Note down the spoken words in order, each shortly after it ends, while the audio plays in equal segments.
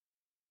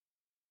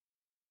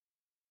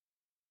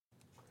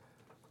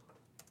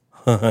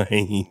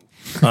Hi.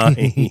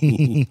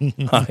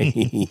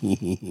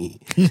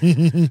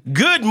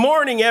 Good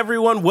morning,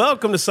 everyone.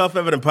 Welcome to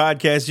Self-Evident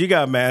Podcast. You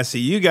got Massey.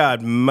 You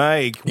got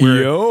Mike.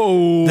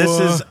 Yo. This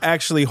is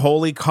actually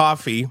holy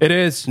coffee. It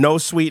is. No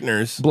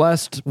sweeteners.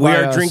 Blessed We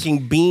by are us.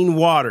 drinking bean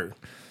water.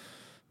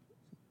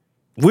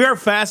 We are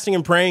fasting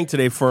and praying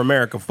today for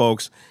America,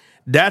 folks.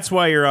 That's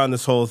why you're on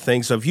this whole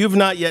thing. So if you've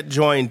not yet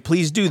joined,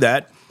 please do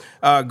that.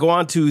 Go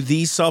on to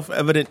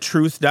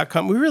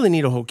theselfevidenttruth.com. We really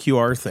need a whole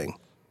QR thing.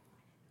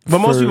 But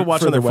most people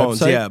watch on their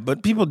phones. website? Yeah,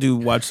 but people do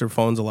watch their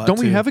phones a lot, Don't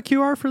too. we have a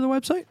QR for the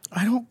website?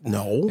 I don't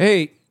know.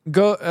 Hey,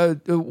 go.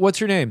 What's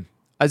your name?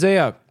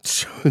 Isaiah.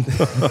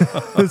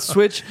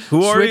 Switch.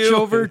 Who are switch you?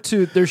 over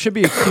to. There should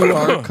be a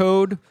QR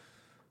code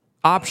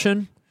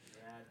option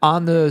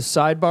on the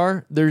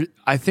sidebar.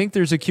 I think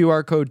there's a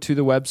QR code to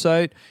the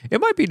website. It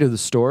might be to the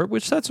store,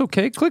 which that's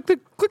okay. Click the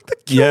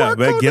QR Yeah,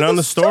 but code get to on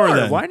the store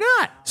then. Why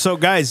not? So,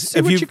 guys, See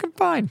if what you you can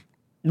find.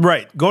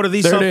 right, go to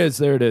the There it is.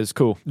 There it is.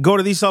 Cool. Go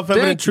to the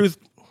Self-Evident Thank you. Truth.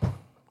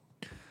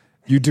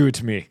 You do it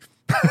to me.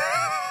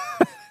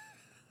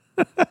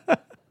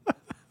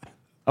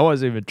 I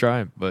wasn't even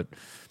trying, but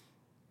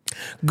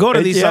Go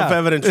to Yeah.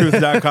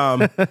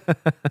 theselfevidenttruth.com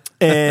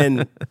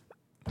and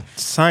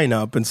sign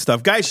up and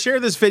stuff. Guys, share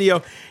this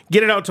video.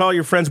 Get it out to all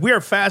your friends. We are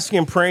fasting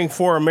and praying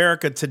for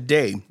America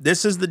today.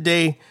 This is the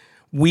day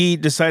we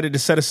decided to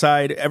set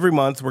aside every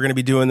month. We're going to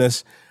be doing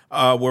this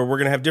where we're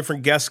going to have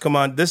different guests come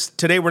on.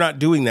 Today we're not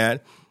doing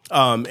that.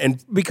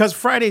 And because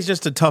Friday's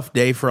just a tough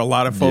day for a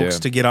lot of folks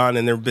to get on,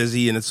 and they're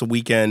busy and it's a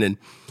weekend. And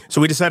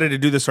so we decided to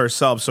do this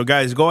ourselves. So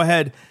guys, go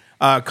ahead,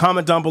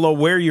 comment down below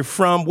where you're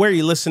from, where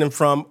you're listening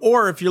from,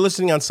 or if you're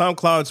listening on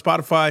SoundCloud,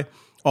 Spotify,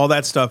 all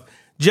that stuff.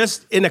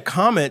 Just in a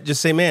comment,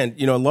 just say, man,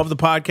 love the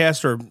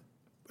podcast, or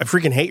I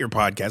freaking hate your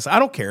podcast. I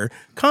don't care.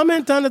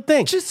 Comment on the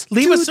thing. Just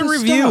leave do us a the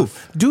review.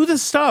 stuff. Do the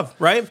stuff,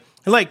 right?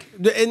 Like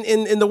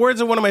in the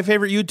words of one of my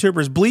favorite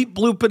YouTubers, bleep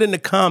bloop it in the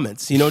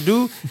comments.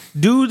 Do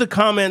the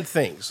comment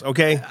things,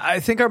 okay? I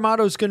think our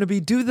motto is going to be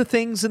do the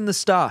things in the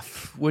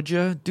stuff. Would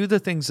you do the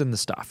things in the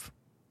stuff?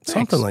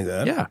 Something like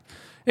that. Yeah.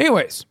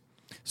 Anyways,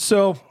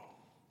 so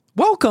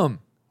welcome.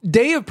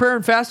 Day of prayer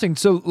and fasting.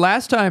 So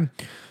last time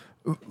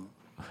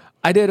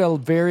I did a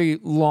very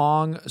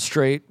long,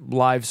 straight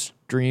live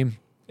stream,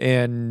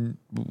 and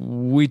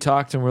we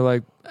talked and we're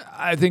like,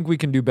 I think we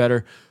can do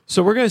better.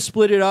 So we're going to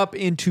split it up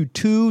into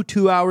two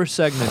 2-hour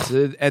segments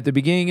at the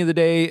beginning of the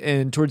day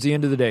and towards the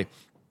end of the day.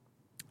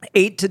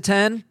 8 to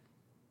 10,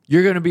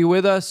 you're going to be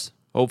with us,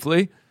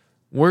 hopefully.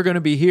 We're going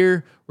to be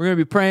here. We're going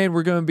to be praying.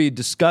 We're going to be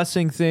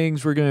discussing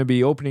things. We're going to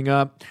be opening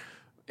up,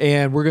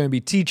 and we're going to be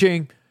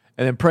teaching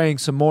and then praying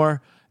some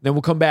more. Then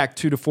we'll come back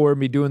 2 to 4 and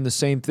be doing the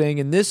same thing.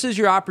 And this is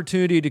your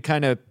opportunity to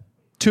kind of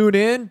tune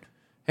in,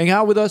 hang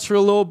out with us for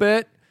a little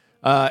bit,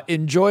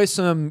 enjoy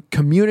some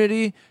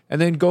community, and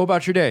then go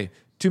about your day.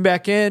 Tune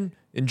back in,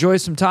 enjoy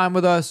some time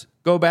with us,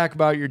 go back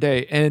about your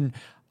day. And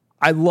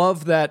I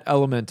love that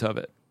element of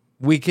it.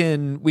 We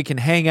can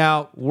hang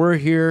out. We're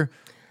here.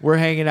 We're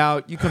hanging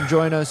out. You come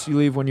join us. You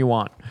leave when you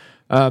want.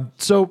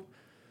 So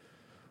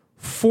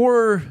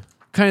for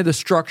kind of the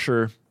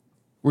structure,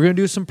 we're going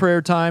to do some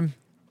prayer time.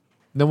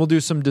 Then we'll do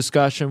some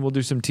discussion. We'll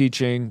do some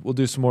teaching. We'll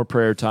do some more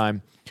prayer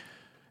time.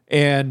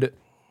 And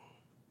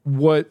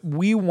what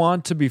we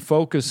want to be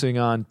focusing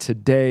on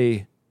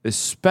today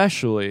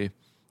especially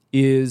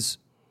is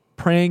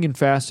praying and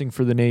fasting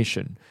for the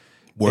nation.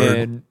 Word.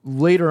 And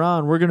later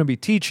on, we're going to be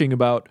teaching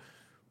about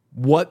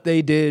what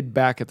they did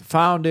back at the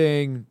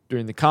founding,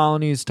 during the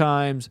colonies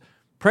times.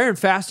 Prayer and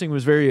fasting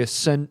was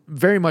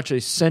very much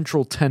a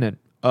central tenet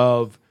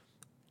of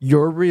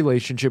your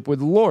relationship with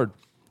the Lord.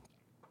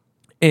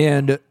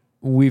 And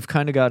we've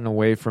kind of gotten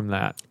away from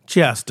that.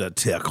 Just a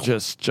tickle.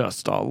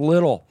 Just a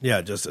little. Yeah,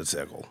 just a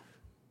tickle.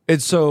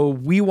 And so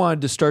we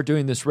wanted to start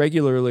doing this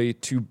regularly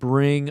to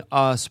bring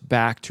us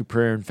back to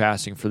prayer and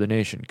fasting for the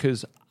nation.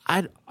 Because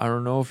I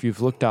don't know if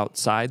you've looked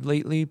outside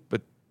lately,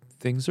 but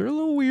things are a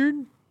little weird.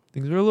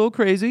 Things are a little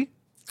crazy.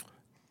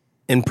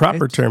 In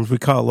proper terms, we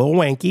call it a little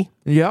wanky.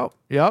 Yep.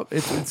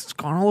 It's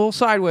gone a little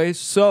sideways.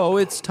 So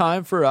it's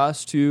time for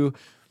us to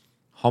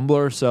humble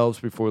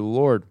ourselves before the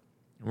Lord.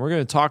 And we're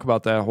going to talk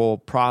about that whole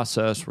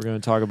process. We're going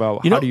to talk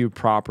about how do you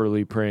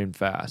properly pray and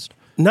fast.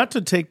 Not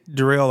to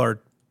derail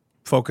our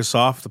focus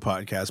off the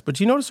podcast,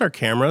 but you notice our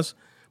cameras?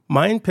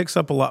 Mine picks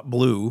up a lot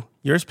blue.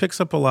 Yours picks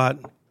up a lot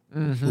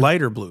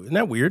lighter blue. Isn't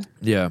that weird?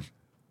 Yeah.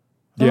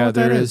 know Yeah, what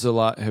that there is. is a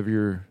lot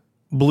heavier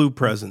Blue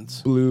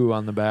presence. blue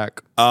on the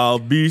back. I'll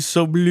be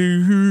so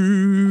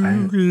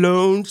blue,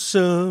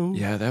 lonesome.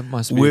 Yeah, that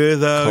must be a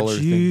without color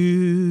thing.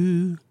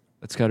 you.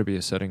 That's got to be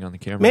a setting on the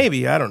camera.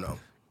 Maybe, I don't know.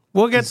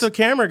 We'll get the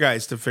camera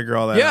guys to figure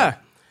all that out. Yeah.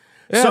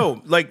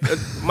 So, like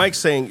Mike's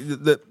saying,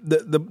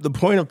 the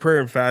point of prayer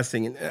and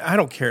fasting, and I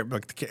don't care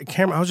about the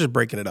camera. I was just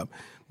breaking it up,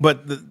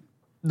 but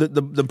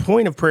the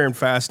point of prayer and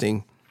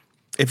fasting,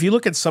 if you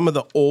look at some of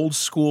the old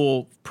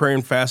school prayer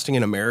and fasting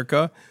in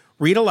America,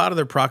 read a lot of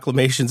their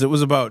proclamations. It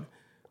was about,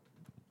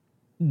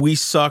 we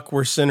suck,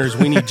 we're sinners,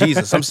 we need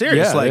Jesus. I'm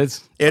serious. Yeah, like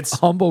it's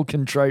humble,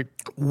 contrite.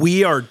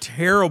 we are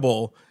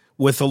terrible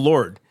with the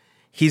Lord.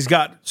 He's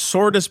got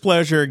sore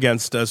displeasure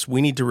against us.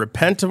 We need to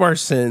repent of our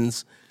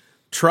sins,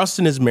 trust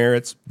in his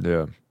merits,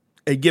 and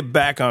get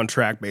back on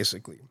track,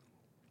 basically.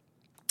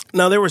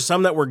 Now, there were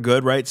some that were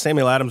good, right?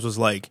 Samuel Adams was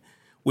like,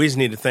 we just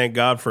need to thank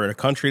God for the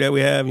country that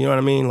we have. You know what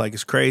I mean? Like,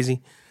 it's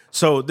crazy.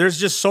 So there's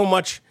just so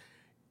much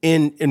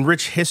in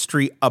rich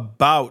history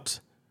about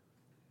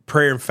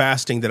prayer and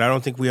fasting that I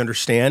don't think we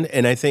understand.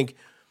 And I think,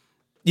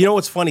 you know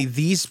what's funny?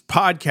 These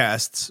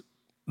podcasts,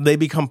 they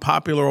become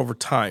popular over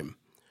time.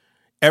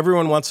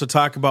 Everyone wants to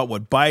talk about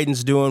what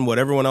Biden's doing, what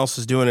everyone else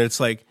is doing. And it's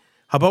like,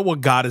 how about what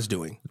God is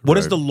doing? What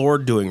is the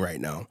Lord doing right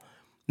now?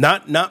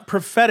 Not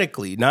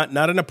prophetically, not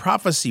in a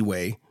prophecy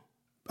way.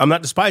 I'm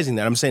not despising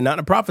that. I'm saying not in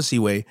a prophecy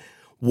way.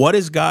 What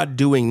is God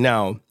doing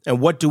now? And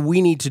what do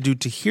we need to do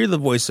to hear the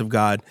voice of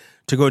God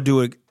to go do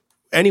it?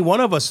 Any one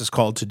of us is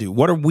called to do.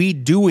 What are we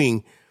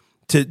doing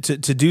to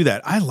do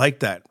that? I like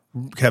that,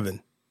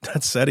 Kevin.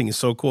 That setting is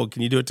so cool.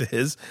 Can you do it to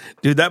his?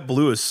 Dude, that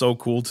blue is so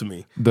cool to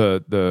me.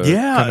 The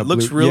yeah, kind it of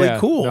looks blue. really Yeah,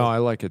 cool. No, I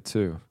like it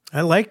too.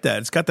 I like that.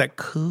 It's got that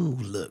cool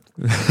look.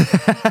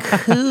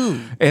 Cool.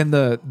 And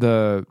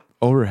the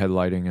overhead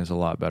lighting is a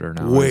lot better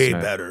now. Way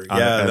better.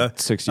 Yeah. The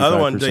 65%. other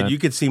one, you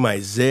could see my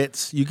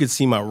zits. You could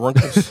see my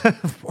wrinkles.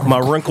 My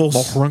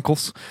wrinkles.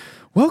 Wrinkles.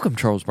 Welcome,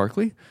 Charles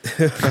Barkley.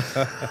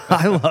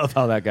 I love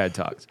how that guy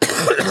talks.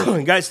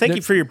 Guys, thank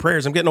you for your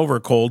prayers. I'm getting over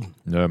a cold.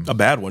 Yeah. A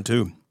bad one,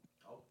 too.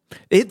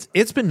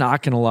 It's been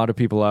knocking a lot of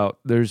people out.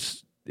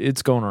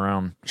 It's going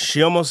around.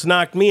 She almost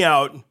knocked me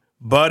out,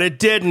 but it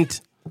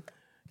didn't.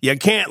 You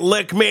can't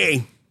lick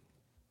me.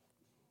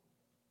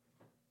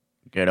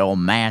 Good old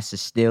Mass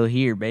is still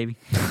here, baby.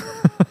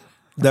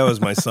 That was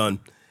my son.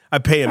 I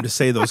pay him to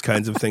say those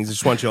kinds of things. I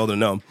just want you all to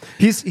know.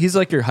 He's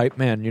like your hype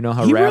man. You know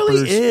how He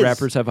really is.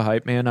 rappers have a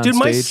hype man on Dude,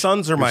 stage? my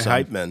sons are Your my son.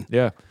 hype men.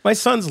 Yeah. My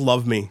sons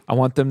love me. I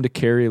want them to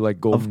carry like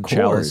golden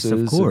chalices.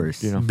 Of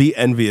course. And, you know. Be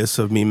envious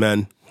of me,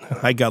 men.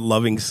 I got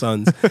loving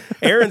sons.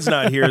 Aaron's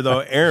not here, though.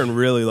 Aaron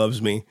really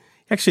loves me.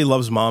 He actually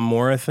loves mom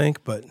more, I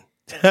think, but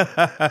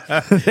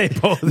They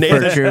both.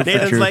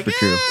 Nathan's like, for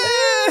true.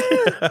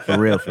 "Eh." For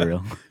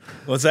real.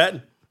 What's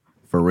that?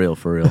 For real.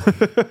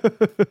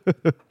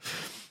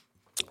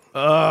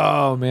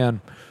 Oh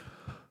man.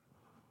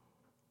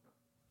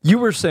 You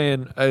were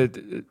saying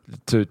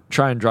to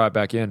try and draw it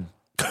back in.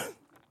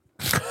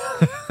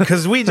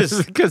 Because we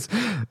just Because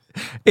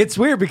it's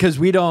weird because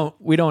we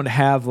don't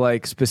have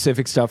like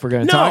specific stuff we're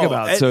going to talk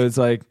about. So it's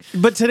like,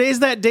 but today's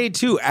that day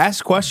too.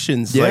 Ask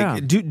questions. Yeah.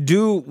 Like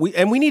do we,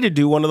 and we need to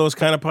do one of those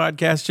kind of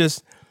podcasts.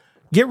 Just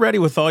get ready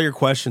with all your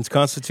questions,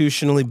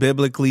 constitutionally,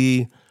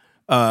 biblically,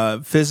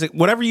 physics,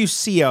 whatever you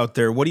see out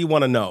there. What do you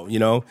want to know? You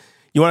know,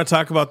 you want to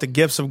talk about the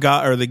gifts of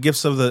God or the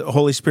gifts of the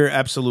Holy Spirit?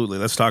 Absolutely.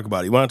 Let's talk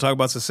about it. You want to talk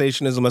about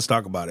cessationism? Let's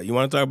talk about it. You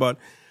want to talk about,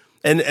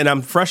 and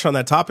I'm fresh on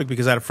that topic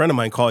because I had a friend of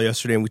mine call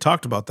yesterday and we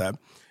talked about that.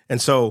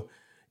 And so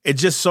it's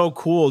just so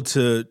cool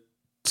to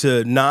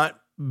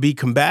not be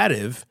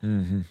combative.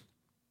 Mm-hmm.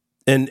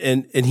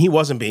 And he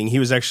wasn't being, he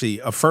was actually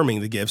affirming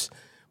the gifts,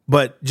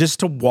 but just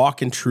to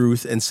walk in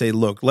truth and say,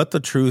 look, let the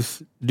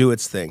truth do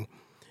its thing.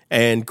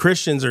 And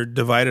Christians are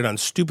divided on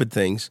stupid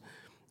things.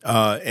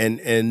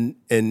 And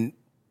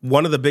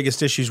one of the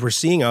biggest issues we're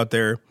seeing out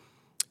there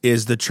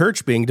is the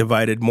church being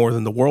divided more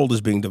than the world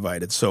is being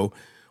divided. So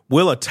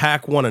we'll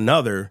attack one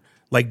another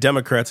like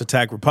Democrats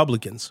attack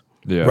Republicans,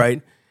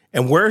 right?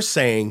 And we're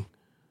saying,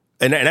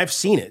 and I've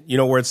seen it, you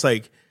know, where it's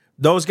like,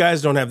 those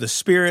guys don't have the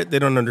Spirit, they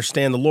don't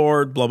understand the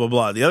Lord, blah, blah,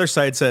 blah. The other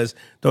side says,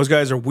 those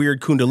guys are weird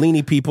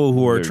Kundalini people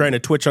who are trying to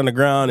twitch on the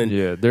ground, and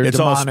it's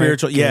all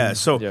spiritual. Yeah,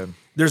 so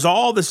there's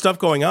all this stuff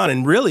going on,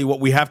 and really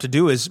what we have to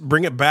do is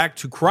bring it back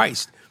to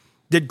Christ.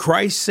 Did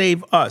Christ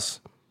save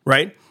us,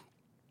 right?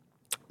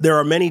 There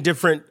are many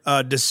different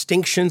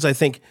distinctions. I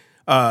think,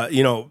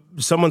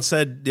 someone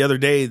said the other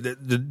day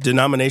that the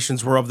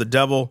denominations were of the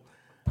devil.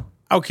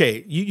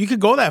 Okay, you could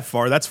go that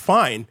far. That's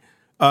fine.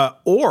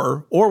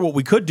 Or what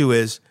we could do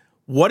is,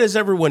 what is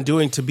everyone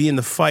doing to be in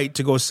the fight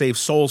to go save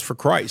souls for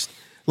Christ?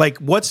 Like,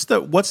 what's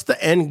the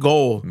end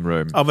goal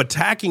of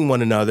attacking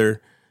one another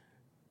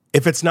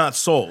if it's not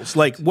souls?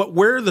 Like,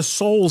 where are the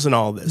souls in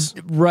all this?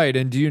 Right.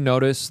 And do you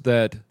notice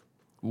that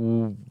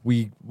what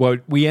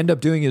we end up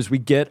doing is we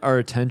get our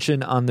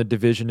attention on the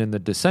division and the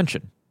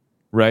dissension,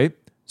 right?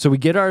 So we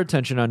get our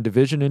attention on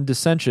division and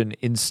dissension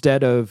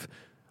instead of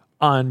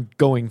on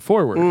going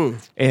forward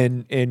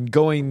and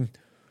going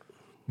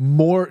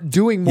more,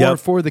 doing more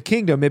for the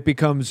kingdom. It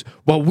becomes,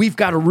 well, we've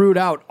got to root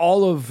out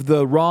all of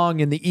the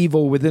wrong and the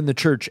evil within the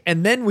church,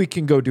 and then we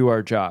can go do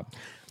our job.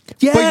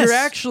 Yes. But you're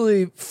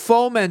actually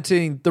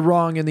fomenting the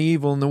wrong and the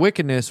evil and the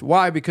wickedness.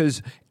 Why?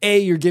 Because A,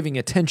 you're giving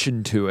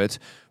attention to it,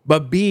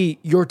 but B,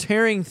 you're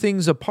tearing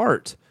things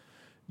apart.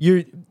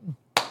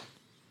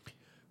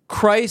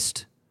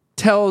 Christ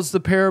tells the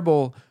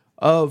parable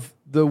of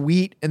the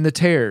wheat and the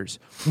tares.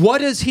 What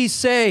does he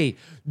say?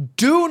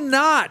 Do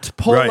not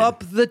pull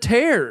up the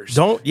tares.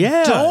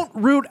 Don't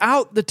root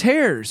out the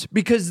tares,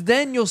 because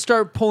then you'll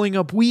start pulling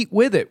up wheat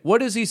with it. What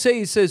does he say?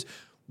 He says,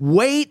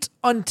 wait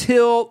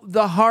until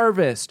the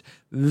harvest.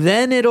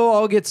 Then it'll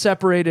all get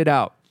separated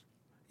out.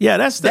 Yeah,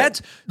 that's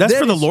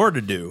for the Lord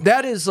to do.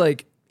 That is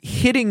like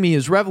hitting me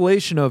as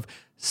revelation of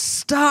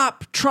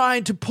stop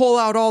trying to pull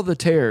out all the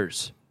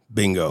tares.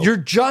 Bingo. You're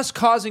just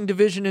causing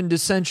division and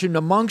dissension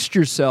amongst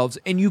yourselves,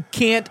 and you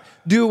can't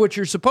do what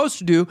you're supposed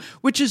to do,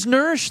 which is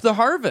nourish the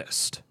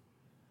harvest.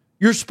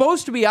 You're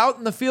supposed to be out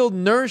in the field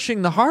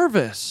nourishing the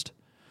harvest.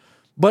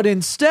 But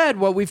instead,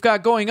 what we've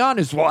got going on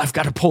is, well, I've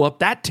got to pull up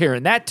that tare,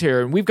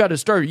 and we've got to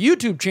start a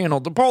YouTube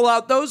channel to pull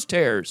out those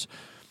tares.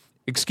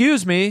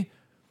 Excuse me,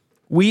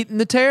 wheat and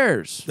the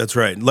tares. That's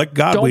right. Let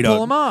God Don't weed pull out.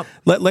 them up.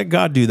 Let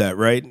God do that,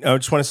 right? I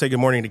just want to say good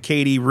morning to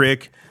Katie,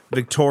 Rick,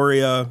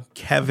 Victoria,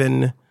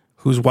 Kevin,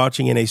 who's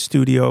watching in a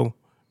studio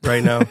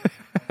right now.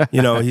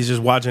 He's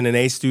just watching in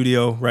a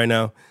studio right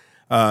now.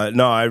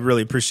 No, I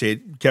really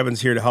appreciate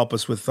Kevin's here to help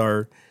us with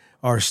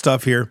our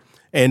stuff here.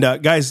 And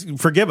guys,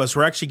 forgive us.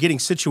 We're actually getting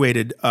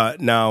situated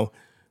now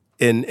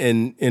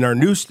in our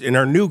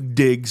new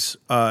digs,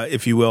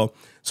 if you will.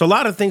 So a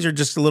lot of things are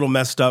just a little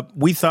messed up.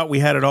 We thought we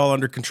had it all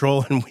under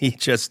control, and we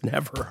just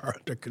never are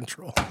under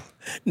control.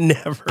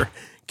 Never.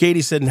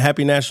 Katie said,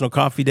 "Happy National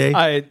Coffee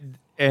Day."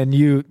 And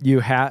you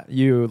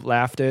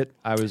laughed it.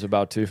 I was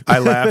about to. I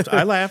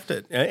laughed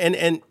it.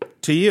 And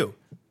to you.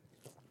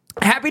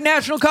 Happy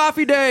National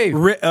Coffee Day.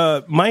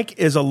 Mike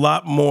is a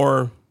lot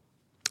more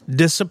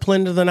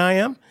disciplined than I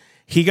am.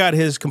 He got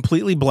his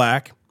completely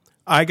black.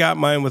 I got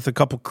mine with a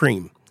couple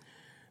cream.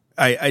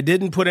 I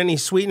didn't put any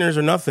sweeteners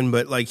or nothing,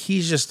 but like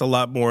he's just a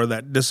lot more of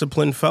that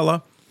disciplined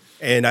fella.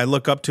 And I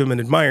look up to him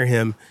and admire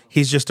him.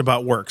 He's just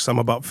about works. I'm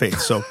about faith.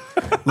 So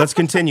let's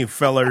continue,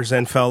 fellers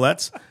and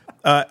fellettes.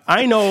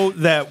 I know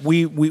that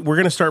we're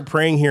going to start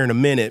praying here in a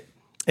minute,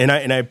 and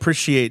I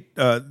appreciate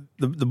the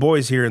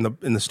boys here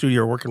in the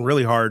studio are working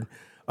really hard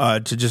to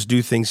just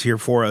do things here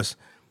for us,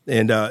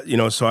 and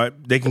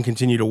they can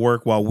continue to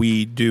work while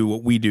we do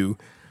what we do.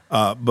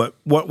 But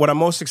what I'm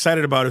most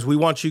excited about is we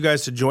want you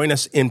guys to join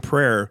us in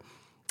prayer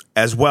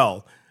as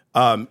well.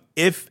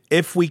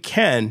 If we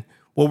can.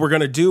 What we're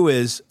going to do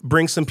is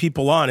bring some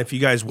people on. If you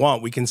guys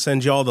want, we can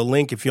send you all the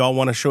link. If you all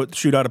want to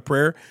shoot out a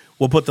prayer,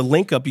 we'll put the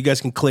link up. You guys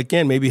can click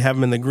in, maybe have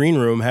them in the green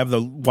room, have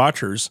the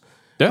watchers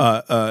in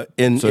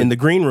the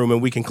green room,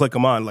 and we can click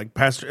them on. Like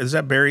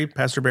Pastor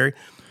Barry?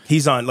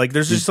 He's on. Like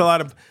there's just a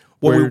lot of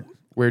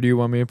where do you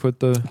want me to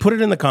put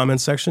it in the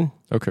comments section?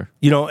 Okay.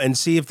 And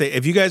see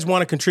if you guys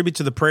want to contribute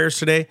to the prayers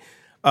today.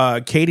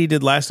 Katie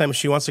did last time. If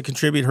she wants to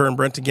contribute, her and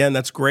Brent again,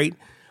 that's great.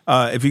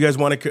 If you guys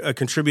want to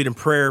contribute in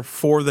prayer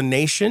for the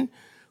nation,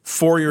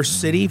 for your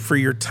city, for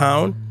your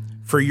town,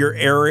 for your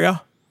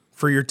area,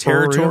 for your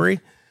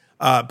territory,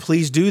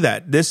 please do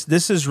that.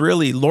 This is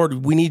really,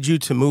 Lord, we need you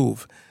to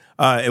move.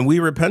 And we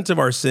repent of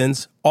our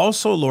sins.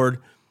 Also, Lord,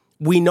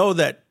 we know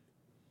that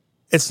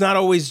it's not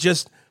always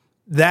just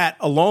that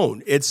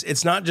alone.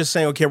 It's not just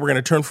saying, okay, we're going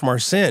to turn from our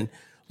sin.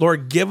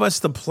 Lord, give us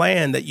the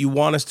plan that you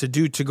want us to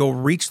do to go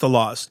reach the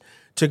lost,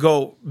 to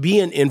go be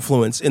an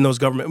influence in those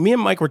government. Me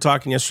and Mike were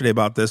talking yesterday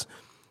about this.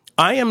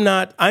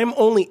 I'm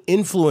only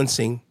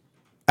influencing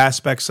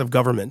aspects of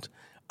government.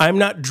 I'm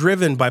not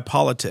driven by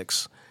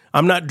politics.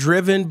 I'm not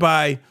driven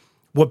by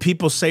what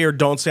people say or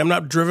don't say. I'm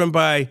not driven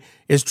by,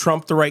 is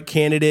Trump the right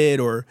candidate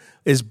or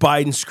is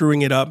Biden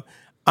screwing it up?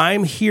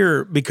 I'm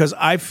here because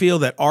I feel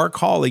that our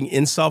calling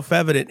in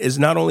Self-Evident is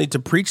not only to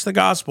preach the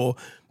gospel,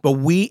 but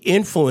we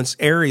influence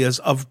areas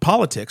of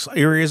politics,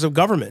 areas of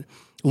government,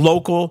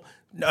 local,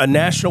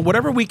 national,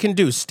 whatever we can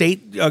do,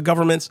 state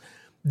governments.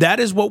 That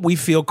is what we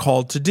feel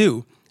called to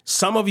do.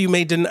 Some of you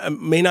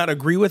may not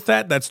agree with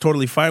that. That's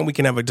totally fine. We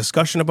can have a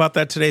discussion about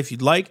that today if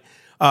you'd like,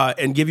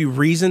 and give you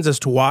reasons as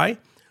to why.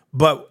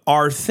 But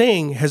our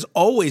thing has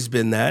always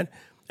been that,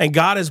 and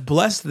God has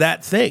blessed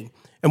that thing.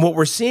 And what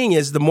we're seeing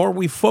is the more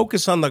we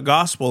focus on the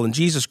gospel and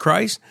Jesus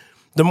Christ,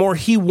 the more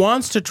he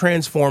wants to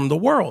transform the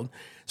world.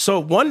 So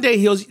one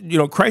day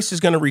Christ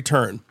is going to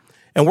return,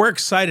 and we're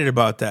excited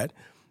about that.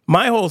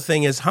 My whole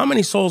thing is how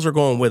many souls are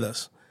going with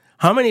us?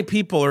 How many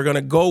people are going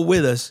to go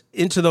with us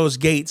into those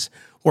gates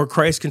where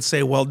Christ can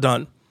say, well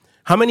done?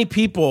 How many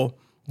people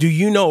do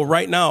you know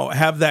right now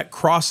have that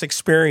cross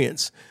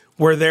experience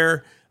where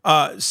they're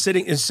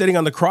sitting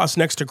on the cross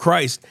next to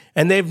Christ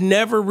and they've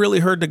never really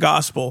heard the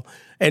gospel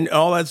and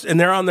all that, and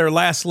they're on their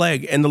last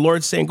leg and the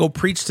Lord's saying, go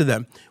preach to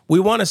them. We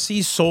want to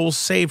see souls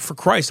saved for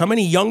Christ. How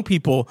many young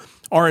people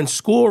are in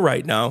school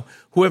right now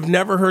who have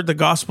never heard the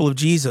gospel of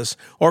Jesus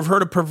or have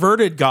heard a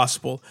perverted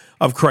gospel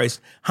of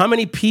Christ? How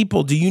many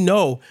people do you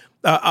know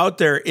out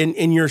there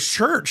in your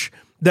church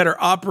that are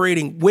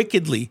operating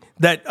wickedly,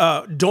 that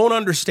don't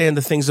understand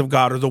the things of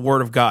God or the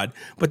word of God,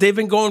 but they've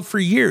been going for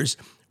years?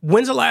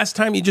 When's the last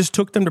time you just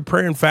took them to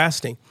prayer and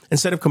fasting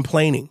instead of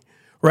complaining,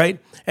 right?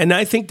 And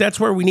I think that's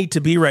where we need to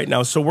be right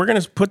now. So we're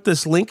going to put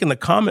this link in the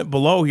comment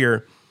below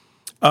here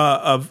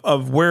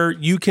of where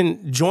you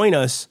can join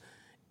us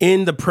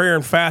in the prayer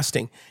and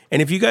fasting.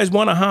 And if you guys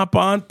want to hop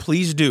on,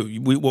 please do.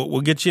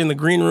 We'll get you in the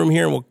green room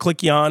here and we'll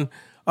click you on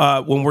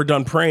when we're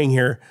done praying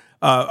here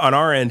on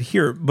our end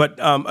here. But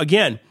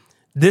again,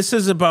 this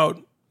is about,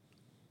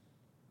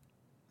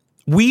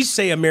 we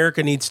say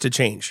America needs to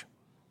change.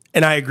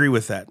 And I agree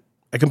with that.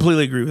 I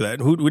completely agree with that.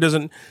 Who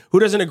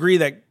doesn't agree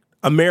that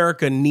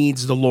America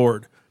needs the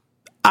Lord?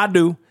 I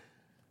do.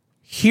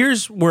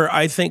 Here's where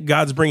I think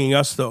God's bringing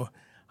us, though.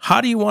 How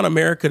do you want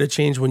America to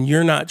change when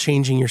you're not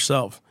changing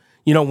yourself?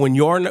 You know, when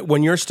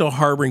you're still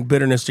harboring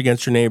bitterness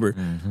against your neighbor.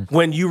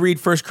 When you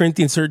read 1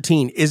 Corinthians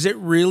 13, is it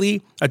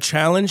really a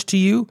challenge to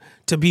you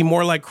to be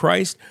more like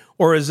Christ?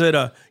 Or is it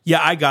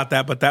I got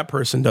that, but that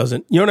person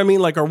doesn't? You know what I mean?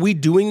 Like, are we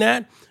doing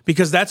that?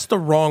 Because that's the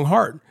wrong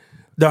heart.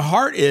 The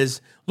heart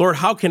is, Lord,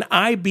 how can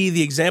I be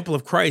the example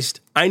of Christ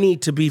I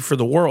need to be for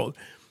the world?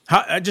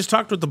 I just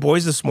talked with the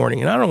boys this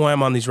morning, and I don't know why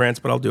I'm on these rants,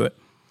 but I'll do it.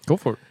 Go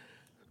for it.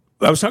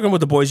 I was talking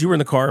with the boys. You were in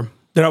the car.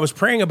 That I was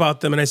praying about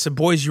them, and I said,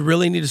 boys, you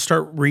really need to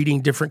start reading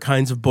different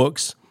kinds of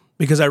books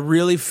because I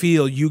really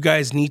feel you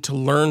guys need to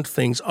learn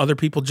things other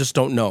people just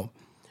don't know.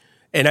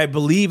 And I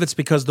believe it's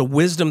because the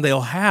wisdom they'll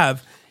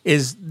have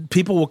is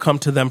people will come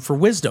to them for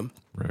wisdom,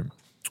 Right.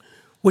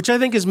 which I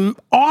think is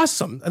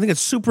awesome. I think it's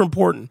super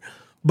important.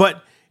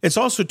 But it's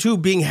also, too,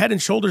 being head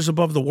and shoulders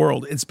above the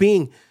world. It's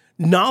being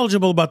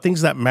knowledgeable about things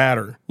that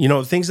matter, you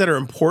know, things that are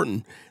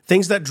important,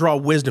 things that draw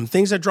wisdom,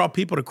 things that draw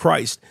people to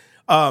Christ.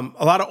 A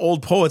lot of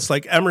old poets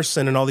like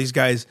Emerson and all these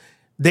guys,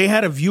 they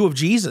had a view of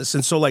Jesus.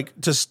 And so like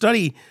to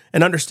study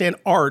and understand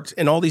art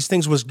and all these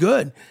things was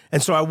good.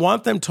 And so I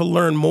want them to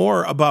learn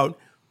more about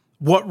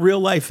what real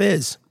life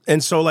is.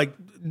 And so like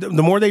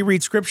the more they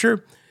read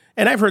scripture,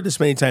 and I've heard this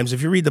many times,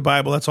 if you read the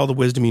Bible, that's all the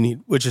wisdom you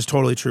need, which is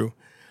totally true.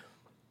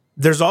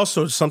 There's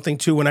also something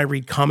too when I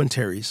read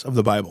commentaries of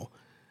the Bible.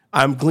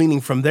 I'm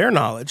gleaning from their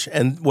knowledge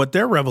and what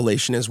their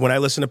revelation is. When I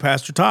listen to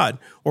Pastor Todd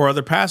or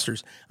other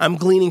pastors, I'm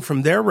gleaning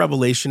from their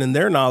revelation and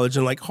their knowledge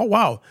and like, oh,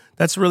 wow,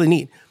 that's really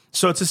neat.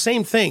 So it's the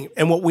same thing.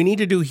 And what we need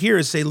to do here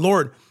is say,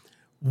 Lord,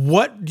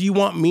 what do you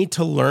want me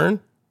to learn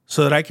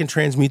so that I can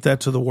transmute that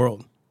to the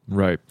world?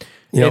 Right.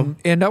 You know?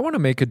 And I want to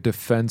make a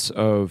defense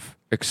of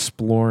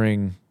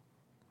exploring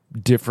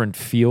different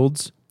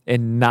fields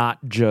and not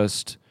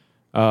just,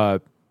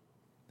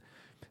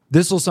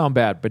 this will sound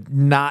bad, but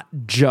not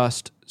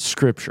just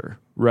scripture,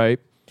 right?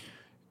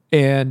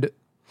 And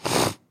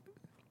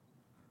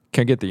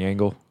can I get the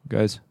angle,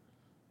 guys?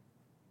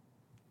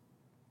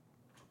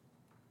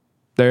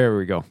 There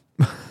we go.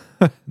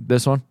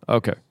 This one?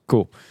 Okay,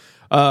 cool.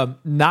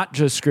 Not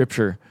just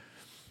scripture,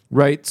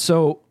 right?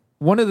 So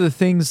one of the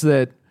things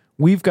that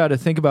we've got to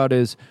think about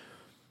is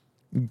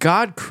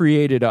God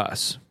created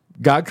us.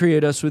 God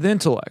created us with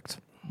intellect.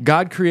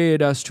 God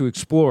created us to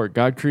explore.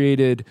 God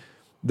created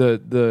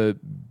the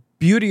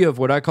beauty of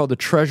what I call the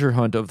treasure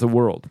hunt of the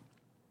world.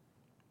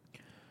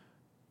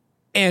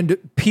 And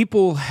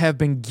people have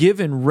been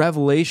given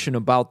revelation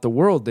about the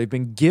world. They've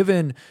been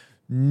given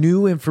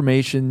new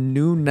information,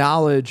 new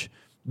knowledge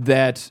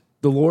that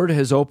the Lord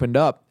has opened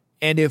up.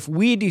 And if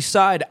we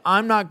decide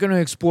I'm not going to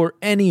explore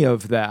any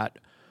of that,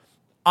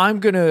 I'm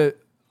going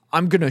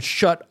to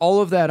shut all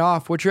of that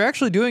off, what you're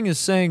actually doing is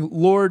saying,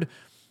 Lord,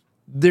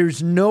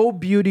 there's no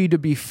beauty to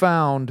be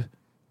found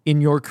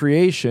in your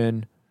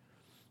creation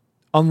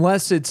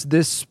unless it's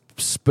this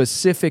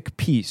specific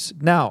piece.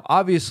 Now,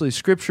 obviously,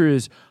 Scripture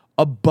is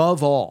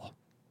above all,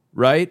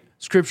 right?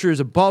 Scripture is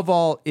above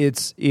all.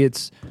 It's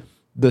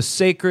the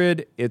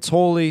sacred. It's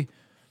holy.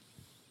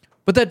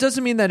 But that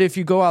doesn't mean that if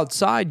you go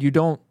outside, you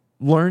don't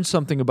learn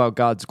something about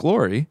God's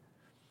glory.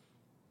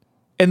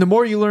 And the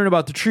more you learn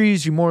about the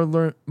trees, more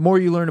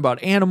you learn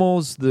about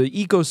animals, the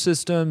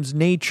ecosystems,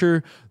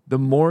 nature, the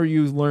more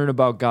you learn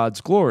about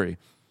God's glory.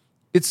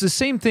 It's the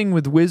same thing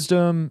with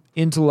wisdom,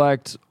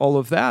 intellect, all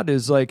of that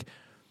is like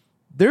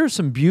there are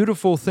some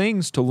beautiful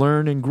things to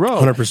learn and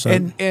grow.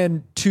 100%.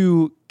 And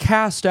to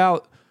cast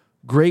out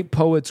great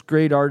poets,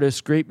 great artists,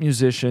 great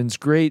musicians,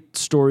 great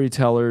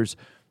storytellers,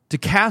 to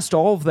cast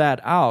all of that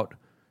out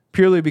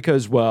purely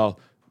because, well,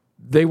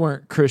 they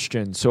weren't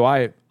Christian, so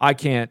I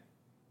can't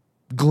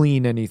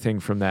glean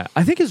anything from that.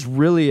 I think is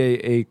really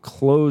a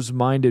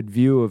closed-minded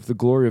view of the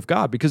glory of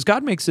God because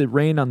God makes it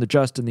rain on the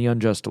just and the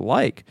unjust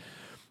alike.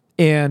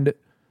 And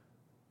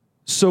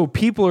so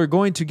people are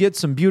going to get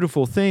some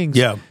beautiful things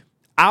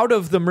out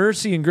of the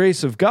mercy and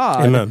grace of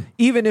God, Amen.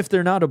 even if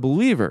they're not a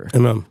believer.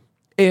 Amen.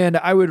 And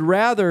I would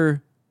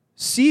rather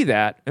see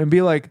that and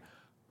be like,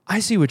 I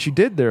see what you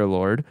did there,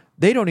 Lord.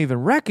 They don't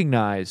even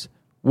recognize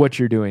what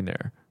you're doing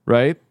there,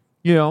 right?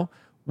 You know,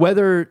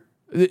 whether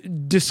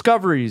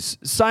discoveries,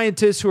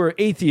 scientists who are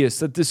atheists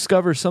that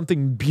discover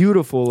something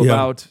beautiful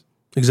about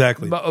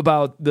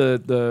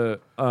the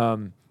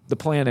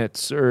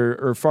planets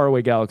or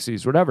faraway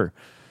galaxies, whatever.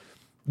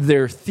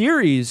 Their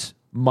theories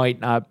might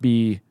not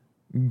be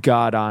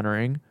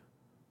God-honoring,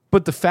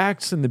 but the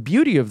facts and the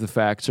beauty of the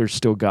facts are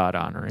still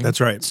God-honoring. That's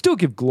right. Still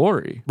give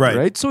glory,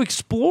 right? So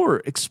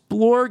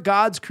explore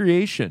God's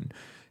creation.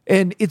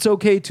 And it's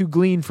okay to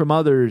glean from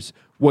others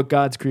what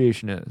God's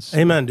creation is.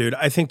 Amen, dude.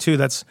 I think too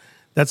that's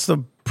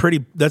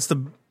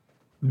the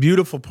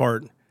beautiful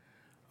part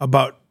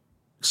about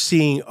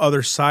seeing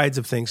other sides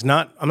of things.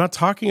 I'm not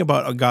talking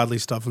about ungodly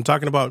stuff. I'm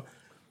talking about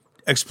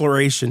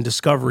exploration,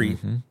 discovery,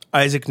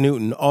 Isaac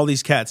Newton, all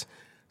these cats.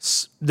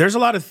 There's a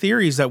lot of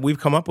theories that we've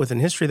come up with in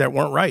history that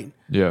weren't right.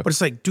 Yeah. But it's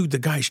like, dude, the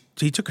guy,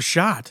 he took a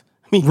shot.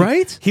 mean,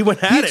 right? He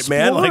went at it,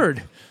 man. Explored.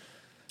 Like,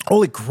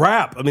 holy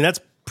crap. I mean, that's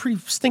pretty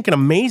stinking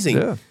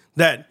amazing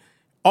that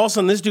all of a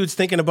sudden this dude's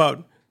thinking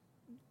about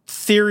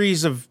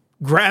theories of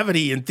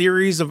gravity and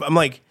theories of, I'm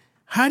like,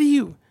 how do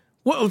you,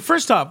 well,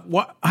 first off,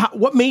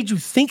 what made you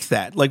think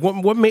that? Like,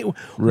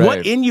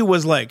 what in you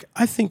was like,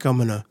 I think I'm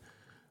going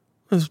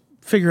to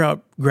figure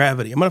out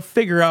gravity. I'm going to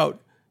figure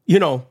out,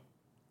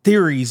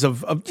 theories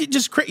of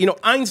just,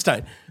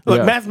 Einstein,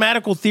 like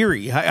mathematical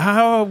theory.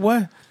 How,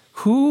 what,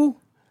 who?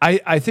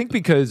 I think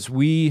because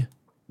we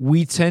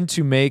tend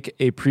to make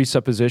a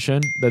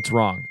presupposition that's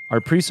wrong.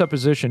 Our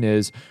presupposition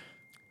is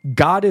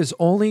God is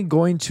only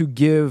going to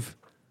give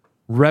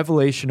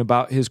revelation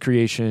about his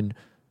creation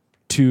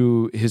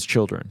to his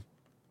children.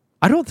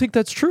 I don't think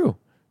that's true,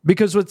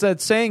 because what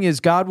that's saying is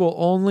God will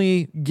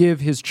only give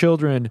his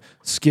children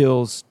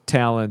skills,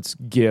 talents,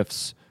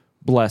 gifts,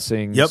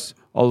 blessings,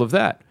 all of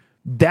that.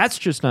 That's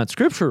just not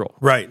scriptural.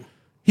 Right.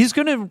 He's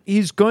going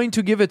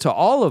to give it to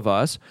all of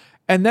us,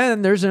 and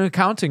then there's an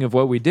accounting of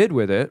what we did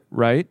with it,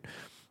 right?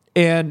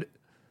 And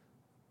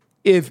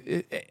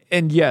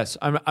yes,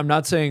 I'm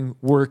not saying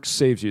work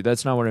saves you.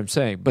 That's not what I'm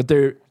saying. But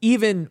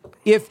even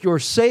if you're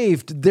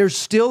saved, there's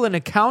still an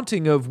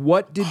accounting of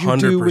what did you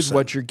do with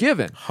what you're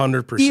given.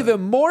 100%.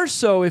 Even more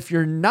so if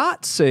you're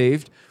not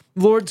saved,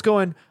 Lord's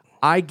going,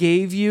 I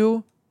gave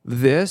you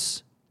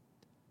this.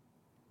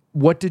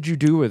 What did you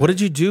do with it? What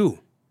did you do?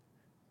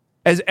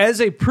 As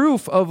a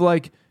proof of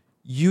like,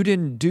 you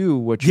didn't do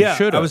what you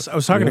should have. I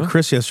was talking to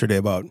Chris yesterday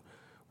about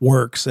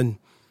works, and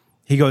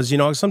he goes,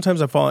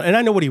 sometimes I fall, and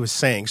I know what he was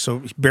saying,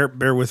 so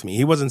bear with me.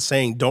 He wasn't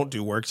saying don't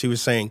do works. He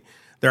was saying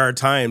there are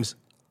times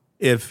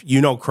if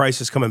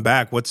Christ is coming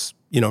back, what's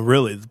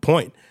really the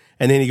point?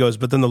 And then he goes,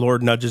 but then the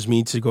Lord nudges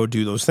me to go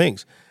do those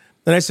things.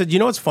 And I said,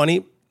 what's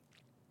funny?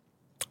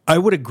 I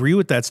would agree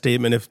with that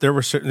statement if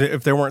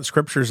there weren't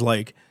scriptures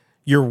like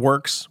your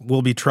works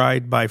will be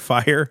tried by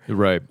fire,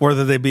 right?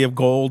 Whether they be of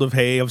gold, of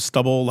hay, of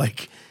stubble,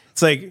 like.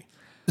 It's like,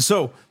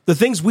 so the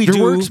things we do.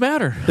 Your works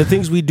matter. The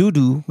things we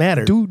do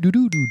matter. Do.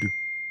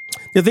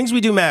 The things we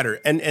do matter.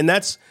 And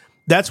that's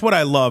what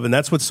I love. And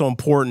that's what's so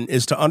important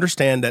is to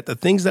understand that the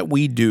things that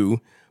we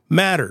do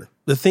matter.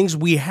 The things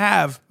we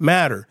have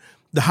matter.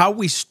 How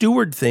we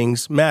steward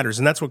things matters.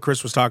 And that's what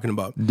Chris was talking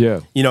about. Yeah.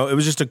 It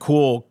was just a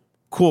cool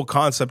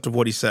concept of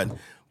what he said.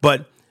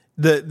 But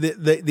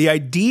the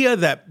idea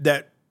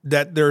that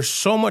there's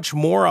so much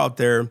more out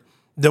there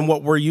than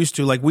what we're used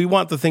to. Like, we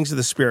want the things of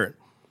the Spirit.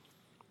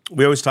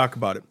 We always talk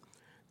about it.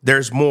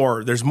 There's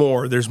more,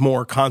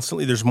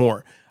 constantly there's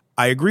more.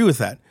 I agree with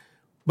that.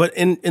 But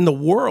in the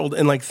world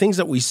and like things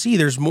that we see,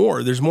 there's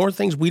more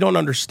things we don't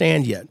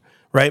understand yet,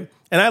 right?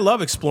 And I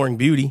love exploring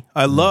beauty.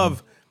 I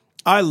love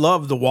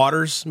the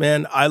waters,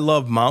 man. I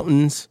love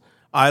mountains.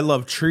 I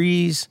love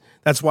trees.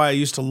 That's why I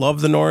used to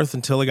love the North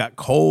until it got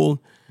cold,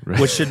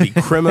 which should be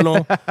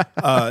criminal.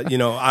 I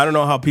don't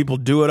know how people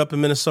do it up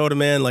in Minnesota,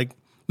 man. Like,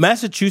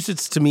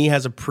 Massachusetts to me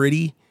has a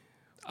pretty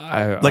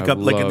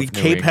the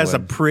Cape has a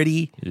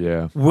pretty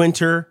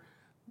winter.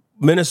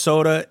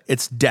 Minnesota,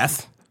 it's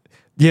death.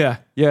 Yeah.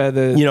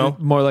 The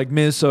more like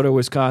Minnesota,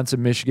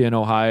 Wisconsin, Michigan,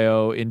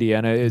 Ohio,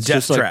 Indiana. It's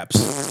death just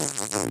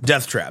traps.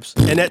 Death traps.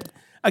 And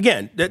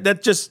that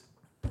just,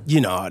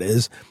 how it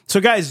is.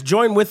 So guys,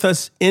 join with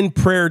us in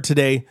prayer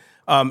today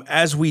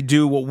as we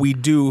do what we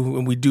do,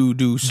 and we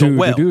do so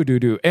well.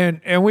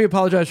 And we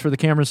apologize for the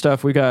camera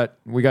stuff. We got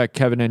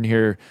Kevin in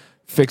here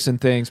fixing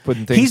things,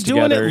 putting things He's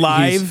together. doing it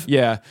live.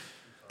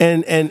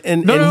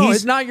 And no,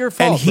 it's not your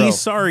fault. And he's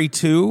sorry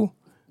too,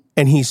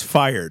 and he's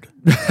fired.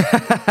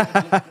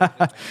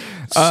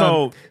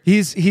 So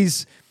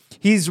he's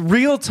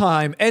real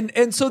time,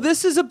 and so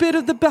this is a bit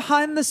of the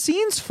behind the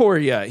scenes for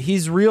you.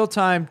 He's real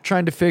time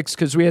trying to fix,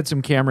 because we had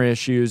some camera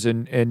issues,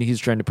 and he's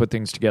trying to put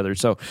things together.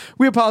 So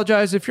we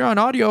apologize if you're on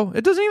audio.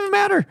 It doesn't even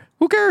matter.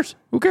 Who cares,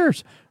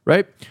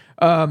 right?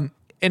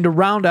 And to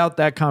round out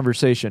that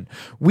conversation,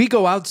 we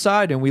go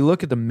outside and we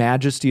look at the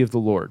majesty of the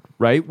Lord,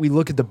 right? We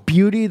look at the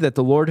beauty that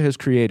the Lord has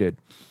created.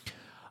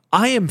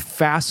 I am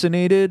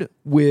fascinated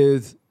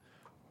with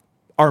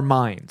our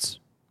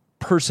minds,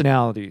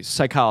 personalities,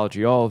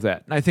 psychology, all of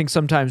that. And I think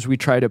sometimes we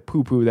try to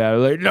poo-poo that.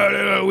 Like,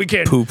 no, we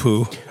can't.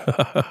 Poo-poo.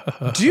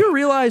 Do you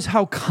realize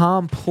how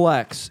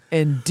complex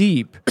and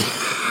deep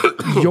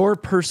your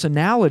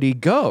personality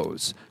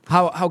goes?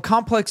 How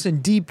complex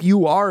and deep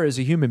you are as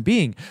a human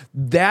being.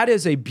 That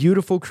is a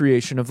beautiful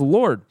creation of the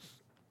Lord.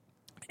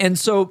 And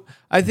so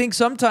I think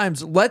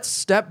sometimes let's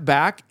step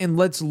back and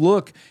let's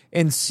look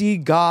and see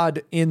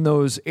God in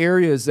those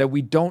areas that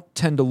we don't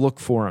tend to look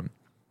for him.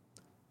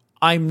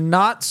 I'm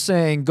not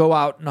saying go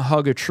out and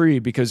hug a tree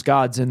because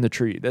God's in the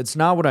tree. That's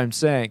not what I'm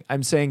saying.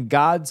 I'm saying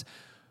God's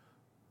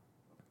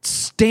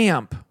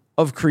stamp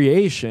of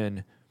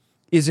creation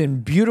is in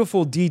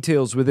beautiful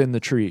details within the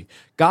tree.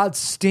 God's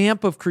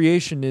stamp of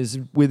creation is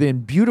within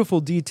beautiful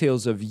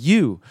details of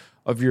you,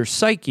 of your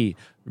psyche,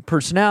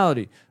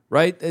 personality,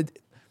 right?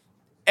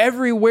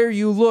 Everywhere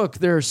you look,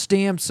 there are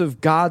stamps of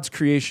God's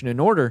creation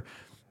in order,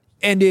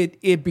 and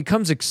it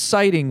becomes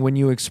exciting when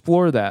you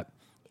explore that.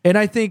 And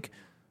I think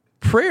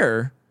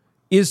prayer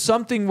is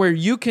something where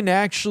you can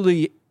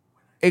actually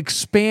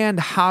expand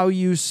how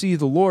you see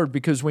the Lord,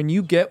 because when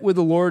you get with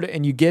the Lord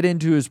and you get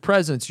into his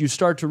presence, you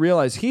start to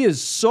realize he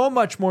is so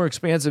much more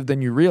expansive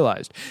than you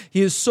realized.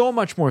 He is so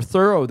much more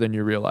thorough than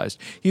you realized.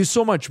 He is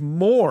so much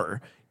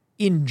more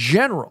in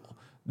general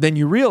than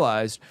you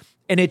realized.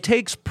 And it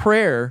takes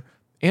prayer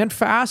and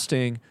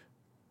fasting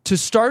to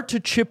start to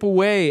chip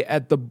away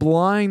at the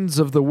blinds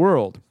of the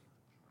world.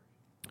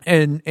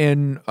 And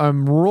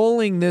I'm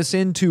rolling this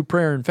into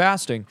prayer and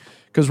fasting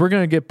because we're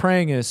going to get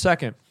praying in a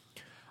second.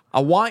 I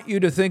want you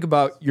to think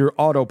about your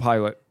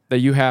autopilot that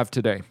you have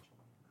today.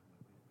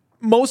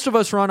 Most of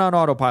us run on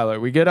autopilot.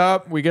 We get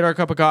up, we get our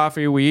cup of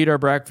coffee, we eat our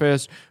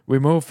breakfast, we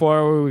move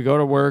forward, we go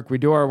to work, we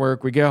do our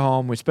work, we get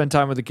home, we spend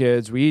time with the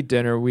kids, we eat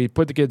dinner, we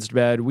put the kids to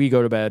bed, we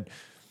go to bed.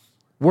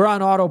 We're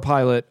on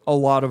autopilot a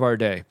lot of our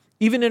day.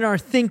 Even in our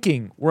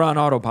thinking, we're on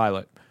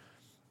autopilot.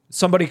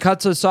 Somebody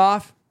cuts us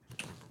off,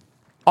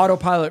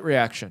 autopilot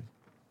reaction.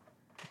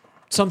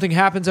 Something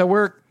happens at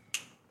work,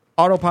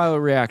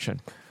 autopilot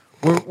reaction.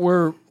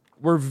 We're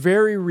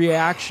very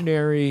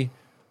reactionary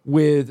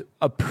with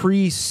a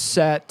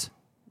preset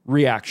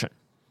reaction.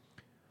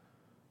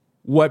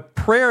 What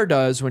prayer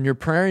does when you're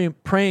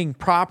praying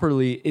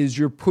properly is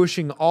you're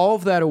pushing all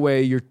of that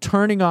away. You're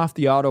turning off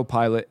the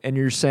autopilot and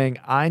you're saying,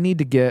 I need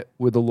to get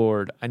with the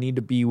Lord. I need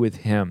to be with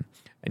him.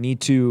 I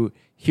need to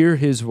hear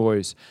his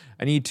voice.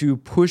 I need to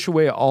push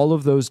away all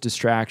of those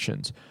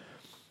distractions.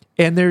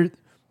 And there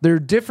are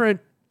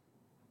different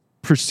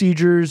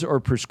procedures or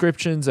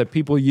prescriptions that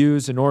people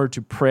use in order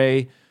to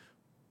pray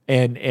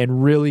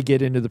and really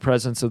get into the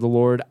presence of the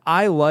Lord.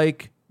 I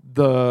like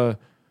the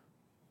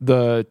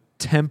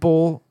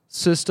temple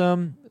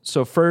system.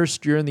 So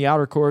first you're in the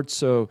outer courts,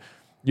 so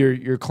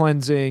you're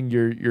cleansing,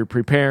 you're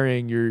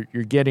preparing, you're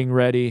getting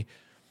ready.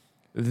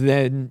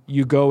 Then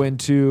you go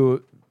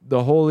into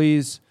the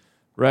holies,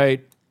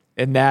 right?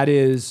 And that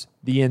is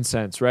the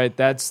incense, right?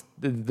 That's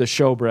the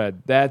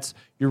showbread. That's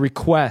your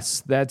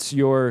requests. That's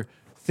your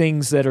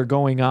things that are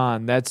going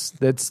on. That's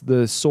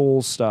the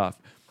soul stuff.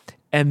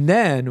 And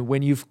then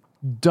when you've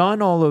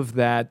done all of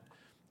that,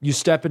 you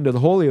step into the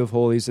Holy of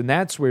Holies, and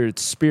that's where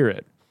it's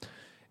spirit.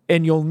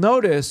 And you'll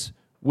notice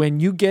when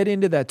you get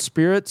into that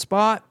spirit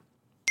spot,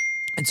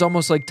 it's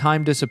almost like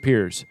time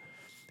disappears.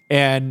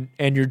 And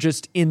you're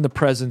just in the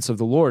presence of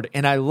the Lord.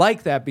 And I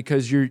like that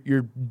because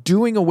you're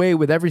doing away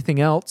with everything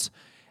else,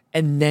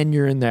 and then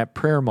you're in that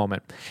prayer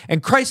moment.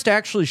 And Christ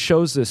actually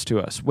shows this to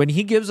us. When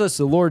he gives us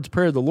the Lord's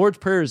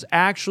Prayer is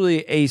actually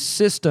a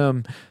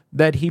system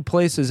that he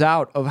places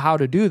out of how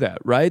to do that,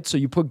 right? So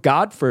you put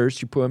God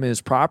first, you put him in his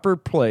proper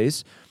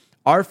place.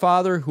 Our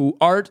Father who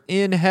art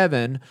in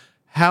heaven,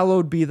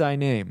 hallowed be thy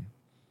name.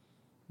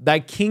 Thy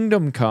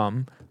kingdom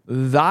come,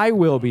 thy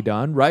will be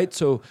done, right?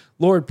 So,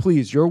 Lord,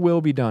 please, your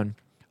will be done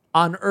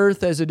on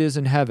earth as it is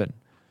in heaven.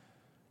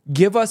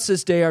 Give us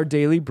this day our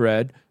daily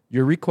bread,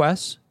 your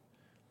requests.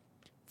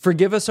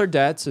 Forgive us our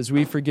debts as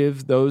we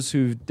forgive those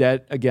who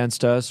debt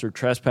against us or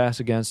trespass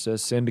against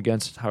us, sinned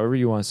against us, however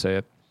you want to say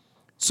it.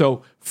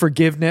 So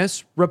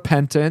forgiveness,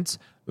 repentance,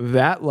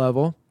 that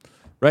level,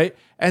 right?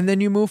 And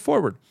then you move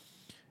forward.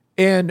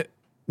 And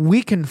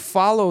we can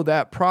follow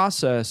that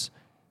process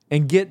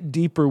and get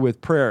deeper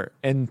with prayer.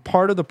 And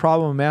part of the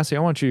problem, Massey, I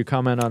want you to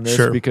comment on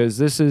this because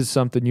this is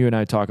something you and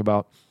I talk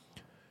about.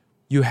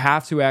 You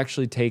have to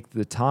actually take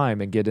the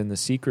time and get in the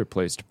secret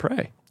place to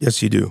pray.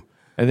 Yes, you do.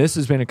 And this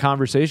has been a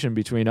conversation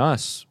between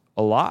us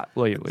a lot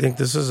lately. I think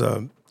this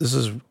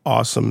is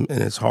awesome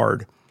and it's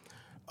hard.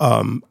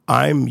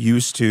 I'm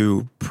used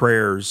to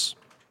prayers,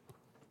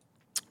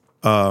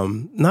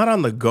 not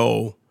on the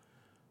go,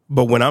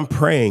 but when I'm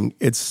praying,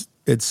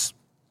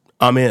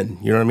 I'm in.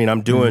 You know what I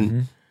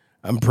mean?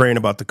 I'm praying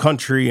about the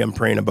country. I'm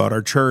praying about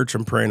our church.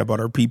 I'm praying about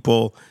our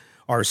people,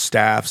 our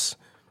staffs,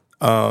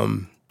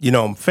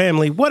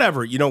 family,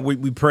 whatever.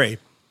 We pray.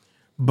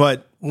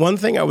 But one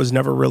thing I was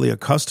never really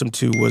accustomed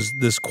to was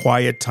this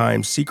quiet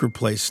time, secret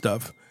place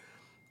stuff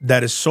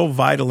that is so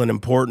vital and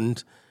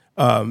important.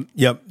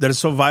 That is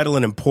so vital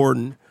and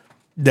important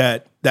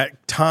that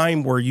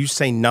time where you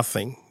say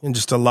nothing and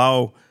just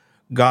allow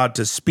God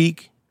to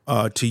speak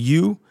to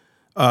you,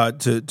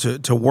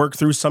 to work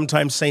through.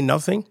 Sometimes say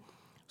nothing.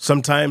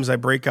 Sometimes I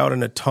break out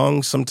in a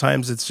tongue.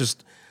 Sometimes it's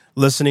just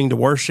listening to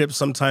worship.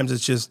 Sometimes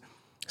it's just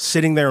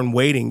sitting there and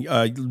waiting.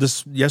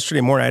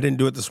 Yesterday morning, I didn't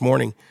do it this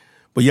morning,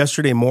 but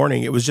yesterday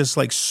morning it was just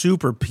like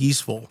super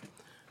peaceful.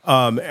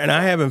 And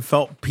I haven't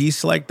felt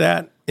peace like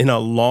that in a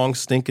long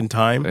stinking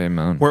time.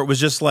 Amen. Where it was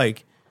just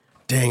like,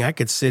 dang, I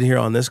could sit here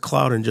on this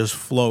cloud and just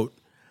float.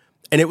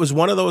 And it was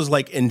one of those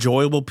like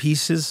enjoyable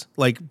pieces,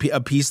 like a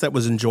piece that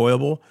was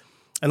enjoyable.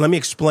 And let me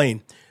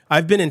explain.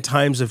 I've been in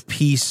times of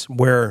peace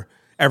where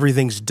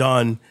everything's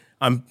done.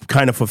 I'm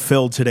kind of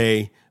fulfilled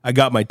today. I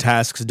got my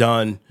tasks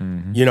done.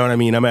 Mm-hmm. You know what I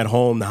mean? I'm at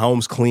home. The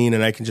home's clean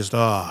and I can just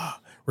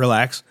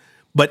relax.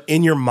 But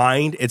in your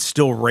mind, it's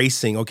still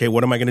racing. Okay,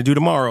 what am I going to do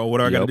tomorrow?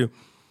 What am I going to do?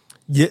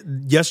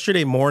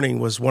 Yesterday morning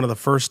was one of the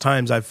first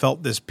times I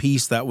felt this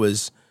peace that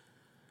was,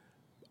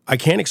 I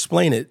can't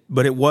explain it,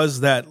 but it was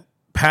that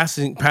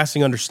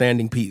passing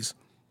understanding peace.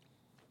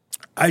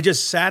 I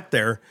just sat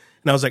there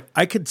and I was like,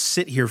 I could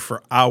sit here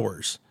for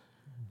hours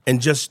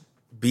and just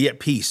be at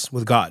peace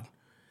with God.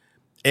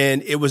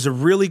 And it was a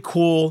really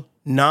cool,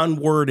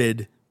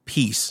 non-worded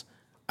peace.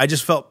 I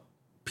just felt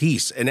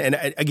peace. And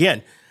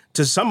again,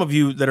 to some of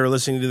you that are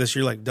listening to this,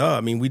 you're like, duh,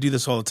 I mean, we do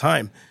this all the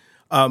time.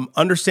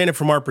 Understand it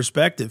from our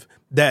perspective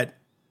that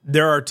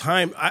there are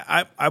times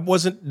I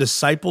wasn't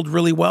discipled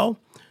really well,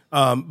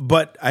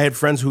 but I had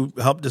friends who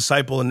helped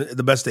disciple and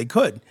the best they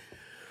could.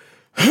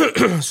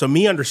 So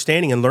me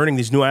understanding and learning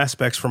these new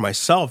aspects for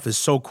myself is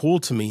so cool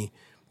to me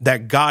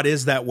that God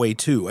is that way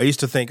too. I used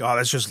to think, oh,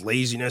 that's just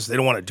laziness. They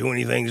don't want to do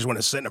anything. They just want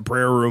to sit in a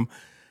prayer room.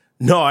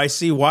 No, I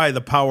see why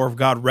the power of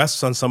God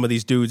rests on some of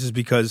these dudes is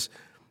because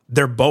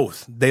they're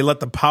both. They let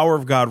the power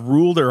of God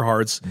rule their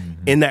hearts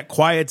in that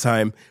quiet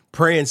time,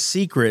 pray in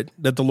secret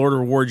that the Lord will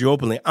reward you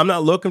openly. I'm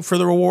not looking for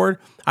the reward.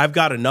 I've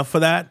got enough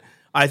of that.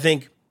 I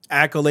think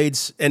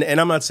accolades, and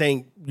I'm not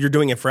saying you're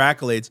doing it for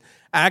accolades.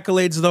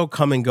 Accolades, though,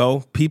 come and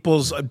go.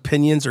 People's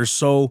opinions are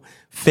so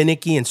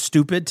finicky and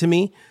stupid to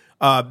me.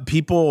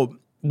 People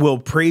will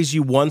praise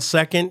you 1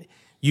 second.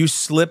 You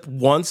slip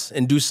once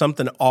and do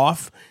something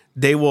off.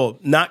 They will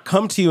not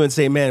come to you and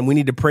say, man, we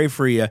need to pray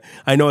for you.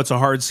 I know it's a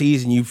hard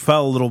season. You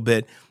fell a little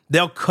bit.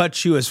 They'll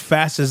cut you as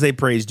fast as they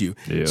praised you.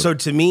 Yep. So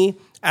to me,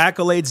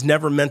 accolades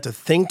never meant a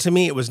thing to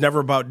me. It was never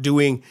about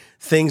doing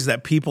things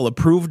that people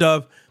approved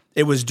of.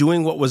 It was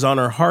doing what was on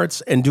our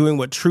hearts and doing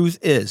what truth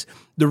is.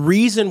 The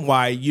reason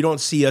why you don't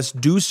see us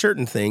do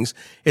certain things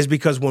is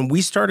because when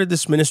we started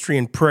this ministry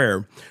in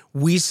prayer,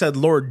 we said,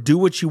 Lord, do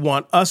what you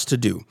want us to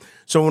do.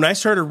 So when I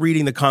started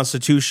reading the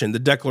Constitution, the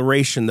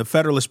Declaration, the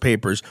Federalist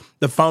Papers,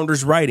 the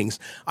Founders' Writings,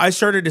 I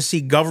started to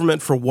see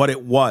government for what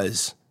it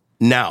was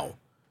now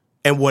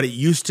and what it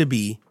used to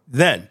be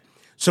then.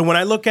 So when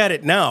I look at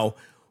it now,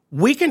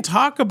 we can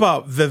talk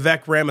about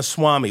Vivek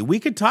Ramaswamy. We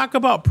could talk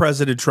about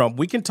President Trump.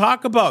 We can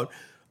talk about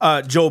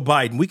Joe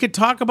Biden. We could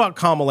talk about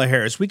Kamala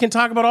Harris. We can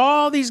talk about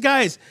all these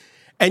guys.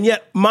 And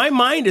yet my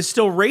mind is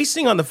still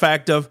racing on the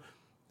fact of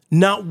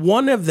not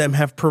one of them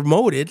have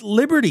promoted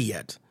liberty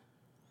yet.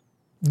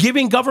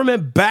 Giving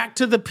government back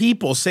to the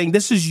people, saying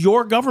this is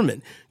your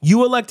government.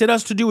 You elected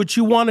us to do what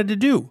you wanted to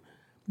do.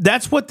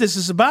 That's what this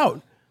is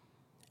about.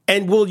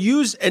 And we'll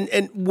use,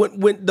 and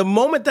when the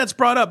moment that's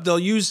brought up, they'll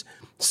use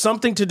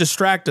something to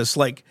distract us,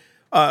 like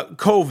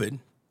COVID,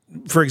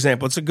 for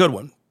example. It's a good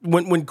one.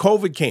 When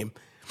COVID came,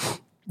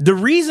 the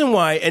reason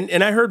why,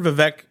 and I heard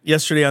Vivek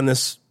yesterday on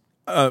this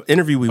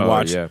interview we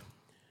watched, yeah.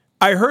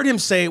 I heard him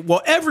say,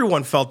 well,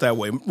 everyone felt that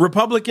way.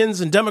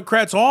 Republicans and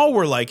Democrats all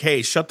were like,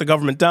 hey, shut the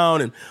government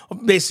down. And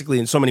basically,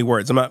 in so many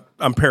words,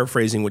 I'm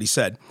paraphrasing what he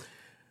said.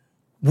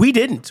 We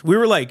didn't. We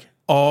were like,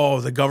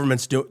 oh, the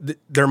government's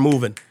they're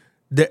moving.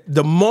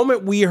 The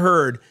moment we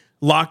heard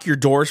lock your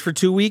doors for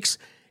 2 weeks,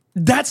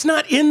 that's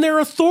not in their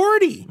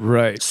authority.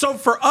 Right. So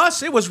for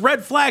us, it was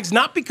red flags,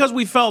 not because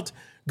we felt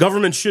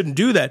government shouldn't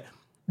do that.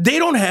 They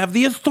don't have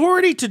the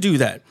authority to do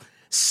that.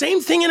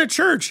 Same thing in a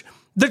church.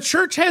 The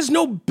church has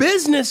no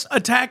business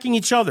attacking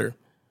each other.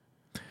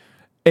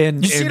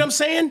 And you see what I'm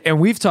saying? And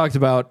we've talked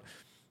about,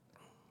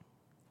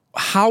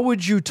 how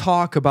would you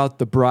talk about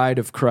the bride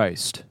of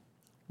Christ?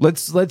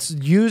 Let's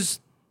use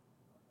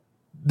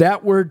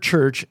that word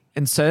church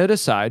and set it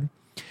aside.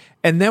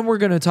 And then we're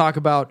going to talk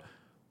about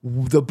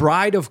the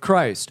bride of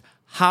Christ.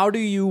 How do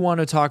you want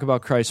to talk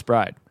about Christ's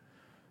bride?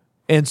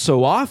 And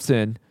so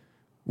often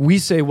we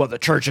say, well, the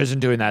church isn't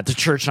doing that. The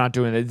church not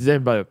doing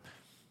it. But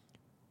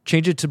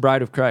change it to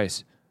bride of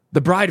Christ. The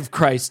bride of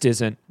Christ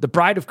isn't. The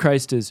bride of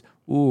Christ is,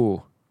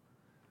 ooh,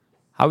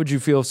 how would you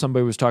feel if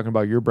somebody was talking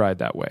about your bride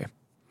that way?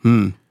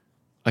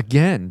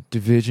 Again,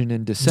 division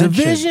and dissension.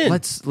 Division.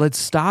 Let's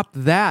stop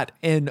that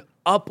and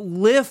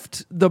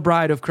uplift the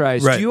bride of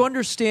Christ. Right. Do you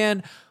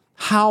understand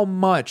how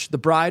much the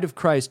bride of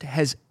Christ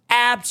has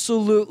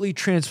absolutely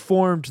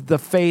transformed the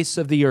face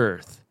of the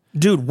earth?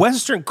 Dude,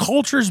 Western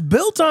culture's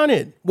built on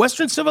it.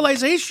 Western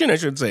civilization, I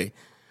should say.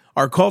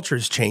 Our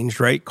culture's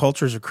changed, right?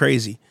 Cultures are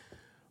crazy.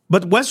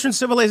 But Western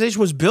civilization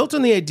was built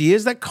on the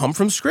ideas that come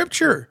from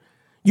Scripture.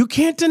 You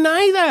can't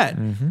deny that.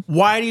 Mm-hmm.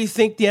 Why do you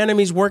think the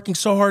enemy's working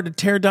so hard to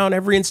tear down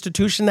every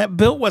institution that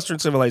built Western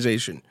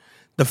civilization?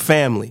 The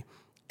family,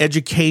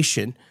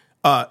 education,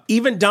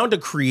 even down to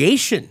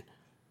creation.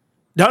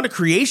 Down to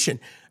creation.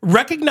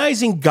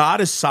 Recognizing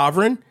God is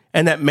sovereign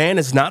and that man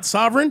is not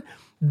sovereign,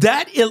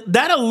 that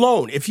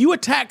alone, if you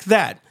attack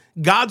that,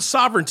 God's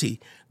sovereignty,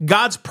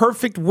 God's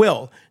perfect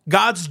will,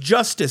 God's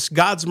justice,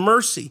 God's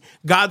mercy,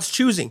 God's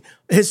choosing,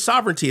 his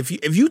sovereignty,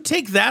 if you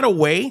take that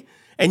away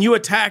and you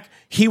attack,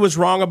 he was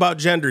wrong about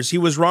genders, he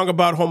was wrong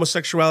about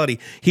homosexuality,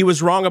 he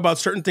was wrong about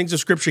certain things of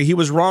Scripture, he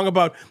was wrong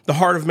about the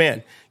heart of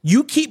man.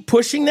 You keep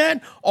pushing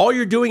that, all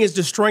you're doing is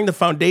destroying the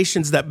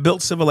foundations that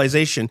built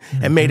civilization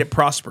and made it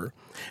prosper.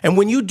 And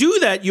when you do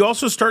that, you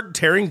also start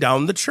tearing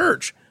down the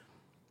church.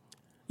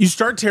 You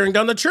start tearing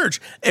down the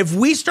church. If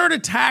we start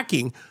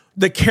attacking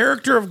the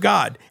character of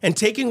God and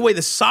taking away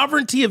the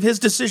sovereignty of his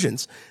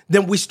decisions,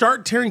 then we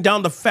start tearing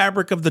down the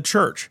fabric of the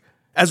church.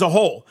 as a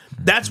whole.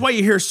 That's why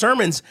you hear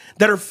sermons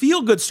that are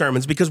feel-good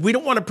sermons, because we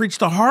don't want to preach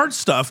the hard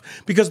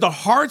stuff, because the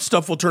hard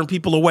stuff will turn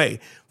people away.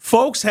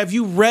 Folks, have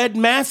you read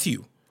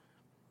Matthew?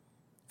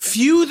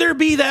 Few there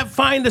be that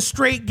find the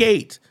straight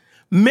gate.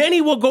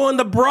 Many will go in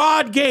the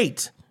broad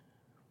gate.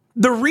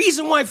 The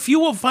reason why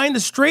few will find the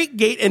straight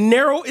gate and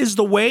narrow is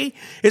the way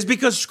is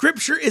because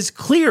Scripture is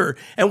clear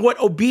and what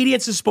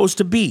obedience is supposed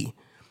to be.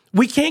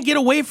 We can't get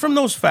away from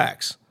those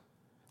facts.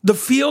 The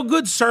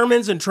feel-good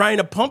sermons and trying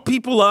to pump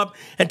people up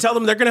and tell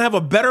them they're going to have a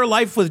better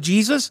life with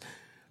Jesus,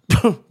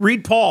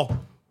 read Paul.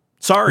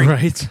 Sorry.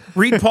 Right.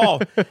 Read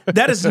Paul.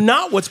 That is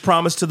not what's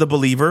promised to the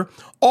believer.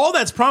 All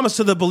that's promised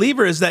to the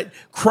believer is that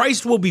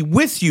Christ will be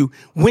with you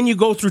when you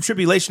go through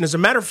tribulation. As a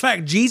matter of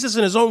fact, Jesus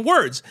in his own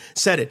words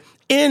said it.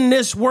 In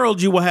this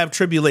world you will have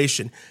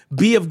tribulation.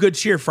 Be of good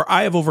cheer, for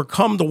I have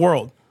overcome the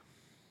world.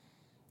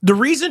 The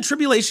reason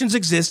tribulations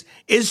exist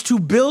is to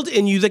build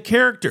in you the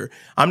character.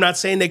 I'm not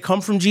saying they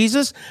come from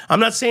Jesus. I'm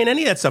not saying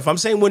any of that stuff. I'm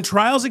saying when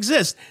trials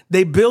exist,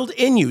 they build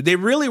in you. They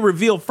really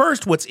reveal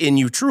first what's in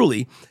you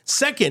truly.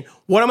 Second,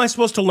 what am I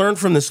supposed to learn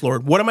from this,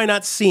 Lord? What am I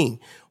not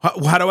seeing?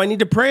 How do I need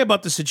to pray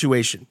about the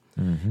situation?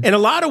 Mm-hmm. In a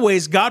lot of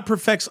ways, God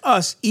perfects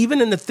us even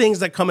in the things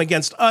that come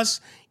against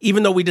us,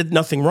 even though we did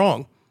nothing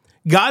wrong.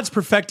 God's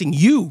perfecting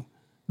you,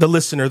 the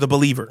listener, the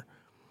believer.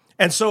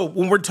 And so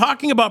when we're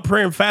talking about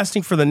prayer and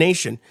fasting for the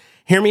nation,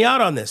 hear me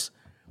out on this.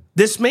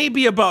 This may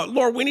be about,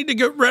 Lord, we need to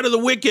get rid of the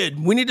wicked.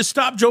 We need to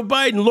stop Joe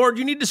Biden. Lord,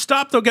 you need to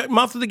stop the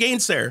mouth of the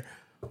gainsayer.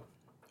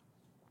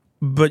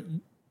 But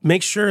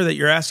make sure that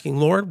you're asking,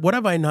 Lord, what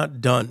have I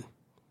not done?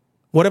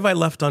 What have I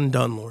left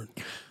undone, Lord?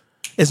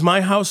 Is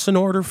my house in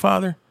order,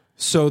 Father?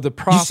 So the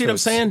prophets, you see what I'm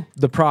saying?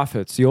 The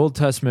prophets, the Old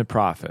Testament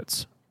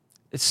prophets.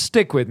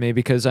 Stick with me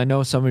because I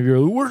know some of you are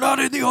like, we're not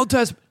in the Old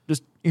Testament.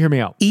 Just hear me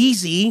out.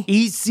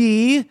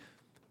 Easy.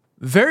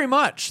 Very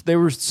much. They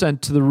were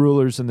sent to the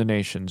rulers and the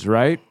nations,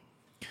 right?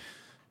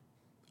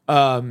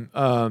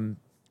 Edom,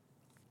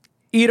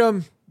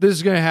 this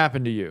is going to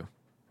happen to you,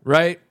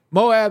 right?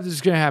 Moab, this is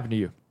going to happen to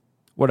you.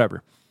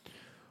 Whatever.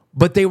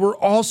 But they were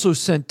also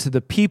sent to the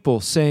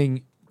people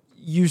saying,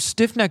 you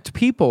stiff-necked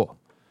people,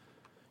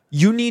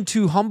 you need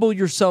to humble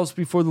yourselves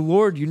before the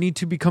Lord. You need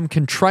to become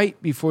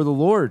contrite before the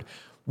Lord.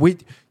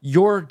 With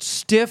your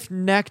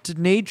stiff-necked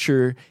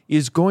nature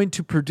is going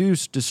to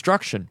produce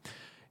destruction.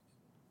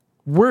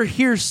 We're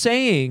here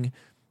saying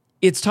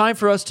it's time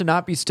for us to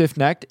not be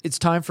stiff-necked. It's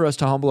time for us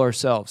to humble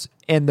ourselves.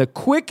 And the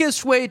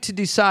quickest way to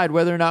decide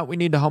whether or not we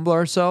need to humble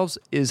ourselves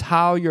is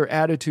how your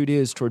attitude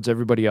is towards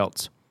everybody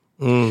else.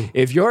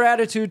 If your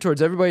attitude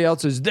towards everybody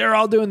else is they're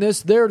all doing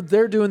this, they're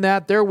doing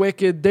that, they're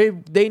wicked,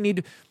 they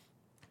need...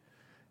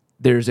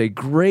 There's a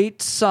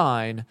great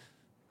sign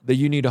that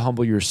you need to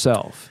humble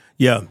yourself.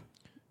 Yeah.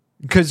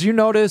 Because you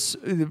notice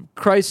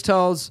Christ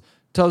tells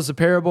the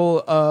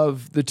parable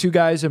of the two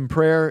guys in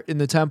prayer in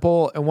the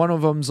temple, and one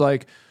of them's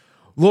like,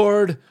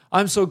 Lord,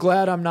 I'm so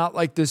glad I'm not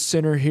like this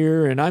sinner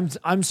here, and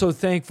I'm so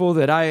thankful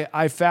that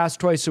I fast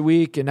twice a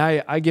week, and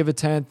I give a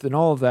tenth, and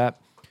all of that.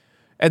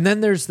 And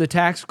then there's the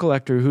tax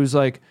collector who's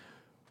like,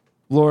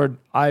 Lord,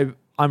 I'm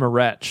a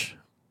wretch.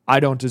 I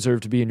don't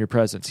deserve to be in your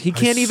presence. He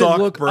can't even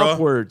look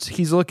upwards.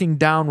 He's looking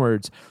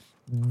downwards.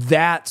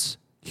 That's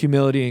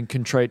humility and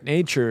contrite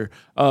nature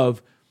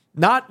of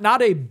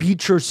not a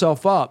beat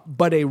yourself up,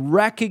 but a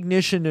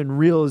recognition and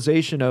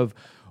realization of,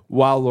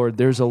 wow, Lord,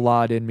 there's a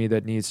lot in me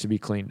that needs to be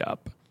cleaned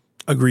up.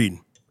 Agreed.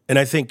 And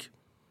I think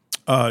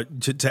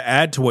to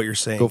add to what you're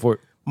saying, go for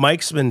it.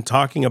 Mike's been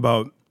talking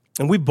about,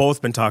 and we've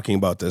both been talking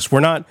about this.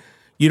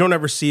 You don't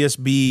ever see us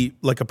be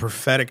like a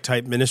prophetic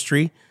type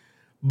ministry,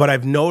 but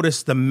I've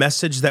noticed the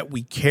message that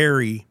we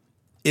carry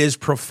is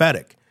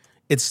prophetic.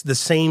 It's the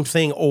same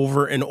thing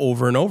over and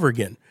over and over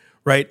again,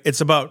 right? It's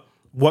about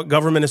what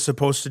government is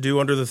supposed to do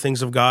under the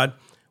things of God,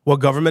 what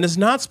government is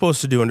not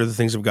supposed to do under the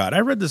things of God. I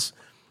read this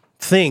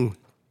thing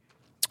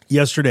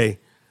yesterday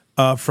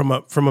from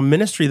a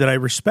ministry that I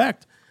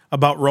respect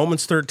about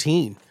Romans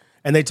 13.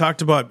 And they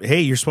talked about, hey,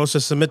 you're supposed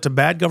to submit to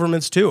bad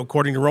governments too,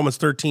 according to Romans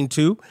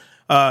 13:2,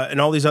 and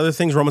all these other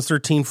things, Romans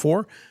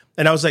 13:4.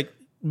 And I was like,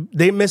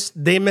 they missed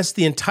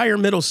the entire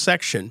middle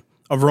section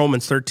of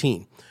Romans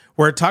 13,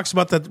 where it talks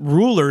about that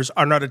rulers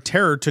are not a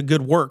terror to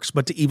good works,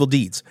 but to evil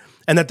deeds,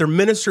 and that they're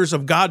ministers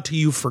of God to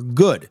you for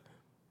good.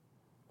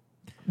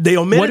 They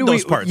omitted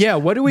those parts. Yeah,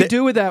 what do we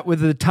do with that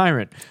with the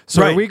tyrant?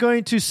 So right. Are we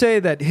going to say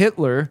that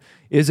Hitler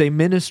is a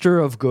minister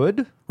of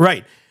good?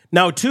 Right.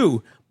 Now,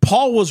 too,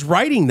 Paul was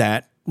writing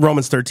that,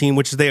 Romans 13,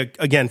 which they,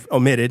 again,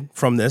 omitted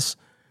from this.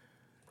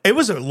 It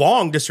was a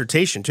long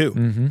dissertation, too.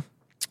 Mm-hmm.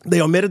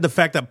 They omitted the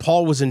fact that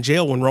Paul was in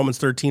jail when Romans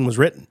 13 was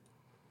written.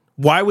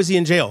 Why was he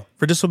in jail?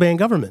 For disobeying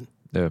government.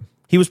 Yeah.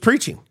 He was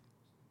preaching.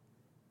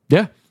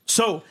 Yeah.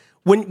 So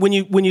when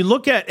you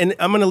look at, and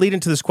I'm going to lead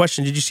into this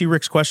question. Did you see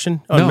Rick's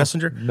question on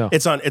Messenger? No.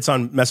 It's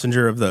on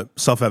Messenger of the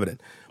Self-Evident.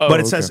 But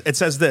it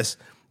says this.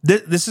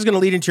 This is going to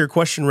lead into your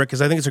question, Rick,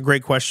 because I think it's a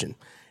great question.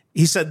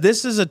 He said,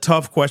 this is a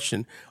tough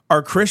question.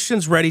 Are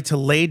Christians ready to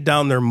lay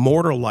down their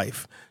mortal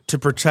life to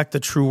protect the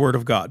true word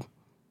of God?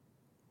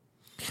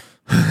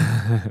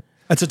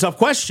 That's a tough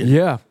question.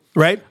 Yeah.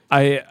 right?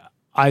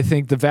 I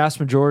think the vast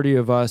majority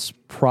of us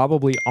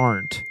probably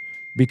aren't,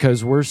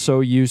 because we're so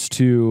used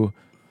to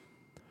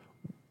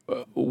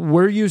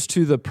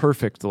the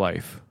perfect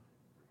life.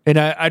 And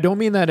I don't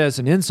mean that as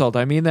an insult.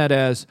 I mean that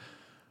as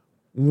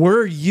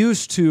we're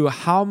used to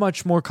how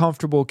much more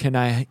comfortable can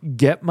I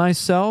get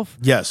myself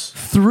Yes.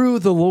 through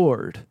the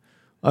Lord.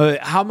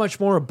 How much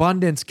more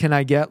abundance can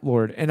I get,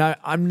 Lord? And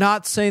I'm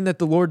not saying that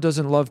the Lord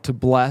doesn't love to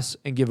bless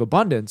and give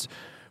abundance,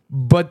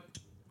 but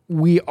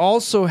we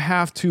also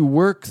have to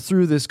work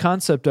through this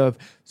concept of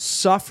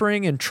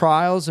suffering and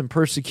trials and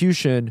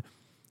persecution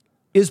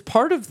is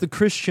part of the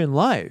Christian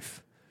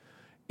life.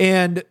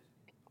 And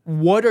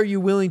what are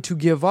you willing to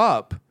give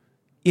up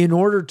in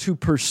order to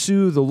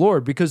pursue the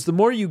Lord? Because the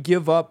more you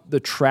give up the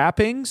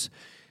trappings,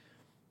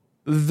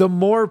 the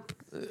more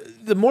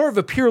of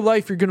a pure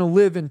life you're going to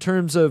live in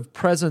terms of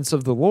presence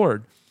of the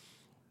Lord.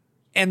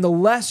 And the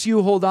less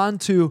you hold on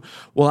to,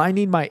 well, I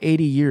need my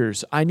 80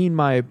 years, I need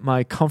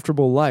my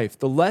comfortable life.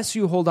 The less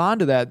you hold on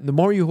to that, the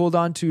more you hold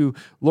on to,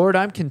 Lord,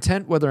 I'm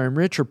content whether I'm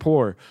rich or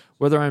poor,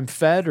 whether I'm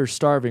fed or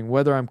starving,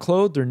 whether I'm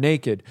clothed or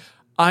naked.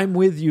 I'm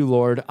with you,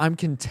 Lord. I'm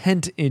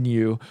content in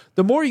you.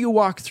 The more you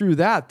walk through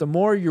that, the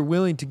more you're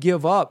willing to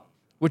give up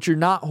what you're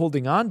not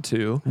holding on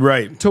to,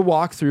 Right. to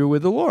walk through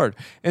with the Lord.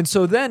 And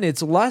so then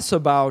it's less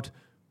about,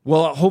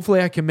 well,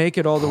 hopefully I can make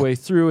it all the way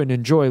through and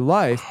enjoy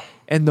life.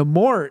 And the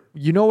more,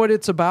 you know what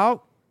it's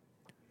about?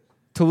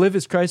 To live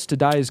as Christ, to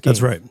die as gain.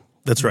 That's right.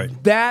 That's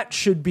right. That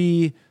should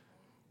be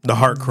The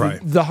heart cry.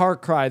 the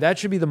heart cry. That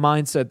should be the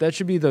mindset. That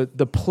should be the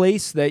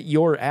place that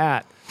you're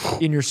at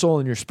in your soul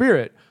and your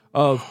spirit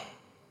of,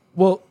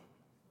 well,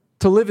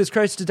 to live as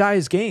Christ, to die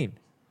as gain.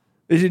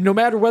 No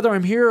matter whether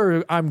I'm here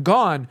or I'm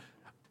gone,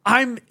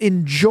 I'm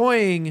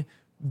enjoying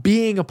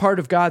being a part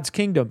of God's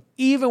kingdom,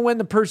 even when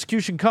the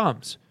persecution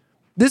comes.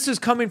 This is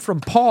coming from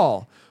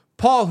Paul.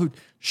 Paul, who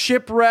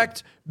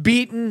shipwrecked,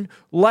 beaten,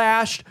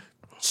 lashed,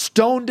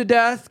 stoned to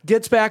death,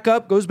 gets back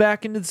up, goes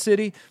back into the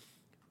city,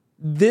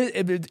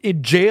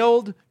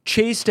 jailed,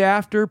 chased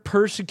after,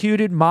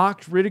 persecuted,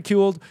 mocked,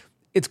 ridiculed.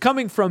 It's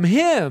coming from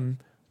him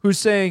who's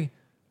saying,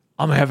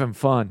 I'm having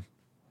fun.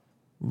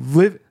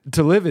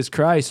 To live is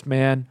Christ,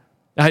 man.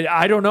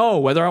 I don't know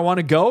whether I want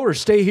to go or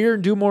stay here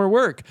and do more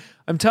work.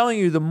 I'm telling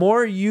you, the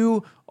more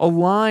you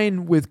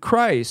align with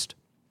Christ,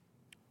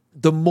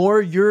 the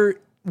more you're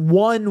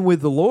one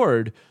with the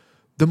Lord,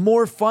 the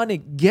more fun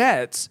it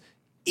gets,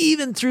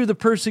 even through the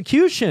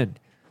persecution.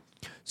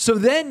 So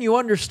then you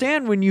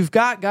understand when you've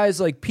got guys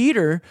like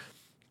Peter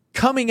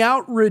coming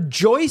out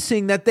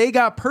rejoicing that they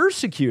got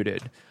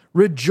persecuted,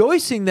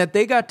 rejoicing that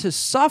they got to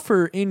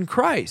suffer in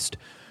Christ.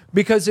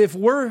 Because if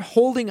we're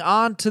holding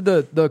on to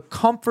the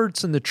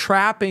comforts and the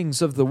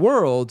trappings of the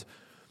world,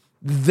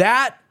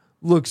 that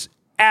looks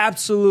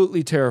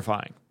absolutely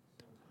terrifying.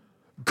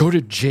 Go to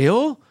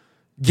jail?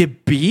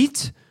 Get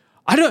beat?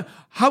 I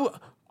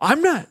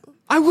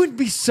wouldn't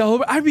be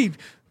celebrating. I'd be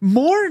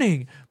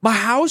mourning. My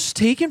house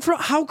taken from,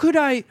 how could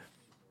I?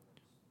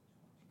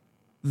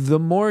 The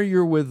more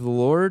you're with the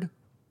Lord,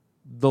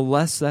 the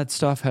less that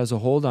stuff has a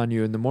hold on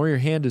you. And the more your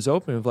hand is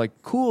open of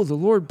like, cool, the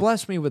Lord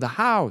blessed me with a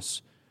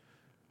house.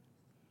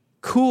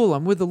 Cool,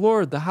 I'm with the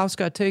Lord. The house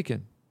got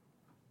taken,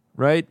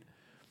 right?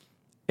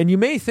 And you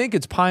may think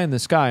it's pie in the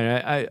sky.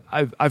 And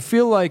I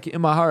feel like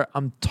in my heart,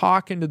 I'm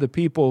talking to the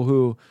people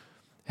who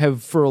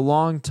have for a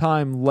long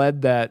time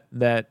led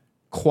that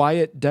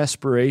quiet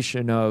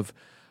desperation of,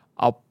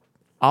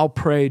 I'll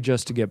pray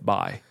just to get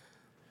by.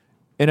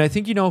 And I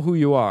think you know who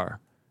you are.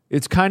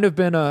 It's kind of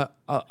been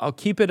I'll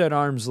keep it at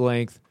arm's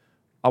length.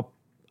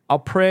 I'll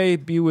pray,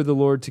 be with the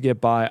Lord to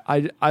get by.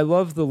 I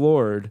love the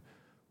Lord,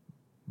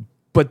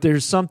 but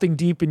there's something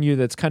deep in you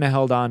that's kind of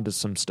held on to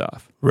some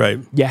stuff. Right.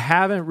 You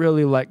haven't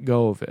really let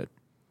go of it.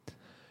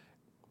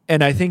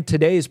 And I think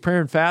today's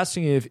prayer and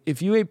fasting,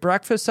 if you ate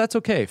breakfast, that's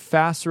okay.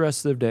 Fast the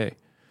rest of the day.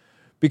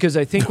 Because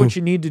I think what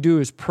you need to do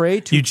is pray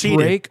to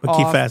break off.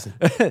 Keep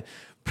fasting.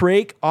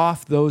 Break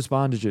off those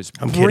bondages.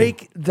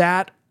 Break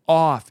that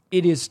off.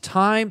 It is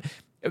time.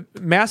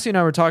 Massey and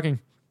I were talking.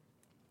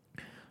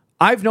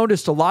 I've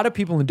noticed a lot of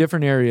people in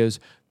different areas,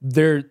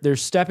 they're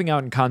stepping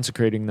out and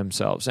consecrating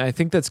themselves. And I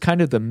think that's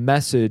kind of the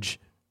message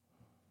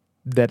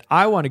that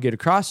I want to get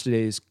across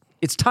today is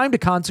it's time to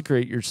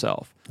consecrate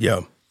yourself.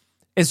 Yeah.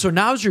 And so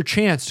now's your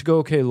chance to go,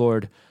 okay,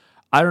 Lord,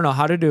 I don't know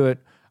how to do it.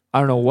 I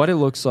don't know what it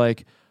looks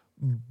like,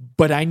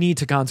 but I need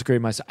to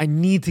consecrate myself. I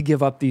need to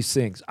give up these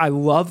things. I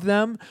love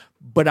them,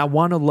 but I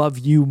want to love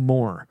you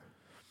more.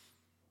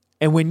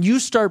 And when you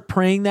start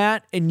praying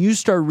that and you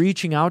start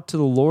reaching out to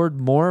the Lord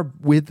more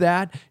with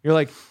that, you're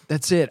like,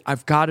 that's it.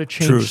 I've got to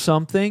change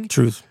something.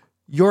 Truth.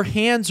 Your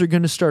hands are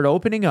going to start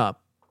opening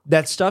up.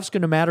 That stuff's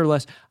going to matter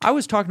less. I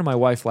was talking to my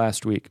wife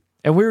last week,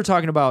 and we were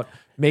talking about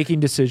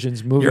making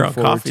decisions, moving You're on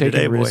forward, coffee taking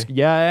today, risk. boy.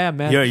 Yeah,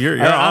 man.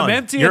 You're I'm on.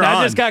 empty You're and I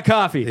on. just got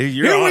coffee.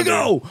 Here we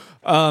go.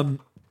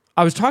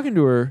 I was talking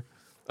to her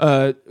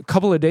a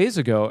couple of days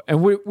ago,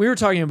 and we were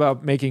talking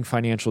about making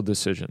financial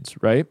decisions,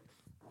 right?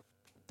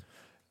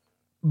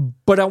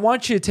 But I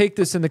want you to take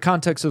this in the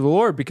context of the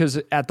Lord, because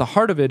at the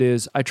heart of it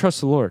is, I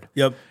trust the Lord.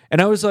 Yep.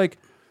 And I was like,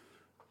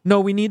 no,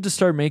 we need to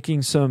start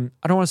making some,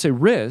 I don't want to say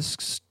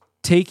risks,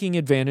 taking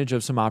advantage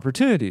of some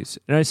opportunities.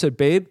 And I said,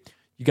 babe,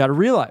 you got to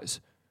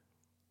realize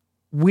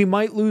we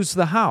might lose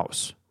the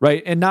house,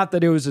 right? And not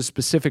that it was a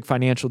specific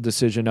financial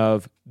decision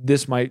of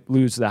this might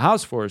lose the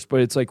house for us,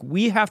 but it's like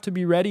we have to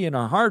be ready in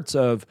our hearts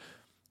of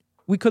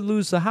we could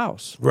lose the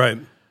house. Right.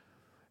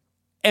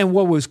 And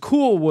what was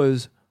cool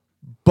was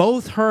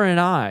both her and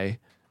I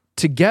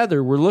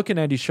together were looking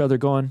at each other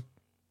going,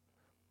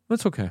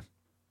 that's okay.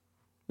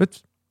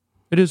 It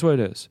is what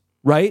it is,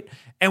 right?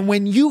 And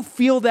when you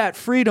feel that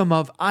freedom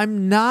of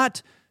I'm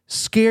not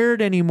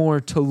scared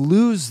anymore to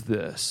lose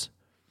this,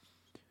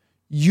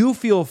 you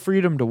feel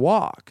freedom to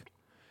walk.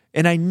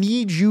 And I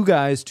need you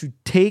guys to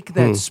take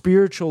that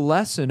spiritual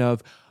lesson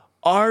of,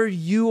 are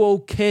you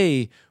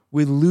okay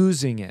with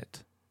losing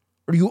it?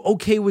 Are you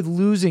okay with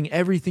losing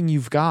everything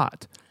you've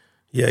got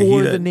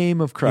for the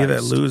name of Christ? He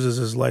that loses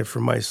his life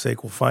for my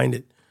sake will find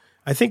it.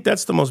 I think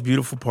that's the most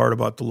beautiful part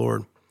about the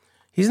Lord.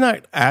 He's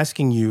not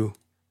asking you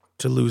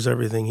to lose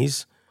everything.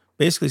 He's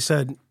basically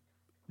said,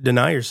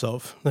 deny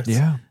yourself.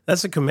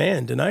 That's a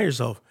command. Deny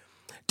yourself.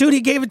 Dude,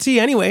 he gave it to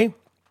you anyway.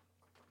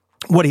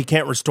 What, he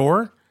can't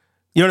restore?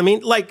 You know what I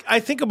mean? Like, I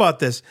think about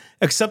this.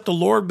 Except the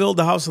Lord build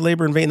the house of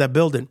labor in vain that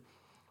build it.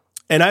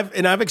 And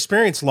I've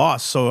experienced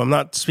loss, so I'm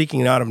not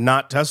speaking out of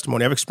not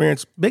testimony. I've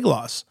experienced big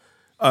loss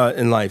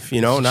in life,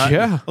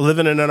 not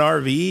living in an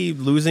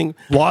RV, losing.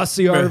 Lost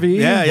the RV.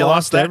 Yeah, you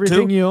lost that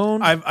everything too. you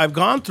own. I've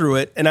gone through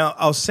it, and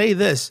I'll say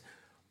this.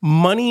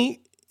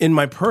 Money in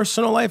my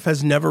personal life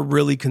has never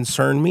really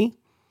concerned me.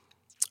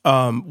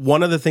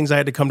 One of the things I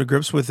had to come to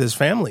grips with is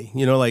family.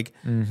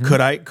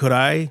 Could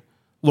I,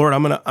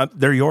 Lord,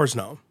 they're yours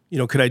now.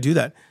 Could I do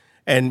that?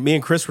 And me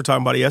and Chris were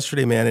talking about it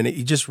yesterday, man, and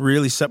it just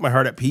really set my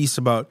heart at peace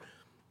about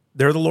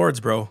they're the Lord's,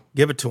 bro.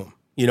 Give it to them.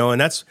 And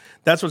that's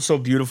what's so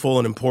beautiful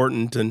and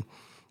important. And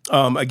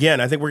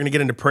again, I think we're going to get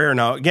into prayer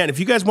now. Again, if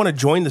you guys want to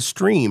join the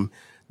stream,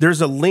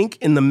 there's a link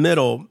in the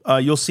middle.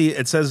 You'll see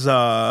it says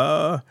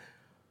studio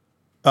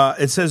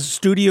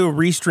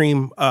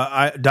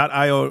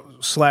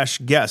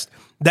restream.io/guest.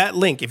 That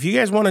link, if you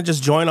guys want to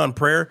just join on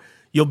prayer,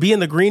 you'll be in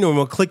the green room.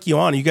 We'll click you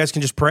on. You guys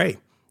can just pray.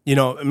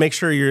 Make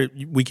sure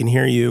we can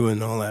hear you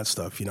and all that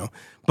stuff.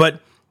 But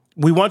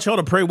we want y'all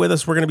to pray with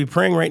us. We're going to be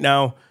praying right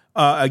now.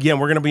 Again,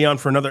 we're going to be on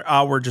for another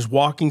hour, just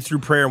walking through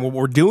prayer. And what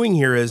we're doing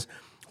here is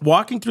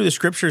walking through the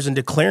scriptures and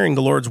declaring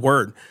the Lord's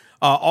word.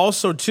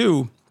 Also,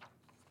 too,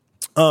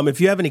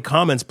 if you have any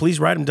comments, please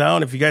write them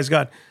down. If you guys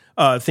got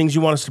things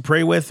you want us to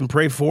pray with and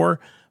pray for,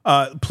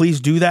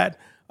 please do that.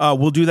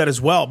 We'll do that as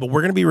well. But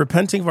we're going to be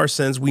repenting of our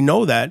sins. We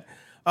know that.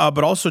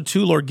 But also,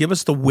 too, Lord, give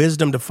us the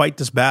wisdom to fight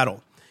this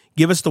battle.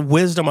 Give us the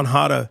wisdom on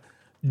how to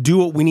do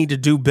what we need to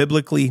do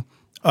biblically,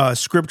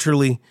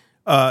 scripturally,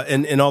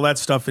 and all that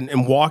stuff,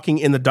 and walking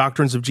in the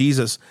doctrines of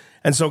Jesus.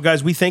 And so,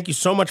 guys, we thank you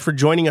so much for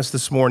joining us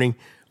this morning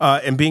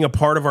and being a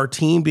part of our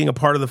team, being a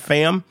part of the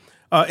fam,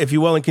 if you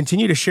will, and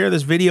continue to share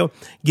this video.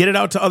 Get it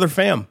out to other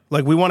fam.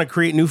 Like, we want to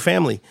create new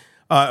family,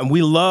 and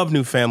we love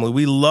new family.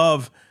 We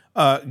love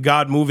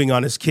God moving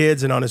on his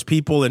kids and on his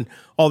people and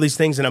all these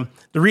things. And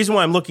the reason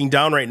why I'm looking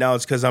down right now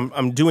is because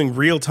I'm doing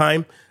real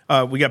time.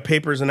 We got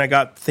papers and I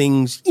got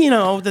things, we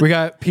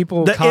got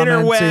people the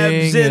commenting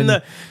interwebs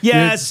and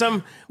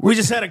we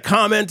just had a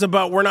comment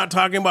about we're not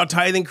talking about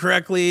tithing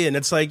correctly. And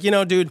it's like,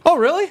 dude. Oh,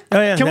 really? Oh,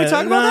 yeah, Can we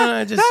talk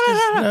about that?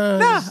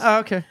 No. Oh,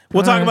 okay.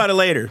 We'll talk about it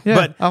later.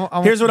 Yeah,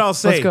 but here's what I'll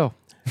say. Let's go.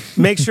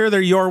 Make sure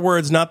they're your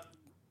words, not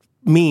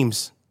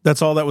memes.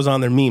 That's all that was on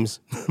there,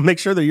 memes. Make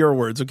sure they're your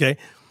words, okay?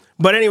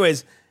 But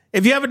anyways,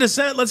 if you have a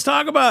dissent, let's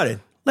talk about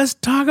it. Let's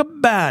talk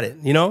about it,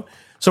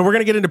 So we're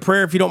going to get into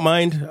prayer, if you don't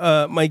mind,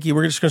 Mikey.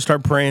 We're just going to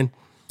start praying.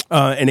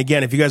 And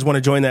again, if you guys want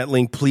to join that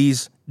link,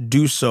 please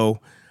do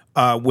so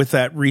with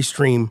that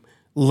Restream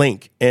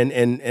link.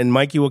 And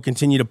Mikey will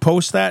continue to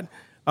post that.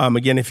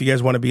 Again, if you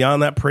guys want to be on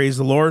that, praise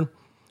the Lord.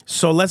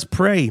 So let's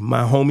pray,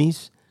 my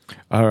homies.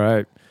 All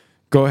right.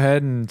 Go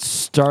ahead and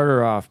start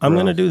her off, bro. I'm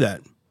going to do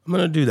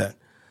that.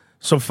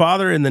 So,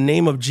 Father, in the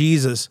name of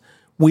Jesus,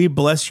 we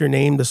bless your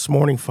name this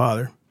morning,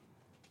 Father.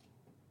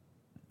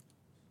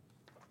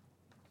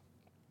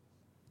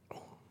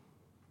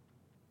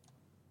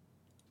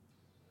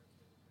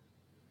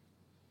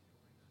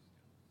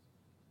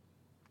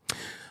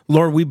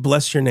 Lord, we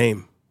bless your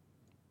name.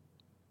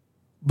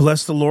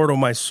 Bless the Lord, O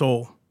my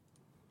soul,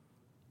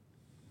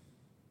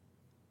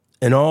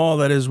 and all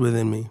that is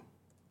within me.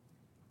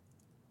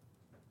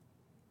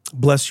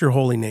 Bless your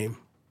holy name.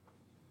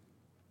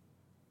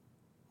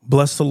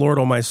 Bless the Lord,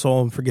 O my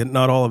soul, and forget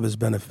not all of his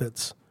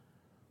benefits.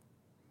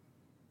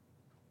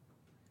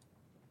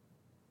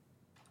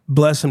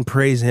 Bless and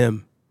praise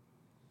him.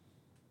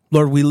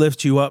 Lord, we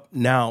lift you up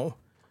now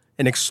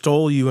and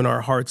extol you in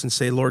our hearts and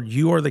say, Lord,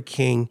 you are the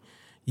King.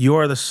 You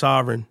are the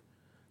sovereign.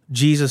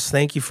 Jesus,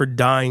 thank you for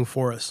dying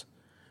for us,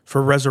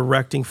 for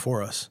resurrecting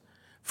for us,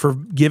 for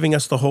giving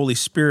us the Holy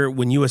Spirit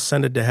when you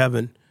ascended to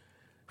heaven,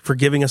 for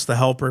giving us the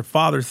Helper.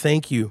 Father,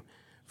 thank you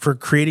for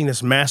creating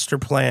this master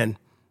plan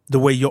the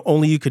way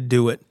only you could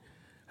do it.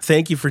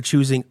 Thank you for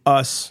choosing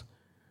us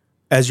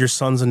as your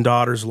sons and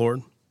daughters,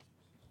 Lord.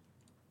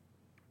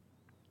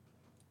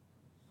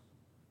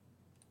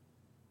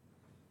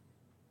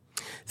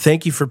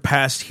 Thank you for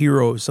past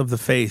heroes of the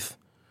faith.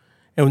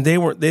 And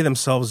they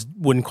themselves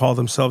wouldn't call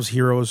themselves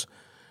heroes,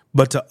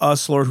 but to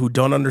us, Lord, who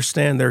don't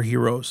understand, they're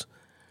heroes.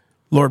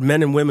 Lord,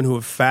 men and women who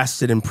have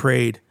fasted and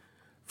prayed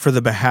for the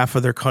behalf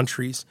of their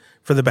countries,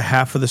 for the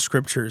behalf of the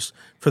scriptures,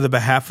 for the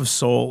behalf of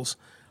souls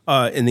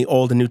in the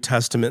Old and New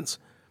Testaments.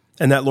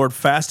 And that, Lord,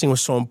 fasting was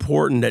so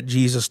important that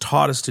Jesus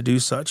taught us to do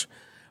such.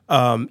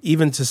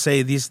 Even to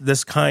say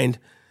this kind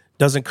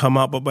doesn't come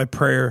out but by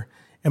prayer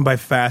and by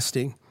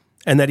fasting.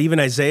 And that even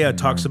Isaiah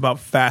talks about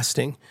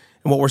fasting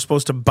and what we're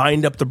supposed to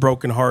bind up the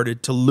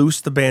brokenhearted, to loose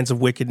the bands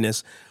of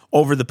wickedness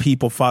over the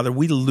people, Father.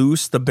 We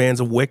loose the bands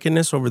of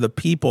wickedness over the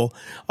people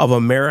of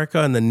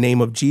America in the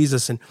name of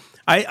Jesus. And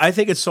I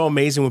think it's so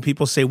amazing when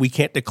people say we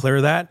can't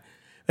declare that.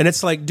 And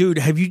it's like, dude,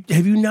 have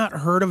you not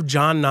heard of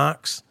John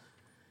Knox?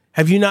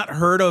 Have you not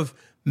heard of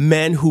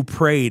men who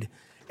prayed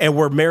and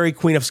where Mary,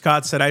 Queen of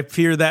Scots, said, I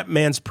fear that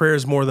man's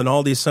prayers more than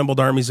all the assembled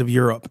armies of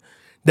Europe?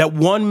 That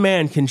one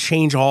man can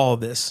change all of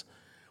this.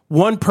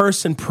 One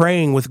person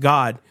praying with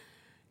God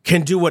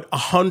can do what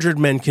 100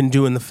 men can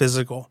do in the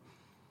physical.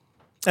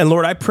 And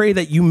Lord, I pray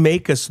that you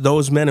make us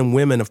those men and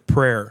women of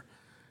prayer,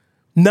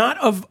 not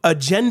of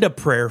agenda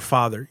prayer,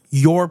 Father,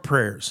 your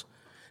prayers,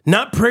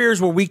 not prayers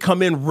where we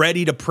come in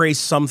ready to pray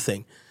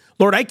something.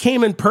 Lord, I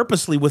came in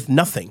purposely with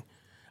nothing.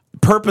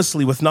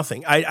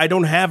 I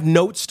don't have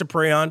notes to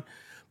pray on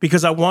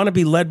because I want to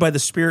be led by the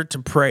Spirit to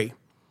pray.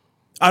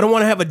 I don't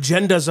want to have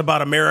agendas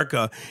about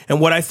America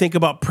and what I think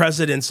about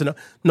presidents.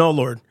 No,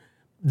 Lord,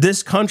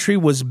 this country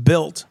was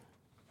built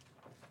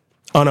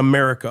on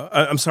America.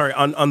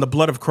 On the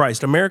blood of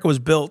Christ. America was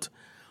built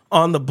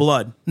on the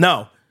blood.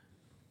 Now,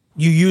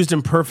 you used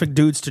imperfect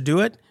dudes to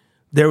do it.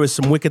 There was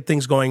some wicked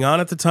things going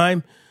on at the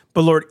time.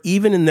 But Lord,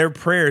 even in their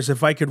prayers,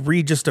 if I could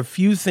read just a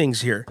few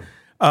things here.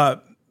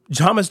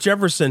 Thomas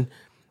Jefferson,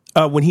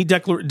 when he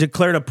declared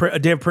a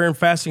day of prayer and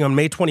fasting on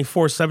May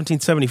 24,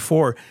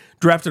 1774,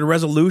 drafted a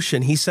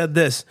resolution. He said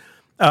this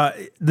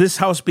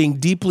house being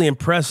deeply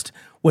impressed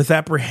with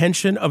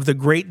apprehension of the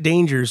great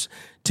dangers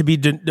to be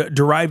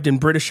derived in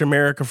British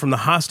America from the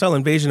hostile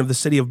invasion of the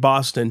city of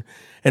Boston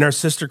and our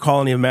sister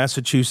colony of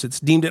Massachusetts,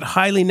 deemed it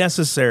highly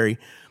necessary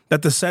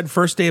that the said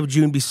first day of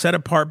June be set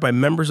apart by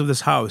members of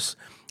this house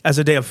as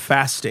a day of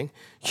fasting,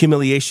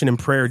 humiliation, and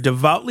prayer,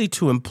 devoutly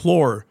to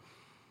implore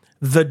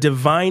the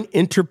divine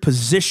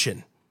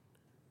interposition.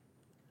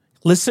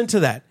 Listen to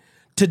that.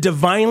 To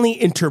divinely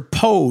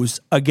interpose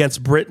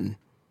against Britain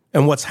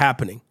and what's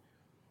happening.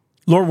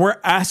 Lord, we're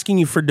asking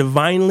you for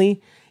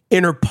divinely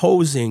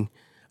interposing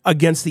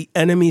against the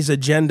enemy's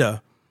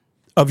agenda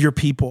of your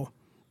people,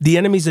 the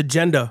enemy's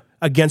agenda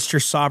against your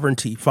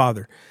sovereignty,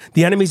 Father,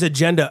 the enemy's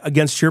agenda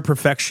against your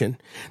perfection,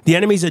 the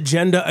enemy's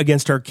agenda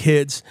against our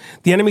kids,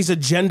 the enemy's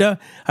agenda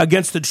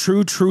against the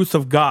true truth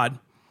of God.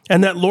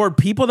 And that, Lord,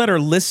 people that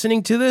are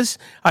listening to this,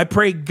 I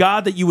pray,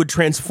 God, that you would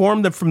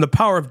transform them from the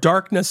power of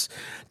darkness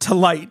to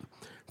light,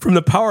 from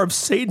the power of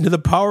Satan to the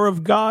power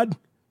of God.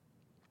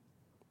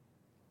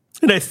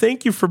 And I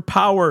thank you for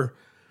power,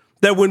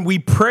 that when we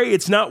pray,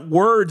 it's not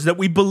words, that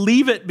we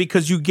believe it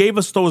because you gave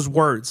us those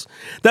words.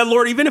 That,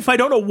 Lord, even if I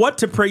don't know what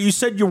to pray, you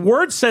said your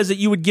word says that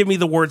you would give me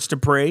the words to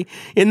pray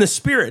in the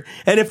Spirit.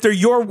 And if they're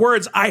your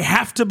words, I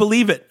have to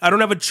believe it. I don't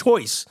have a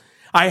choice.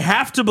 I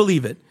have to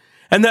believe it.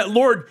 And that,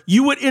 Lord,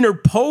 you would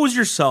interpose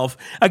yourself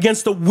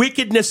against the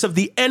wickedness of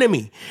the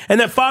enemy. And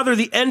that, Father,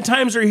 the end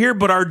times are here,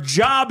 but our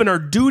job and our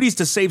duty is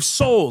to save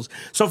souls.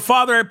 So,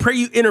 Father, I pray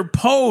you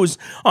interpose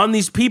on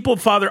these people,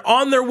 Father,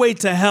 on their way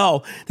to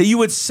hell, that you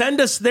would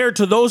send us there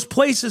to those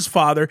places,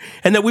 Father,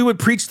 and that we would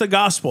preach the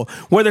gospel,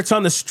 whether it's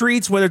on the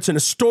streets, whether it's in a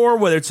store,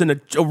 whether it's in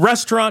a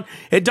restaurant,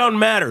 it doesn't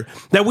matter.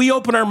 That we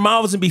open our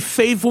mouths and be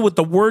faithful with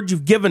the word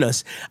you've given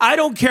us. I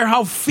don't care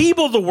how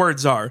feeble the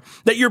words are,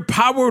 that your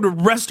power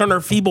would rest on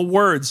our feeble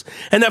words.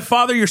 And that,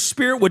 Father, your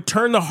Spirit would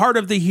turn the heart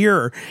of the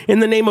hearer in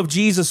the name of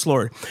Jesus,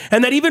 Lord.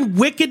 And that even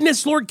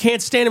wickedness, Lord,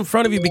 can't stand in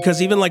front of you,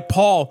 because even like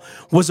Paul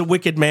was a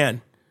wicked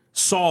man,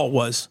 Saul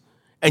was,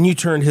 and you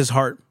turned his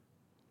heart.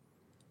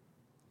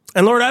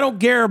 And Lord, I don't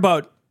care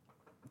about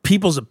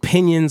people's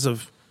opinions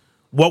of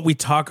what we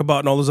talk about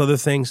and all those other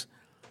things.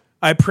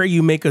 I pray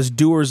you make us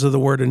doers of the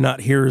word and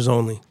not hearers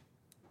only.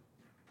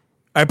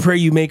 I pray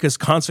you make us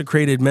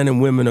consecrated men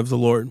and women of the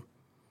Lord.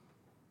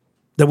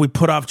 That we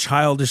put off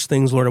childish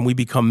things, Lord, and we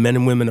become men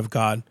and women of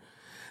God.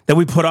 That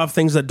we put off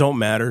things that don't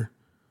matter.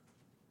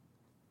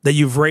 That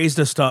you've raised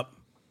us up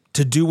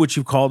to do what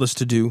you've called us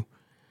to do.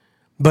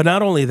 But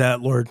not only that,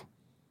 Lord,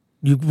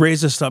 you've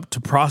raised us up to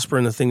prosper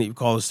in the thing that you've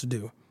called us to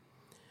do.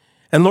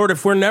 And Lord,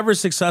 if we're never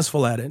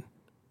successful at it,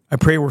 I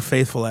pray we're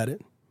faithful at it.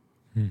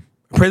 I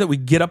pray that we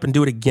get up and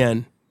do it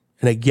again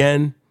and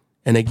again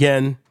and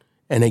again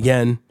and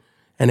again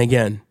and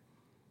again.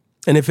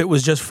 And if it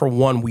was just for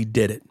one, we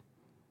did it.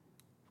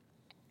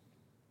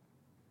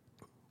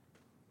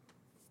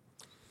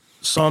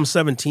 Psalm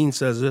 17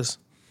 says this.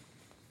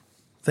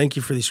 Thank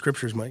you for these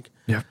scriptures, Mike.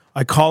 Yeah.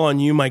 I call on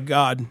you, my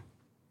God,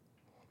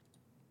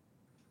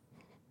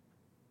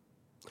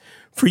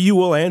 for you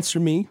will answer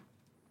me.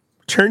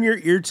 Turn your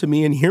ear to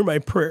me and hear my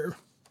prayer.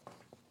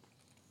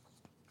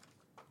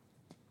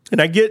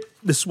 And I get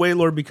this way,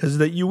 Lord, because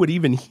that you would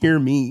even hear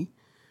me,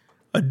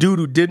 a dude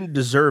who didn't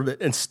deserve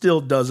it and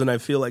still doesn't, I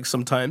feel like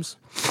sometimes.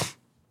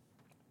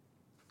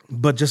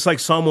 But just like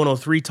Psalm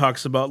 103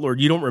 talks about, Lord,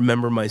 you don't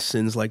remember my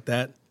sins like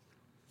that.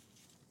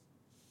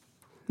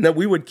 And that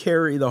we would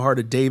carry the heart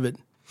of David.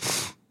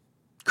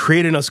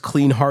 Create in us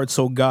clean hearts,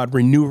 O God.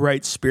 Renew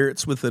right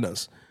spirits within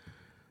us.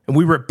 And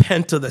we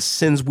repent of the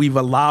sins we've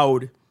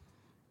allowed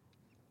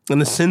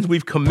and the sins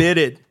we've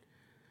committed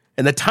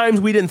and the times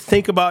we didn't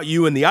think about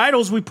you and the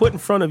idols we put in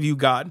front of you,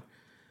 God.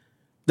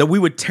 That we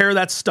would tear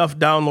that stuff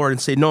down, Lord, and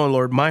say, no,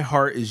 Lord, my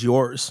heart is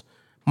yours.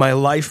 My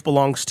life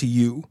belongs to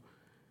you.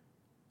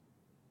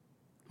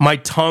 My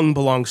tongue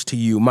belongs to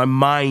you. My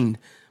mind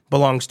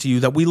belongs to you.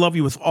 That we love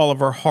you with all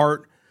of our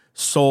heart,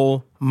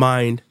 soul,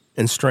 mind,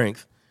 and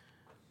strength.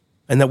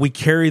 And that we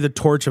carry the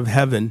torch of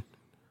heaven.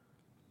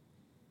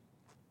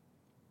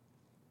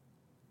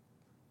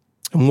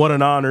 And what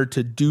an honor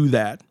to do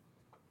that.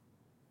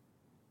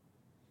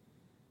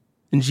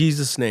 In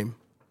Jesus' name.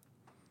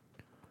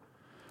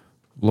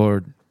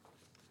 Lord,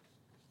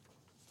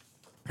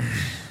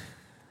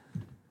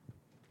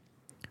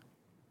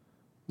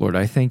 Lord,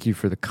 I thank you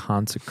for the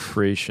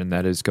consecration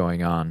that is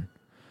going on.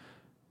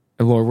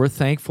 And Lord, we're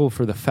thankful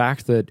for the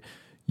fact that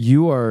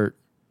you are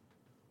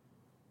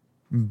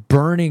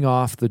burning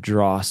off the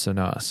dross in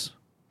us.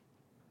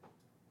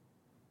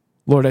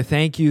 Lord, I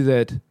thank you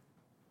that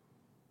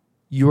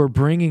you are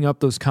bringing up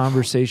those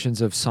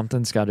conversations of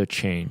something's got to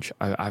change.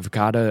 I've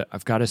got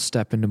to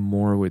step into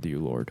more with you,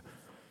 Lord.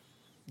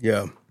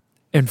 Yeah.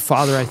 And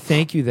Father, I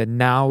thank you that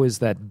now is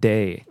that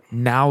day.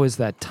 Now is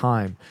that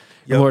time.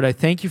 Yep. Lord, I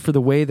thank you for the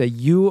way that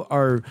you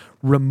are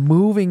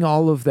removing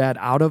all of that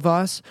out of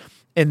us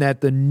and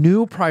that the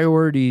new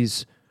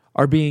priorities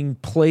are being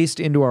placed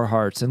into our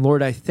hearts. And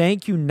Lord, I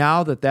thank you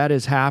now that that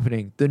is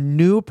happening. The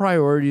new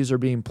priorities are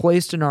being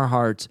placed in our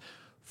hearts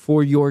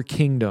for your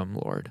kingdom,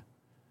 Lord.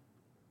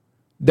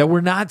 That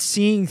we're not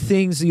seeing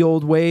things the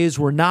old ways.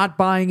 We're not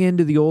buying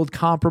into the old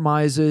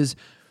compromises,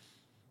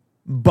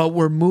 but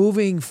we're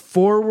moving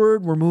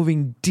forward. We're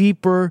moving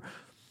deeper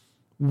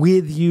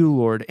with you,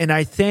 Lord. And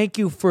I thank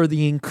you for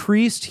the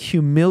increased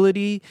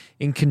humility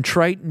and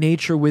contrite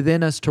nature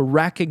within us to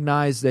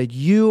recognize that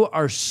you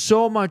are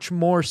so much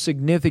more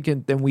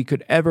significant than we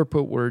could ever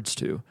put words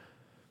to.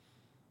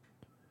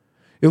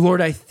 And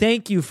Lord, I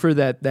thank you for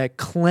that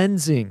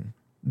cleansing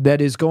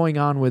that is going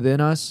on within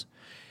us.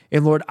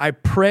 And Lord, I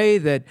pray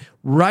that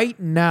right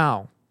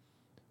now,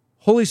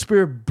 Holy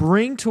Spirit,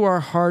 bring to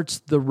our hearts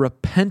the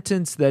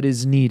repentance that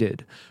is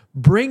needed.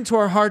 Bring to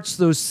our hearts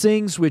those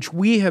things which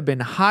we have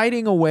been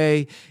hiding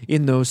away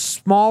in those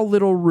small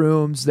little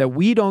rooms that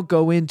we don't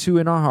go into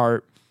in our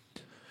heart.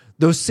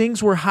 Those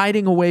things we're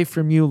hiding away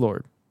from you,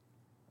 Lord,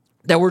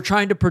 that we're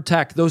trying to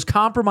protect. Those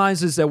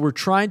compromises that we're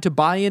trying to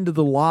buy into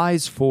the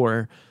lies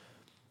for,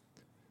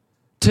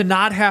 to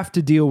not have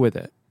to deal with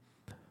it,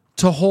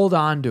 to hold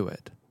on to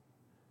it.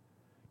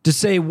 To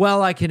say,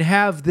 well, I can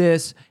have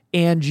this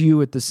and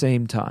you at the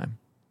same time.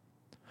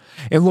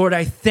 And Lord,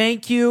 I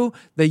thank you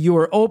that you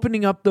are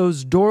opening up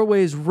those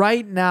doorways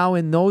right now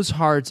in those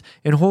hearts.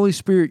 And Holy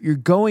Spirit, you're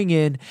going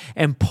in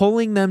and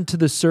pulling them to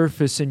the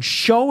surface and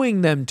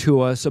showing them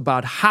to us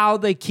about how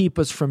they keep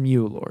us from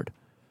you, Lord.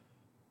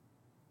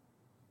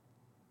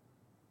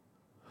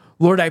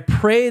 Lord, I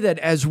pray that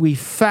as we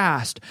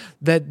fast,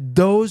 that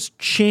those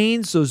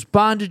chains, those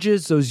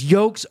bondages, those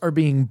yokes are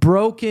being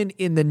broken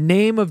in the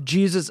name of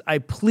Jesus. I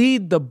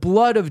plead the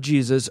blood of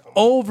Jesus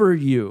over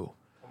you.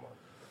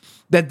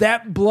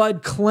 That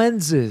blood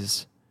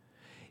cleanses,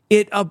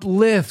 it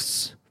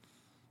uplifts,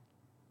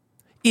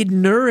 it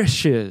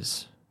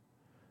nourishes.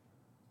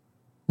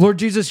 Lord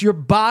Jesus, your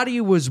body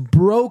was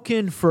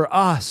broken for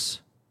us.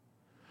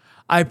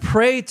 I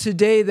pray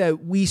today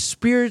that we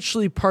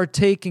spiritually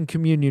partake in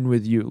communion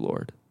with you,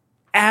 Lord.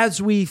 As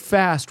we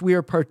fast, we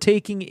are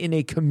partaking in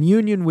a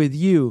communion with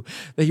you,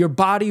 that your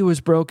body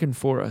was broken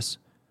for us,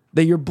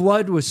 that your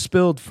blood was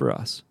spilled for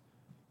us.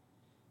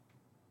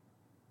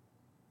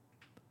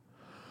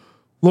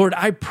 Lord,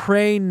 I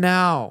pray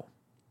now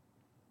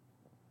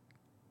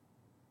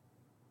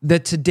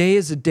that today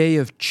is a day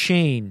of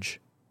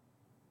change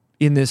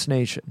in this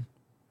nation.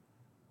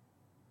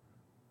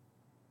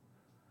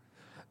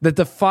 That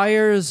the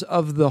fires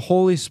of the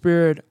Holy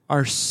Spirit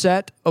are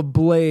set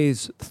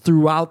ablaze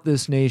throughout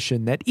this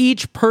nation. That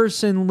each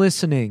person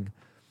listening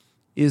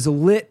is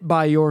lit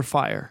by your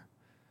fire.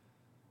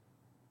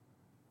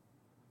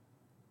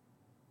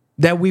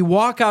 That we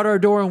walk out our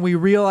door and we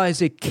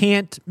realize it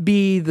can't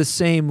be the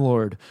same,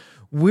 Lord.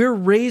 We're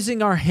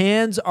raising our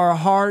hands, our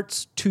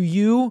hearts to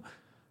you,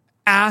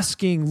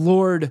 asking,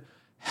 Lord,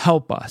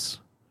 help us.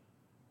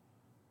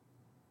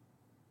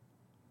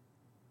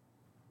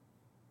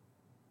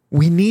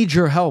 We need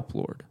your help,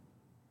 Lord.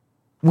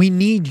 We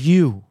need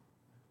you.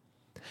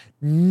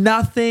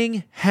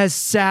 Nothing has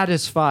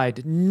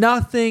satisfied.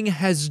 Nothing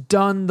has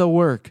done the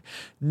work.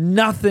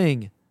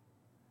 Nothing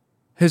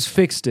has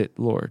fixed it,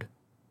 Lord,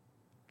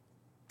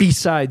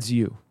 besides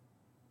you.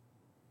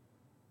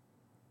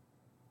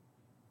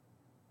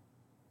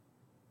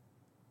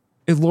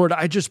 And Lord,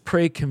 I just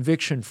pray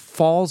conviction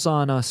falls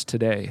on us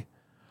today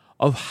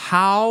of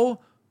how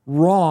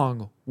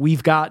wrong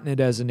we've gotten it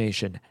as a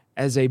nation,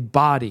 as a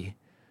body,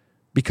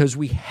 because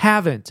we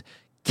haven't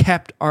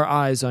kept our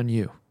eyes on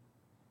you.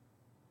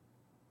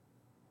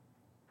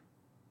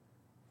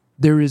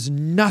 There is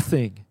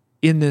nothing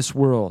in this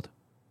world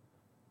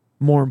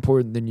more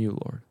important than you,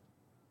 Lord.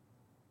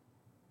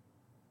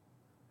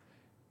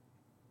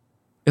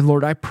 And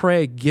Lord, I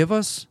pray, give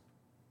us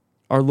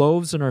our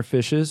loaves and our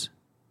fishes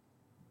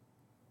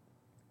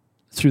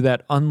through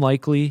that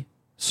unlikely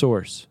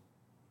source.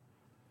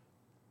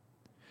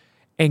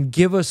 And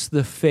give us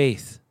the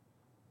faith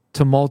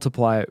to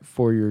multiply it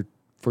for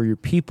your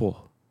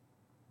people,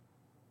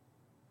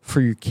 for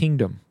your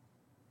kingdom.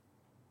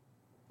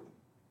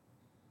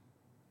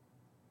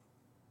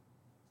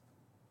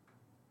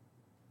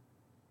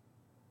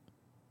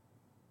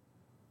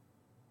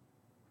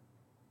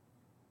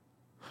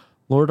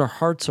 Lord, our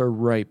hearts are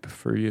ripe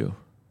for you.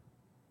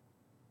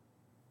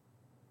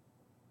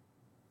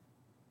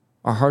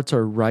 Our hearts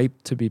are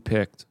ripe to be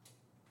picked.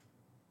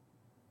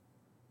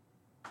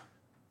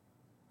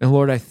 And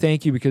Lord, I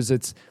thank you because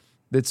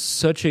that's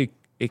such a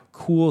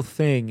cool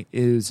thing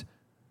is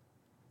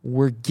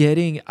we're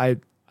getting,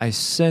 I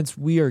sense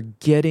we are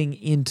getting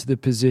into the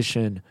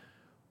position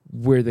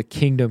where the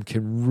kingdom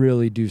can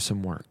really do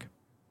some work.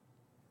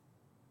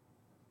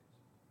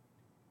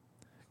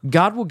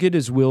 God will get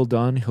his will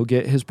done. He'll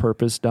get his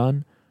purpose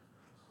done.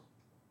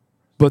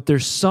 But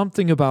there's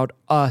something about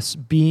us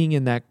being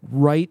in that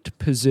right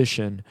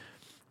position.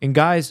 And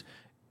guys,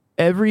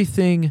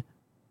 everything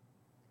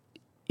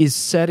is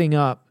setting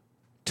up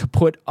to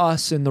put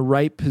us in the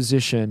right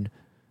position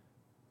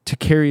to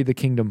carry the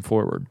kingdom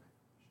forward.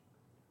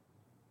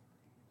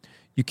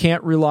 You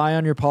can't rely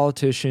on your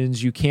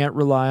politicians. You can't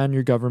rely on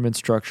your government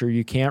structure.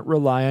 You can't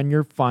rely on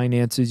your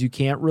finances. You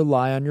can't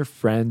rely on your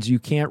friends. You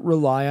can't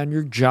rely on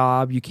your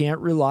job. You can't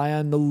rely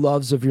on the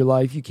loves of your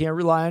life. You can't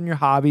rely on your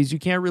hobbies. You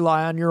can't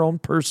rely on your own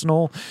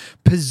personal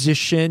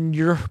position,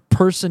 your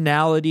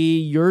personality,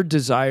 your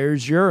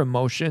desires, your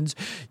emotions.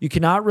 You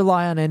cannot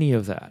rely on any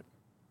of that.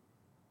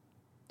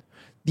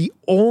 The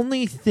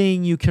only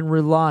thing you can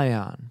rely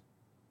on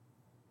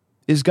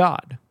is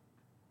God.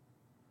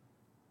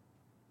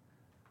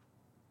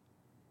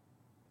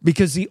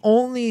 Because the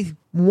only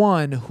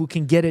one who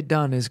can get it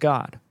done is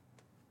God.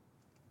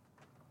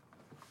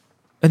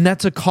 And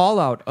that's a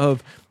call out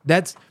of,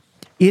 it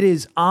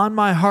is on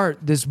my heart,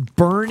 this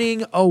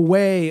burning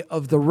away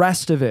of the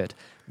rest of it.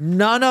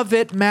 None of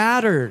it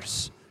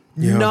matters.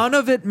 Yeah. None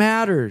of it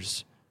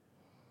matters.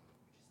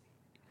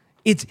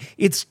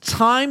 It's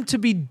time to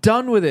be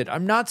done with it.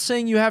 I'm not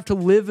saying you have to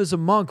live as a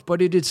monk,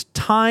 but it is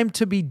time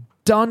to be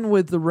done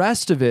with the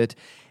rest of it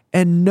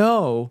and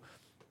know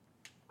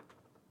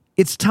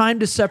it's time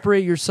to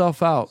separate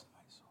yourself out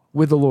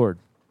with the Lord,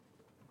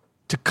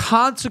 to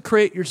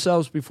consecrate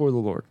yourselves before the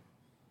Lord.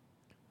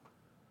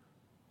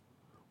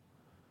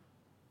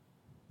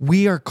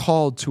 We are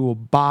called to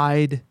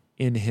abide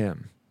in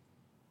him.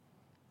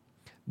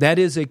 That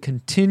is a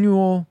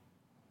continual,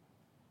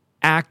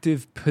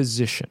 active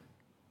position.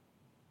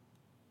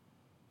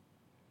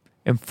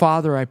 And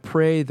Father, I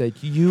pray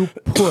that you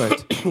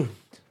put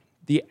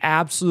the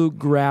absolute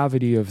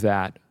gravity of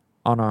that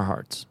on our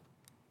hearts.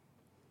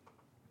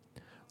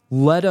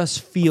 Let us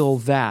feel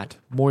that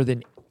more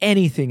than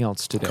anything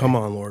else today. Come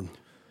on, Lord.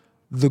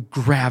 The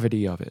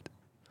gravity of it.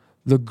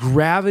 The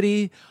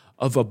gravity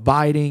of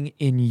abiding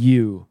in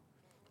you.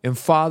 And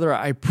Father,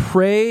 I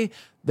pray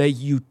that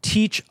you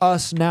teach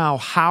us now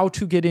how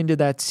to get into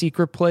that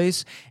secret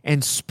place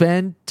and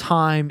spend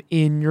time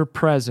in your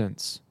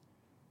presence.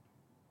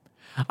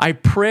 I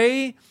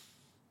pray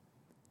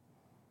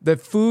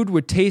that food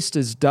would taste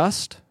as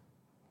dust.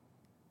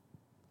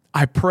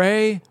 I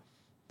pray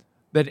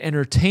that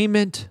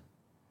entertainment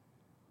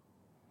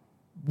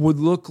would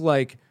look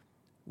like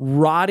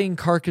rotting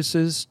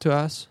carcasses to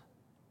us.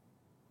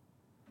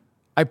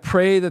 I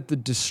pray that the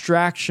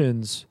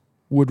distractions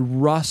would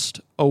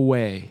rust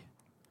away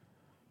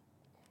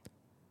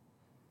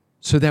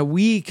so that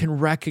we can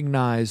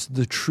recognize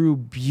the true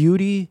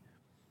beauty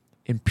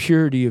and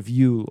purity of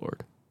you,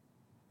 Lord.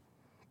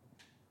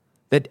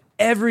 That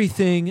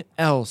everything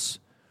else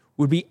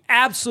would be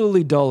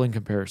absolutely dull in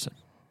comparison.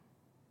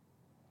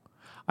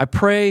 I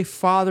pray,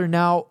 Father,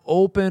 now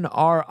open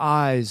our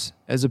eyes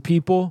as a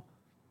people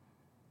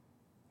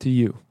to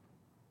you.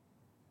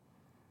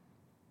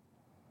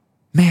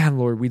 Man,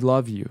 Lord, we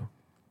love you.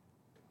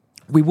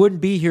 We wouldn't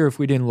be here if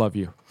we didn't love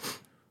you.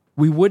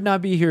 We would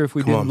not be here if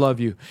we didn't love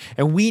you.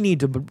 And we need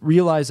to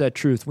realize that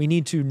truth. We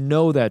need to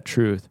know that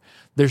truth.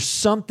 There's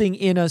something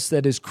in us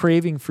that is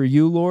craving for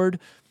you, Lord.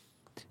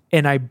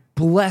 And I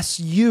bless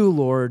you,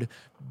 Lord,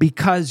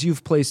 because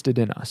you've placed it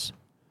in us.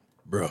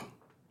 Bro.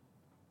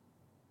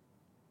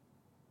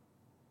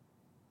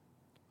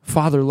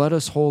 Father, let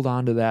us hold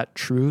on to that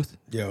truth.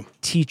 Yeah.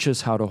 Teach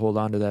us how to hold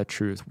on to that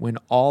truth when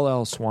all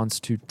else wants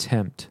to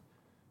tempt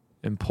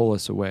and pull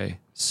us away,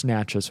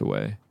 snatch us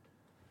away.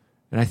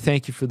 And I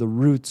thank you for the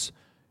roots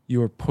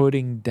you are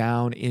putting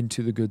down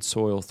into the good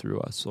soil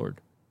through us,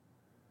 Lord.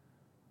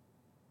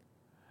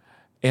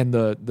 and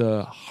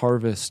the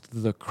harvest,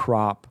 the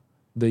crop,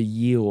 the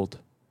yield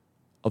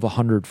of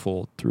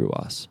 100-fold through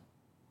us.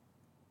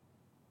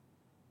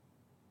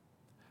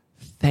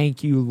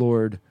 Thank you,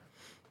 Lord,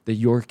 that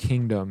your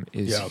kingdom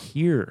is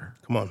here.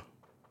 Come on.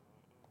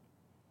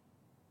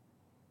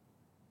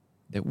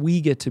 That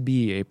we get to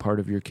be a part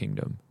of your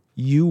kingdom.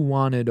 You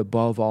wanted,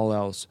 above all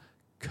else,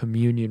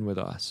 communion with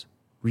us,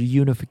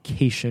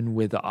 reunification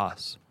with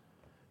us.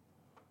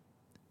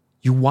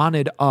 You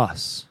wanted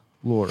us,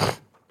 Lord.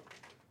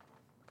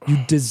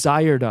 You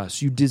desired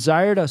us. You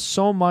desired us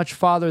so much,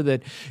 Father,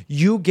 that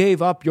you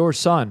gave up your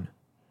Son.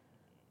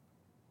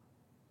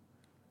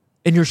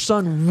 And your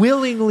Son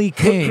willingly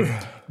came,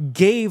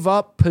 gave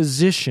up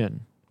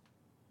position,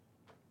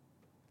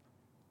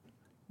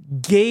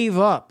 gave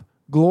up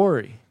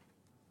glory,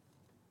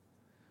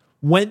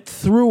 went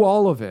through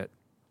all of it,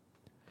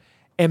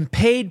 and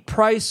paid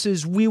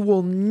prices we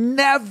will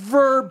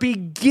never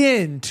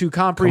begin to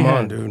comprehend. Come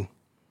on, dude.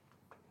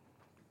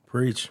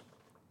 Preach.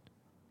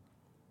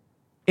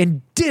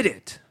 And did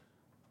it.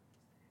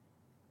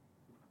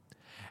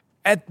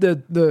 At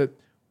the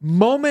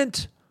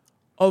moment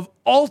of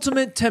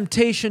ultimate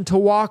temptation to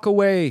walk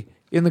away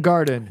in the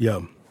garden.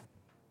 Yeah.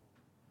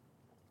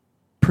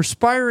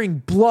 Perspiring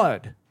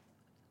blood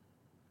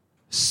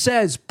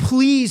says,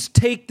 please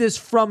take this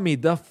from me.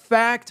 The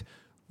fact,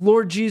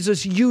 Lord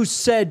Jesus, you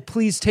said,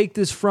 please take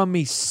this from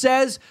me,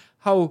 says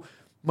how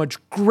much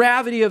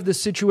gravity of the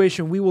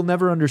situation we will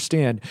never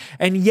understand.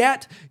 And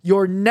yet,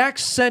 your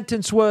next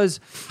sentence was,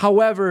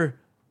 however,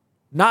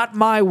 not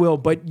my will,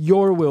 but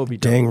your will be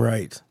done. Dang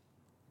right.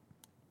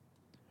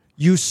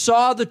 You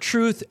saw the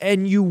truth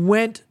and you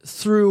went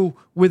through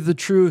with the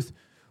truth.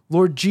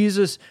 Lord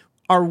Jesus,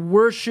 our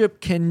worship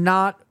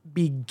cannot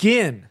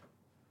begin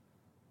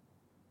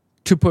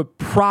to put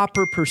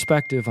proper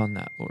perspective on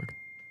that, Lord.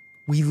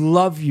 We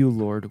love you,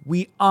 Lord.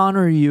 We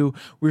honor you.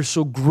 We're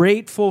so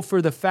grateful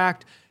for the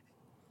fact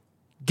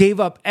gave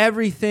up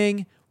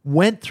everything,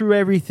 went through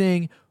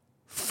everything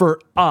for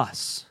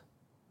us.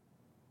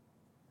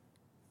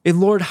 And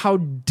Lord, how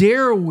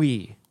dare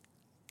we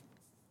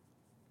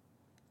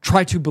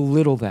try to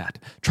belittle that,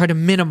 try to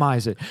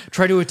minimize it,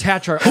 try to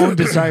attach our own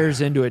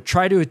desires into it,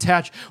 try to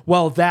attach,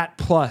 well, that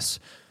plus.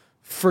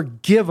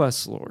 Forgive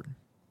us, Lord.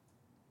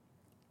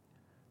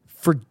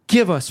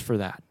 Forgive us for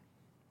that.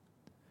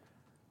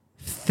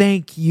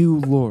 Thank you,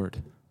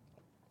 Lord.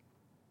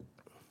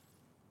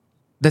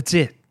 That's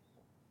it.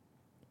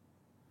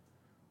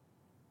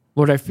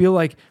 Lord, I feel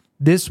like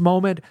this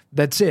moment,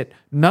 that's it.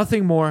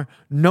 Nothing more,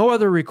 no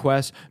other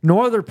requests,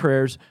 no other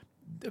prayers.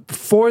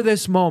 For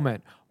this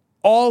moment,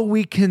 all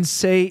we can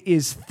say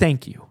is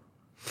thank you.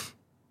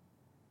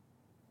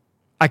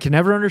 I can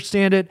never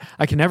understand it.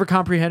 I can never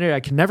comprehend it.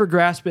 I can never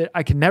grasp it.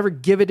 I can never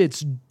give it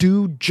its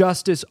due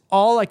justice.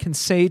 All I can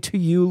say to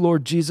you,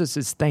 Lord Jesus,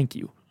 is thank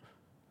you.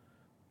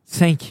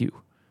 Thank you.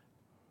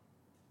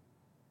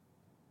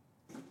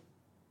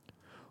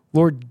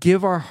 Lord,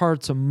 give our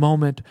hearts a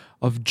moment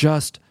of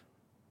just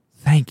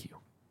thank you.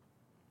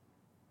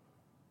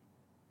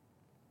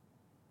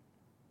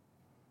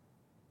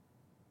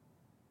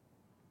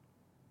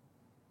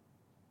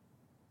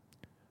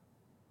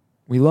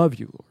 We love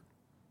you, Lord.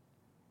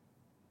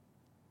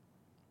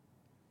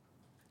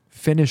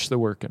 Finish the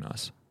work in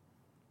us.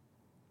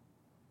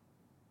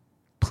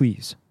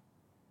 Please.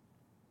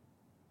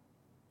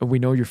 And we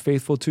know you're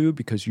faithful to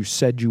because you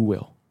said you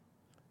will.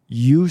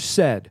 You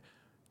said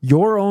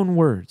your own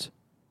words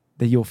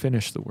that you'll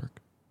finish the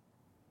work.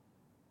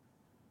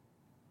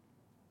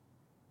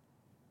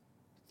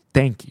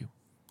 Thank you.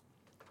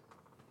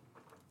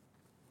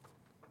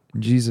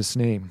 In Jesus'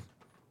 name.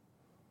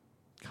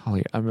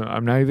 Golly,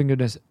 I'm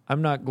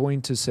not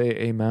going to say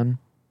amen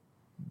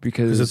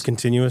because it's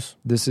continuous.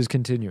 This is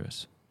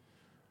continuous.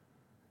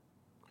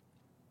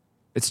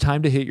 It's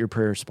time to hit your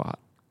prayer spot.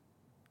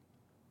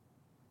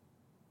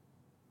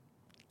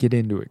 Get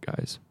into it,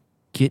 guys.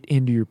 Get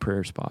into your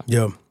prayer spot.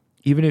 Yeah.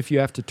 Even if you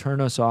have to turn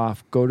us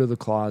off, go to the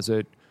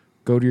closet,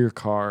 go to your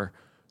car,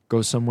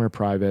 go somewhere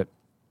private.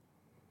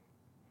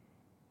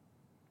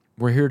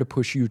 We're here to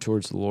push you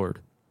towards the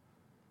Lord.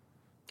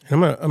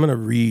 And I'm gonna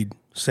read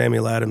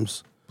Samuel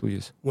Adams,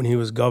 please, when he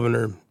was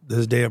governor,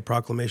 his day of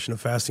proclamation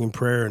of fasting and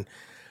prayer. And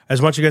I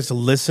just want you guys to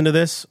listen to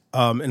this,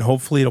 and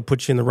hopefully it'll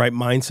put you in the right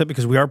mindset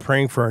because we are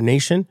praying for our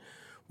nation.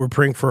 We're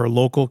praying for our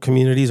local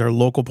communities, our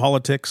local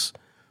politics,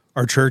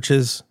 our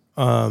churches.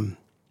 But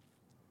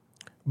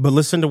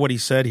listen to what he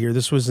said here.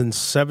 This was in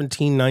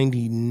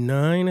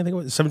 1799, I think it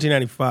was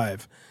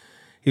 1795.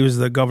 He was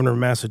the governor of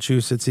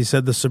Massachusetts. He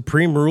said, "The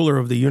supreme ruler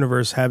of the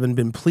universe, having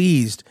been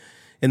pleased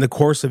in the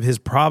course of his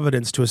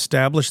providence to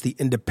establish the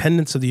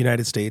independence of the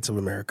United States of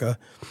America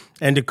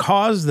and to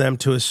cause them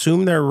to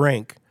assume their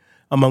rank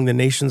among the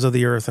nations of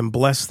the earth and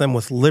bless them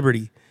with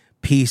liberty,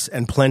 peace,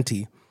 and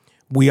plenty,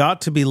 we ought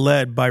to be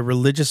led by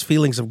religious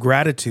feelings of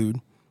gratitude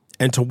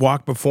and to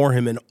walk before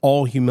him in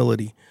all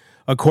humility,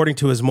 according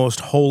to his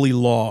most holy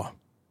law."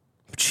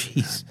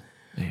 Jeez.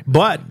 Amen.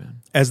 But Amen.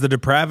 as the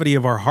depravity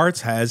of our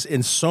hearts has,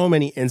 in so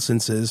many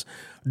instances,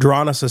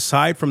 drawn us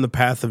aside from the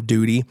path of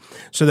duty,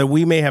 so that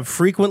we may have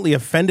frequently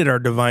offended our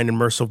divine and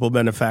merciful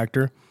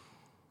benefactor.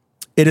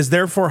 It is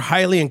therefore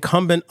highly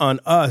incumbent on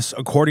us,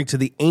 according to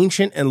the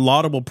ancient and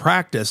laudable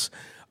practice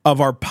of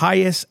our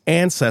pious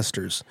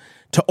ancestors,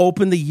 to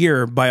open the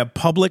year by a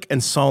public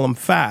and solemn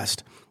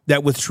fast,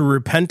 that with true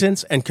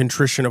repentance and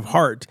contrition of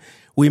heart,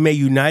 we may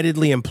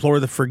unitedly implore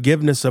the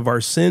forgiveness of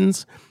our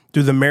sins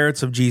through the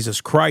merits of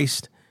Jesus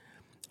Christ,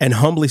 and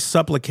humbly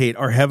supplicate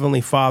our Heavenly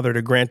Father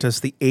to grant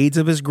us the aids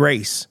of His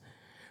grace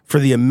for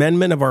the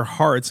amendment of our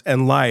hearts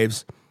and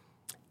lives,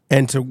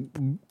 and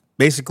to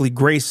basically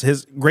grace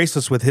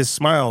us with His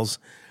smiles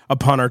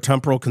upon our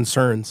temporal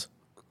concerns.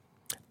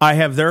 I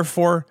have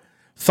therefore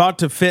thought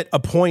to fit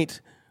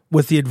appoint,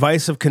 with the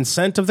advice of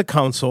consent of the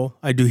council,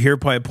 I do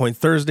hereby appoint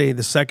Thursday,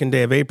 the 2nd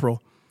day of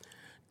April,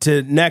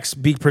 to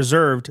next be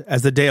preserved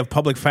as the day of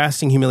public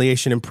fasting,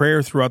 humiliation, and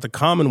prayer throughout the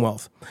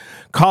Commonwealth,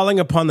 calling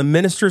upon the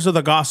ministers of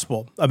the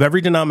gospel of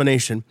every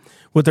denomination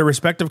with their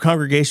respective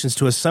congregations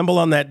to assemble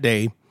on that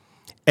day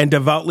and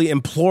devoutly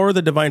implore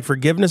the divine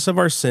forgiveness of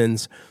our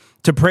sins,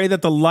 to pray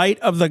that the light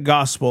of the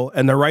gospel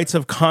and the rights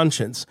of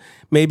conscience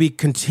may be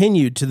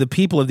continued to the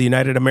people of the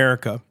United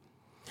America,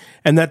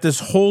 and that His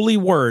holy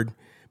word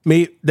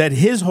may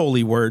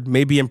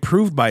be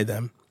improved by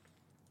them,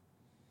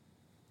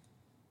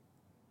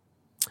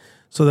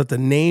 so that the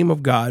name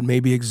of God may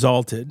be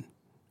exalted,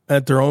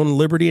 that their own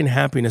liberty and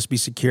happiness be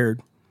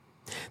secured,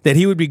 that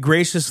He would be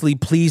graciously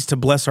pleased to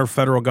bless our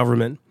federal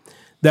government,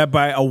 that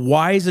by a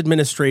wise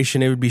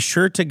administration it would be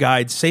sure to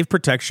guide safe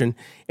protection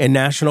and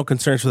national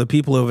concerns for the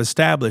people who have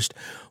established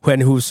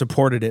and who have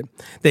supported it,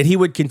 that He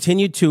would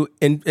continue to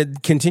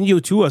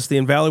us the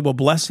invaluable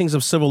blessings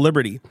of civil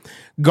liberty,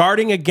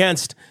 guarding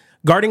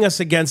us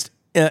against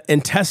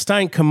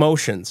intestine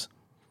commotions,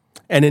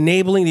 and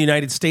enabling the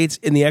United States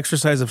in the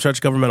exercise of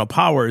such governmental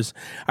powers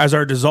as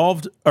are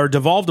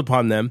devolved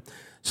upon them,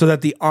 so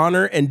that the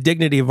honor and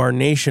dignity of our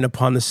nation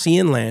upon the sea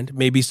and land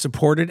may be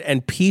supported,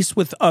 and peace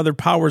with other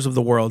powers of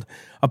the world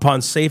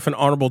upon safe and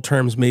honorable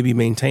terms may be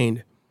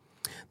maintained.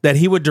 That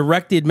He would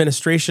direct the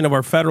administration of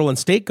our federal and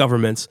state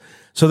governments,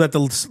 so that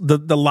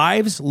the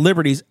lives,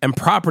 liberties, and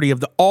property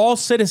of all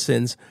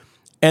citizens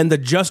and the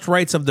just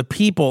rights of the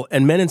people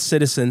and men and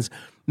citizens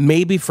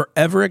may be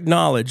forever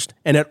acknowledged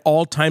and at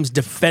all times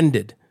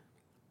defended.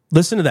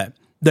 Listen to that.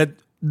 That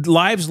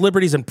lives,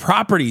 liberties, and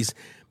properties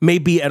may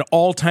be at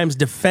all times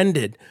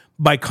defended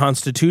by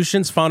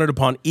constitutions founded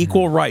upon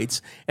equal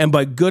rights and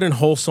by good and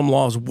wholesome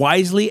laws,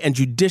 wisely and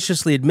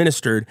judiciously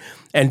administered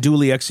and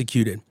duly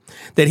executed.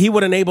 That He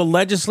would enable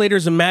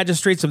legislators and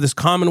magistrates of this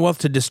Commonwealth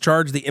to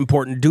discharge the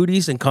important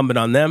duties incumbent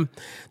on them,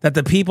 that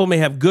the people may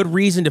have good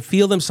reason to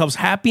feel themselves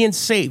happy and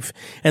safe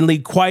and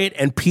lead quiet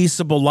and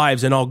peaceable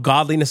lives in all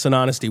godliness and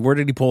honesty. Where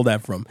did he pull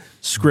that from?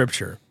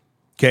 Scripture.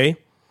 Okay?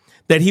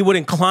 That He would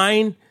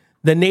incline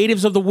the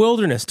natives of the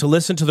wilderness to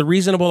listen to the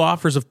reasonable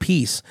offers of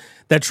peace,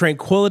 that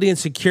tranquility and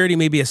security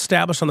may be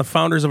established on the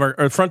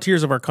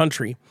frontiers of our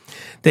country,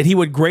 that He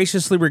would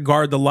graciously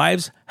regard the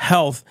lives,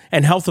 health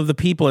of the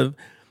people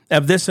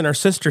of this and our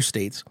sister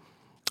states,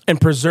 and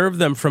preserve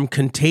them from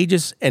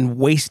contagious and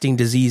wasting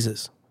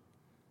diseases.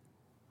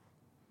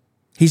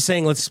 He's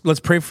saying, let's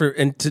pray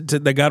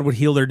that God would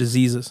heal their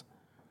diseases,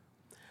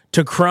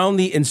 to crown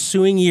the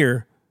ensuing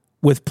year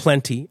with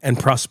plenty and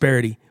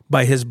prosperity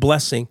by His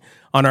blessing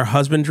on our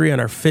husbandry, on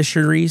our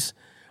fisheries,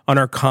 on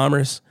our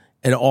commerce,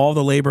 and all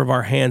the labor of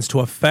our hands, to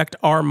affect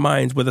our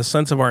minds with a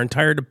sense of our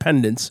entire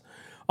dependence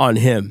on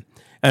Him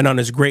and on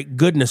His great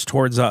goodness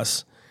towards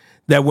us,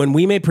 that when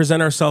we may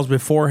present ourselves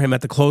before Him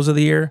at the close of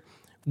the year,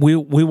 we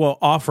will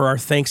offer our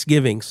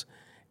thanksgivings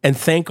and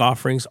thank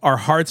offerings. Our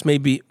hearts may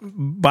be,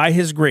 by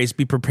His grace,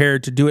 be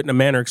prepared to do it in a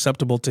manner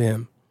acceptable to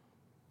Him.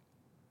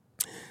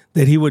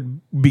 That He would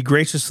be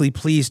graciously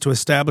pleased to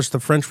establish the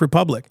French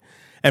Republic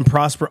and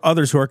prosper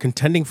others who are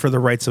contending for the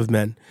rights of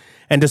men,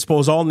 and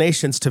dispose all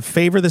nations to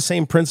favor the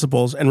same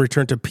principles and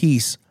return to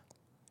peace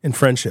and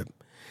friendship.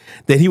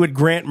 That He would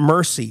grant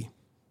mercy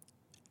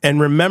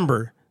and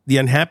remember the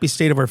unhappy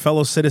state of our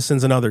fellow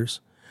citizens and others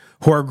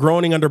who are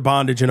groaning under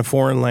bondage in a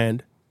foreign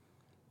land.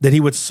 That He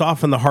would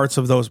soften the hearts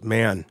of those,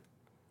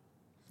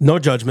 no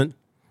judgment,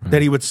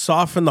 that He would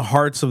soften the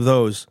hearts of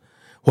those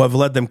who have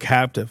led them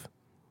captive,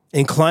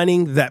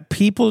 inclining that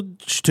people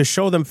to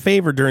show them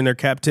favor during their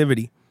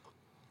captivity,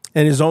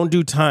 and His own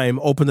due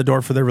time open the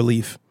door for their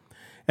relief.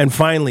 And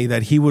finally,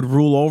 that He would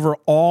rule over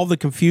all the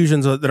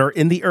confusions that are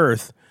in the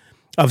earth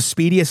of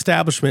speedy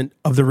establishment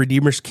of the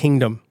Redeemer's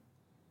kingdom.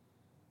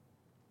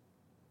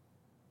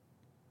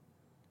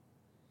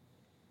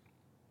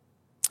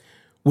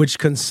 Which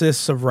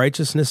consists of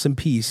righteousness and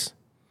peace.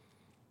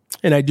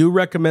 And I do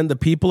recommend the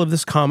people of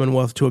this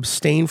Commonwealth to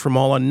abstain from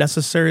all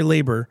unnecessary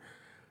labor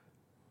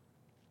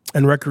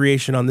and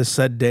recreation on this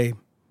said day,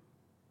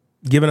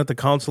 given at the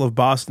Council of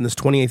Boston this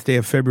 28th day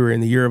of February in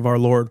the year of our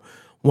Lord,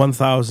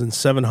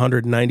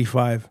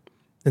 1795,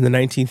 in the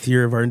 19th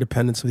year of our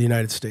independence of the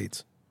United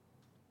States.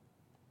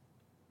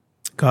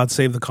 God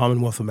save the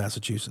Commonwealth of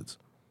Massachusetts.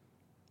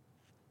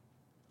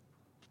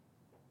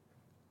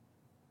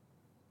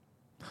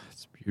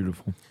 It's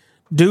Beautiful.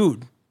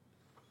 Dude,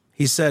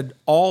 he said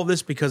all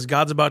this because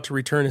God's about to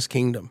return his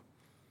kingdom.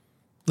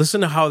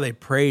 Listen to how they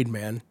prayed,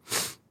 man.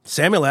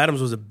 Samuel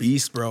Adams was a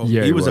beast, bro.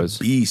 Yeah, he was was. a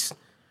beast.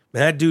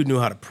 Man, that dude knew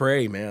how to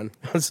pray, man.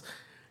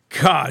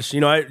 Gosh,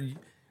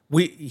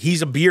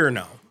 he's a beer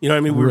now. You know what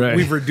I mean? Right.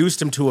 We've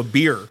reduced him to a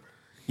beer,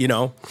 you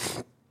know?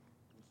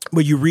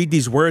 But you read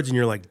these words and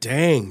you're like,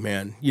 dang,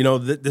 man,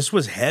 this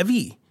was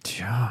heavy.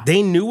 Yeah.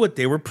 They knew what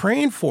they were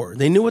praying for.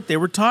 They knew what they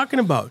were talking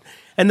about.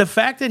 And the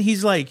fact that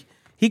he's like,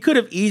 he could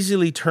have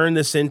easily turned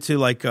this into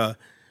like a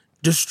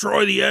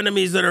destroy the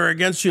enemies that are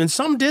against you. And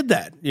some did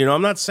that.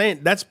 I'm not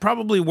saying that's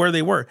probably where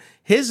they were.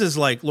 His is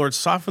like, Lord,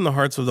 soften the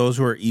hearts of those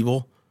who are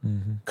evil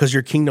because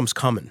your kingdom's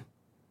coming.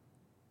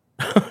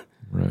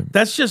 Right.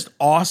 That's just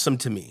awesome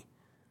to me.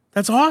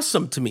 That's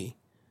awesome to me.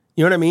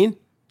 You know what I mean?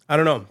 I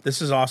don't know.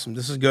 This is awesome.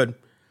 This is good.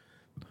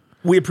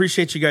 We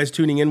appreciate you guys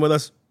tuning in with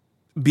us,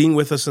 being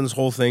with us in this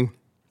whole thing,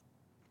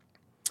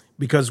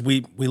 because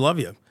we love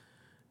you.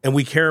 And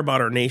we care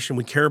about our nation.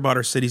 We care about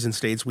our cities and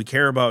states. We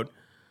care about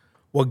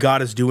what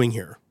God is doing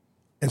here.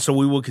 And so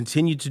we will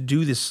continue to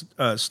do this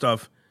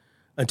stuff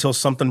until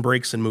something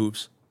breaks and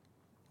moves.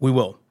 We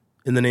will,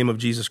 in the name of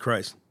Jesus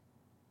Christ.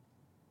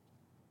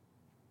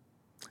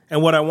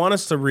 And what I want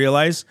us to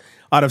realize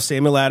out of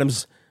Samuel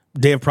Adams'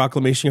 Day of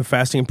Proclamation of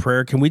Fasting and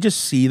Prayer, can we just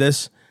see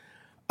this?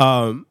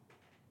 Listen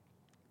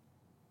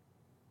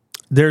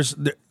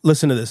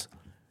to this.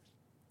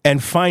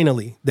 And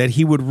finally, that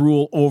he would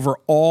rule over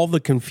all the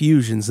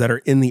confusions that are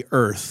in the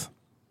earth.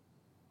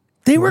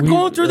 They were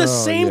going through the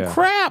same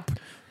crap.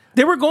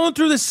 They were going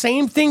through the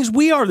same things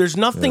we are. There's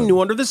nothing new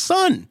under the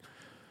sun.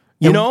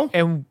 You know?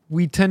 And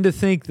we tend to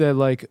think that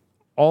like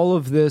all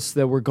of this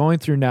that we're going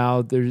through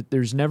now,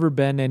 there's never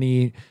been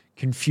any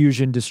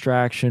confusion,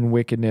 distraction,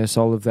 wickedness,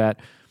 all of that.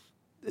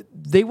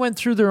 They went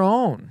through their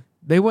own.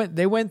 They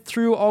went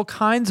through all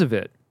kinds of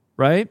it,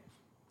 right?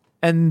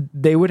 And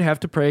they would have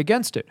to pray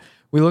against it.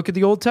 We look at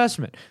the Old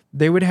Testament.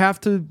 They would have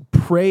to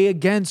pray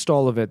against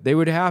all of it. They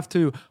would have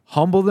to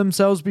humble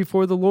themselves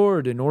before the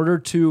Lord in order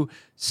to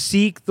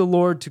seek the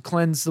Lord to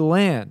cleanse the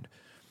land.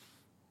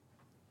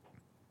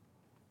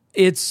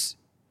 It's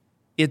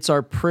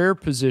our prayer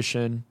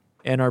position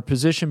and our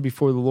position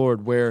before the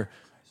Lord where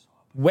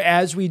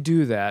as we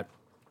do that,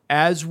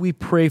 as we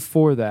pray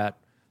for that,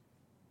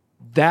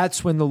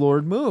 that's when the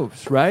Lord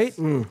moves, right?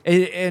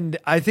 And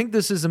I think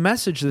this is a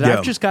message that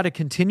I've just got to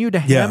continue to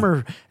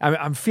hammer.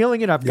 I'm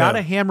feeling it. I've got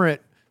to hammer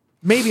it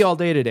maybe all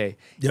day today.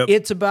 Yep.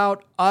 It's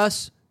about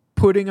us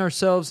putting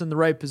ourselves in the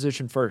right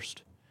position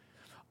first.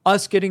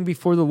 Us getting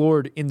before the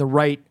Lord in the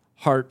right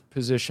heart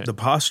position. The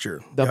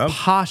posture. The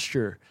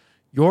posture.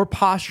 Your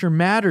posture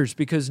matters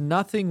because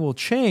nothing will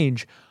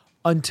change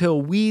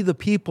until we, the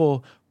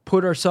people,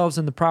 put ourselves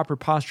in the proper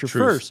posture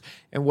first.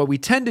 And what we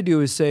tend to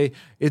do is say,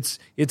 it's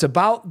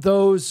about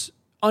those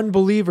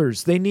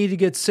unbelievers. They need to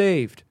get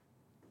saved.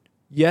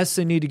 Yes,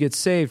 they need to get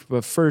saved,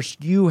 but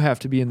first you have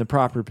to be in the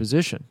proper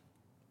position.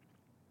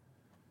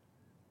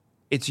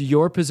 It's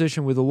your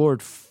position with the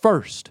Lord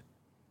first,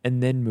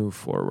 and then move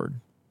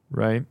forward,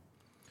 right?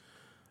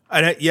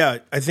 I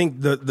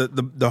think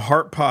the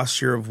heart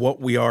posture of what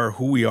we are,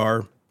 who we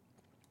are,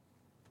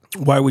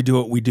 why we do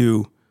what we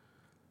do,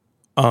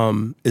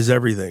 is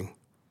everything.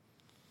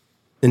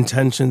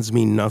 Intentions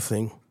mean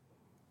nothing.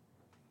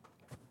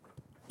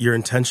 Your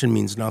intention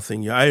means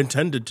nothing. I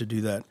intended to do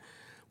that.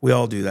 We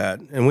all do that,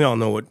 and we all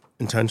know what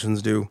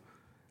intentions do.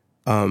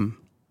 God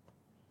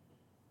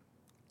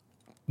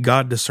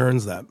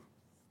discerns that,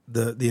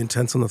 the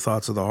intents and the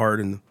thoughts of the heart,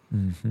 and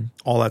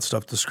all that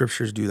stuff. The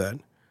scriptures do that.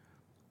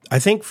 I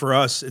think for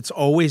us, it's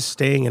always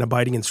staying and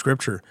abiding in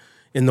Scripture,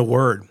 in the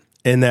Word,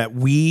 and that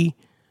we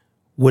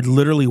would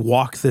literally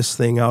walk this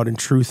thing out in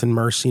truth and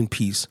mercy and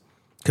peace,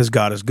 because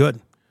God is good.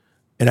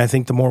 And I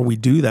think the more we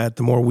do that,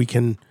 the more we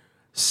can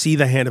see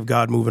the hand of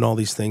God move in all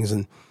these things.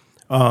 And,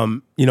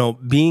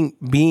 being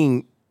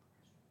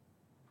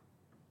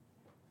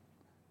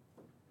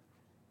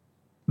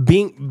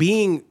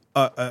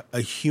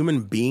a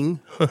human being,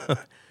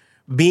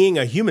 being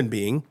a human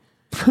being,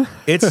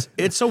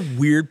 it's a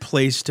weird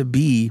place to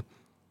be,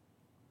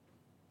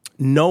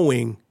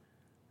 knowing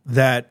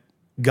that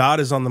God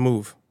is on the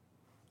move.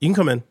 You can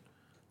come in.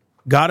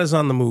 God is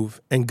on the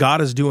move, and God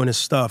is doing his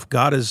stuff.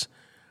 God is,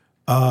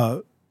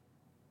 what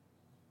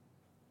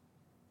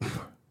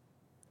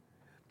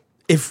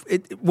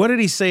did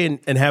he say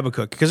in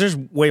Habakkuk? Because there's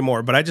way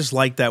more, but I just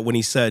like that when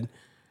he said,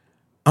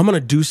 I'm going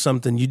to do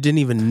something you didn't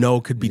even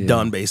know could be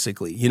done,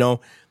 basically.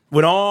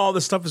 When all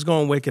the stuff is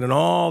going wicked and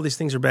all these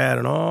things are bad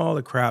and all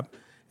the crap,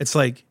 it's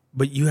like,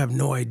 but you have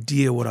no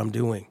idea what I'm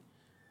doing.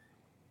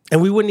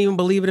 And we wouldn't even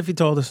believe it if he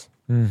told us.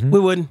 We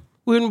wouldn't.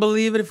 We wouldn't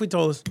believe it if we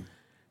told us.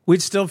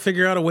 We'd still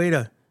figure out a way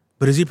to,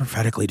 but is he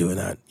prophetically doing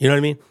that? You know what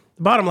I mean?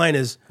 The bottom line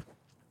is,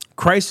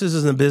 Christ is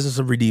in the business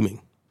of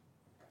redeeming.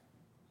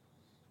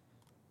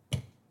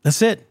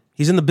 That's it.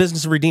 He's in the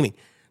business of redeeming.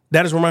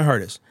 That is where my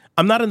heart is.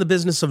 I'm not in the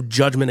business of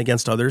judgment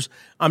against others.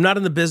 I'm not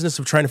in the business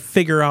of trying to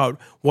figure out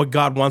what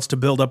God wants to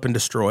build up and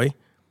destroy.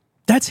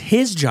 That's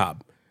his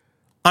job.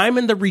 I'm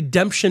in the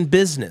redemption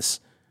business.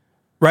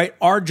 right?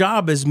 Our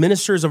job as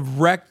ministers of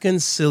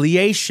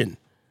reconciliation.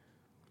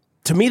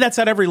 To me, that's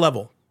at every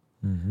level.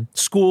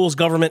 Schools,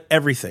 government,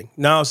 everything.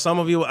 Now, some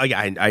of you,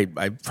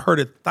 I've heard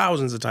it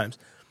thousands of times.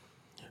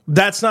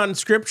 That's not in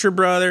Scripture,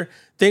 brother.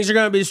 Things are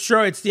going to be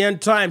destroyed. It's the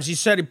end times. He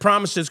said, he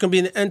promised it's going to be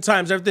in the end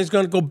times. Everything's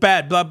going to go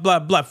bad, blah, blah,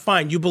 blah.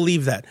 Fine, you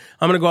believe that.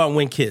 I'm going to go out and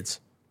win kids.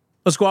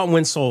 Let's go out and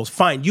win souls.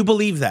 Fine, you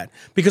believe that.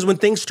 Because when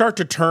things start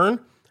to turn,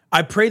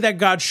 I pray that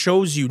God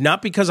shows you,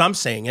 not because I'm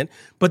saying it,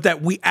 but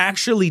that we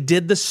actually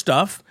did the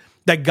stuff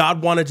that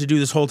God wanted to do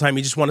this whole time.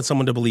 He just wanted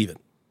someone to believe it.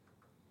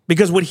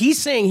 Because what he's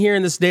saying here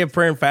in this day of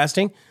prayer and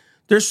fasting,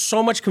 there's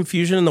so much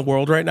confusion in the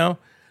world right now.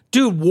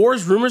 Dude,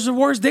 wars, rumors of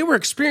wars, they were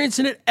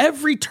experiencing it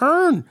every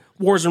turn.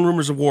 Wars and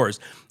rumors of wars.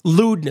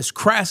 Lewdness,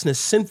 crassness,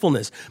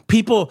 sinfulness,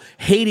 people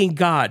hating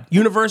God,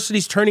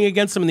 universities turning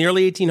against them in the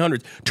early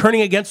 1800s,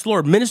 turning against the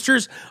Lord,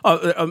 ministers,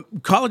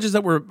 colleges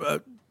that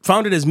were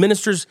founded as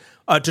ministers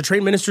to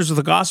train ministers of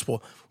the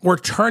gospel were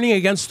turning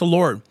against the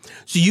Lord.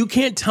 So you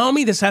can't tell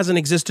me this hasn't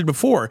existed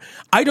before.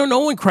 I don't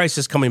know when Christ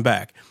is coming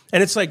back.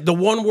 And it's like the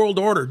one world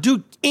order.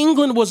 Dude,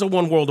 England was a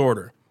one world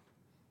order.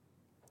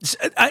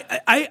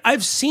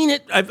 I've seen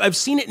it. I've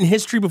seen it in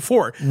history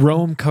before.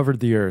 Rome covered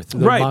the earth. The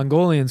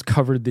Mongolians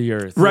covered the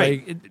earth.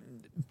 Right. Like,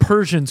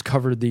 Persians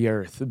covered the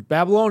earth. The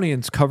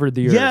Babylonians covered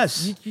the earth.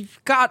 Yes.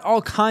 You've got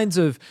all kinds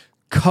of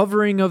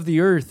covering of the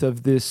earth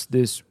of this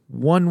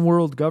one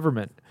world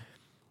government.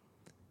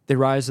 They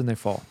rise and they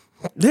fall.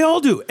 They all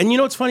do. And you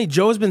know what's funny?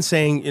 Joe's been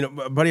saying,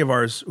 a buddy of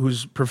ours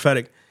who's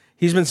prophetic,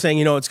 he's been saying,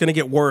 it's going to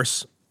get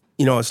worse,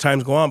 as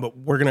times go on, but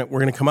we're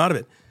going to come out of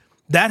it.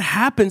 That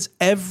happens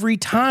every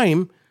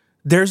time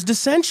there's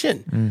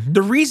dissension. Mm-hmm.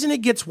 The reason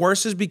it gets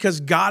worse is because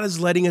God is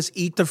letting us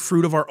eat the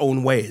fruit of our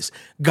own ways.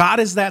 God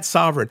is that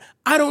sovereign.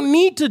 I don't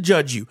need to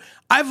judge you.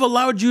 I've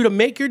allowed you to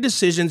make your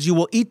decisions. You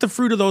will eat the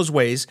fruit of those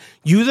ways.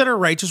 You that are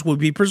righteous will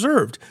be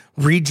preserved.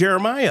 Read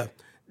Jeremiah.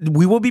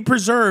 We will be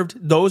preserved,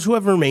 those who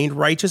have remained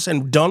righteous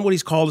and done what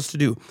he's called us to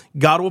do.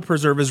 God will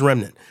preserve his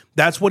remnant.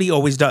 That's what he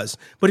always does.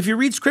 But if you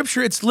read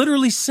Scripture, it's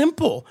literally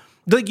simple.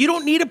 Like, you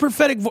don't need a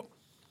prophetic voice.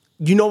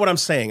 You know what I'm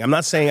saying. I'm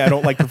not saying I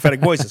don't like prophetic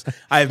voices.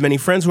 I have many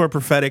friends who are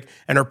prophetic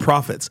and are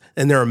prophets,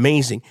 and they're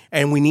amazing,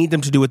 and we need them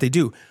to do what they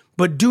do.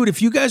 But dude,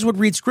 if you guys would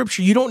read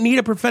Scripture, you don't need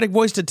a prophetic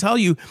voice to tell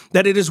you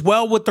that it is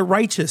well with the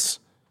righteous.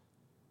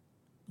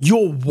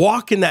 You'll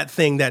walk in that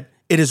thing that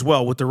it is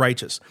well with the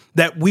righteous,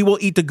 that we will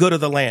eat the good of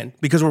the land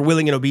because we're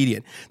willing and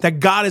obedient, that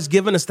God has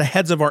given us the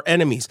heads of our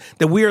enemies,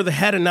 that we are the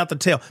head and not the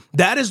tail.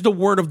 That is the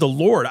word of the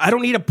Lord. I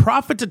don't need a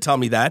prophet to tell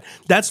me that.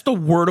 That's the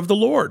word of the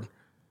Lord.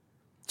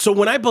 So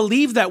when I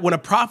believe that when a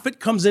prophet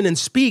comes in and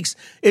speaks,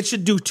 it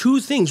should do two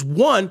things.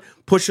 One,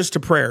 push us to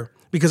prayer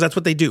because that's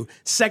what they do.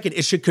 Second,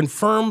 it should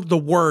confirm the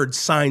word,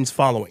 signs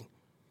following.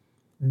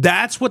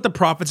 That's what the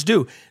prophets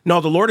do. No,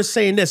 the Lord is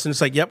saying this, and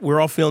it's like, yep, we're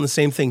all feeling the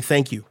same thing.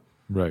 Thank you.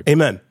 Right.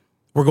 Amen.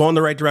 We're going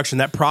the right direction.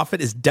 That prophet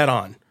is dead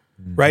on,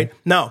 right?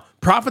 Now,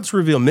 prophets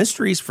reveal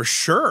mysteries for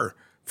sure.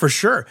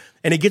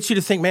 And it gets you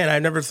to think, man, I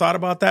never thought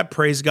about that.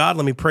 Praise God.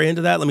 Let me pray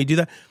into that. Let me do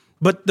that.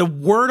 But the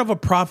word of a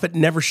prophet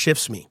never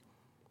shifts me.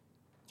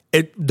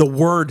 The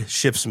word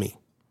shifts me.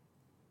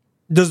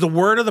 Does the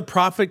word of the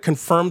prophet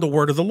confirm the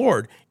word of the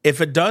Lord? If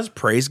it does,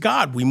 praise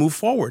God. We move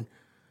forward.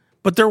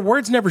 But their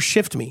words never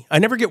shift me. I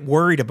never get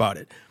worried about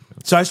it.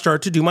 So I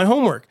start to do my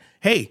homework.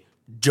 Hey,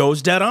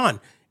 Joe's dead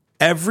on.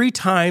 Every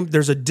time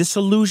there's a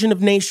disillusion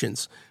of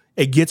nations,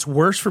 it gets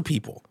worse for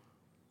people.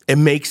 It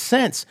makes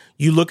sense.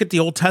 You look at the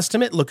Old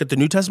Testament, look at the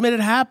New Testament, it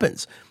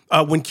happens.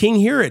 When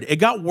King Herod, it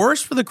got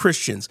worse for the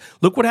Christians.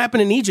 Look what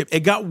happened in Egypt. It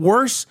got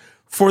worse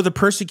for the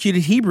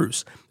persecuted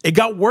Hebrews. It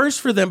got worse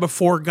for them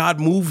before God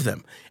moved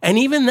them. And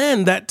even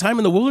then, that time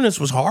in the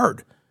wilderness was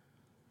hard.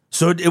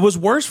 So it was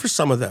worse for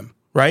some of them,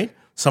 right?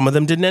 Some of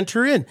them didn't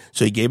enter in.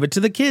 So he gave it to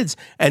the kids.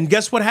 And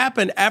guess what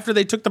happened after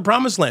they took the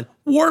promised land?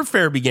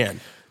 Warfare began.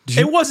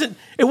 It wasn't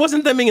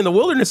them being in the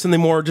wilderness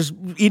anymore, just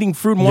eating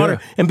fruit and water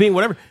and being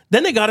whatever.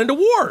 Then they got into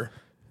war.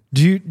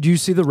 Do you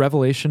see the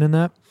revelation in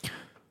that?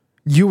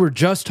 You were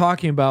just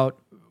talking about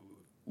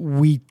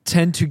we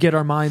tend to get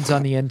our minds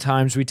on the end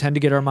times. We tend to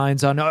get our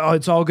minds on,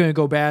 it's all going to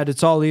go bad.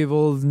 It's all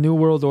evil. New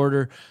world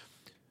order.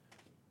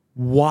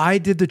 Why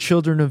did the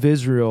children of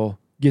Israel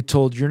get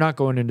told you're not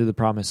going into the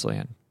promised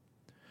land?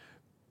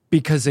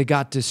 Because they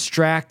got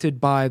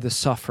distracted by the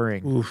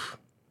suffering. Oof.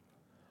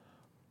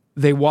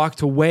 They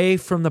walked away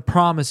from the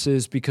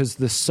promises because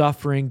the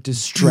suffering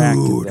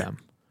distracted them.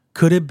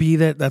 Could it be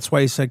that's why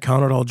he said,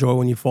 count it all joy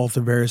when you fall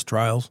through various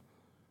trials?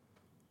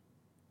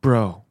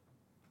 Bro.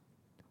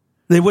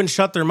 They wouldn't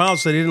shut their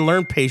mouths, so they didn't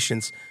learn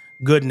patience,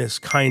 goodness,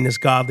 kindness,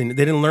 godliness.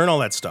 They didn't learn all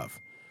that stuff.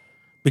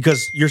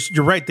 Because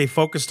you're right, they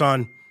focused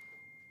all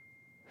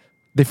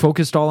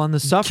on the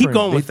suffering. Keep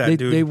going with that,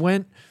 dude. They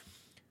went,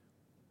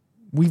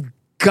 we've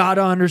got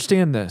to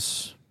understand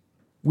this.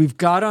 We've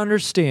got to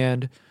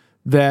understand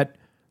that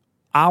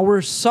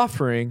our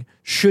suffering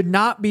should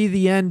not be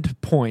the end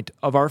point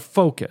of our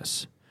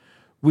focus.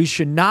 We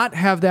should not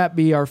have that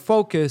be our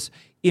focus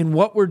in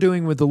what we're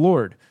doing with the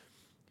Lord.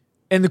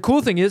 And the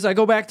cool thing is, I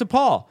go back to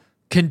Paul.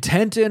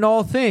 content in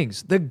all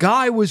things. The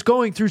guy was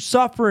going through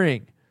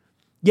suffering.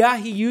 Yeah,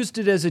 he used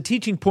it as a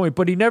teaching point,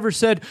 but he never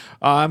said,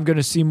 I'm going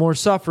to see more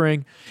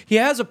suffering. He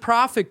has a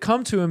prophet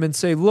come to him and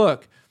say,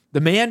 look, the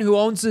man who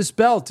owns this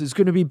belt is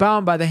going to be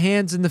bound by the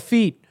hands and the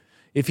feet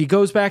if he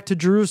goes back to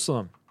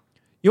Jerusalem.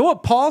 You know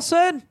what Paul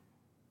said?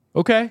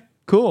 Okay,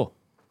 cool.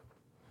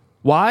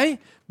 Why?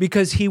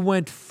 Because he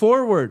went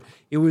forward.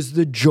 It was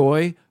the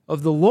joy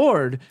of the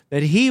Lord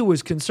that he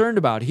was concerned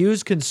about. He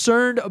was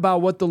concerned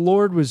about what the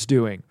Lord was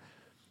doing.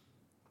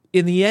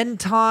 In the end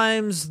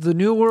times, the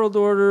New World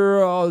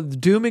Order, the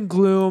doom and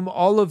gloom,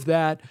 all of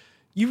that,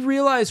 you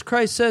realize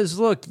Christ says,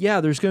 look,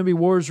 yeah, there's going to be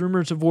wars,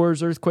 rumors of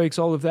wars, earthquakes,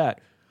 all of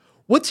that.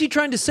 What's he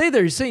trying to say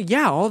there? He's saying,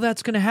 yeah, all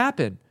that's going to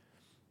happen.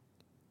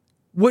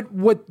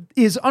 What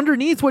is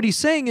underneath what he's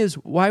saying is,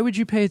 why would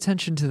you pay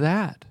attention to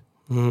that?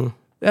 Mm-hmm.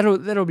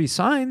 That'll be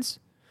signs.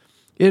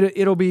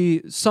 It'll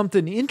be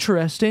something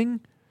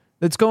interesting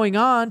that's going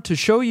on to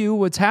show you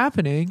what's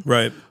happening.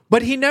 Right.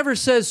 But he never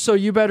says, so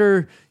you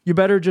better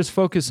just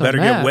focus on that.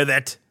 Better get with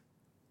it.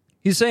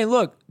 He's saying,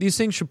 look, these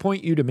things should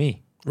point you to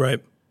me.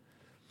 Right.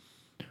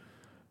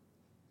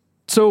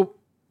 So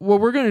what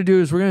we're going to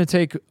do is we're going to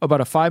take about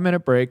a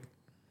 5-minute break.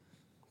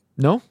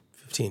 No?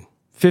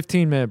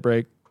 15-minute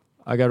break.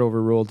 I got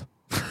overruled.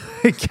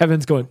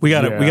 Kevin's going, we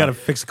gotta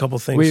fix a couple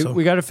things.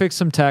 We got to fix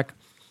some tech.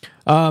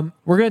 We're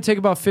going to take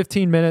about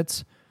 15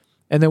 minutes,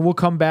 and then we'll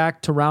come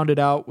back to round it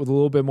out with a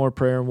little bit more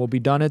prayer, and we'll be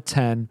done at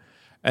 10.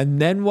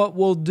 And then what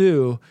we'll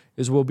do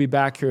is we'll be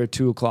back here at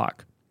 2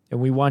 o'clock, and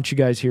we want you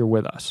guys here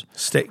with us.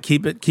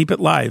 Keep it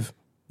live.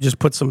 Just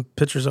put some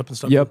pictures up and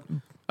stuff. Yep,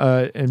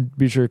 and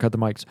be sure to cut the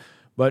mics.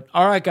 But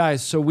all right,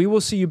 guys, so we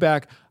will see you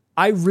back.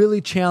 I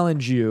really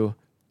challenge you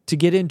to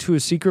get into a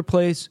secret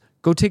place.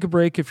 Go take a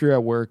break if you're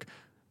at work.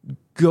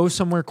 Go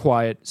somewhere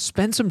quiet.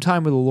 Spend some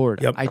time with the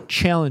Lord. Yep. I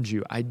challenge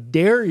you. I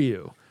dare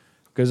you.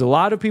 Because a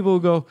lot of people will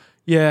go,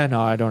 yeah, no,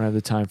 I don't have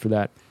the time for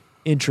that.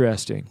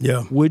 Interesting.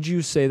 Yeah. Would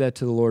you say that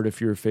to the Lord if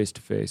you were face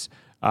to face?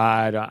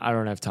 I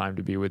don't have time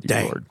to be with you,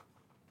 Lord.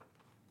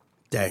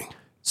 Dang.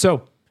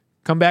 So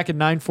come back at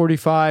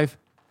 9:45,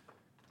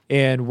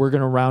 and we're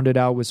going to round it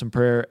out with some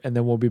prayer, and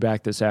then we'll be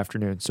back this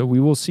afternoon. So we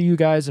will see you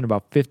guys in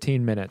about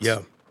 15 minutes. Yeah.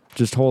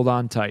 Just hold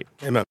on tight.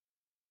 Amen.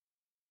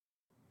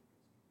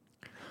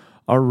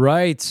 All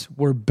right,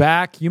 we're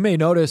back. You may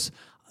notice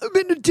I'm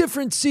in a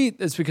different seat.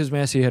 That's because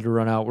Massey had to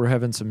run out. We're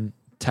having some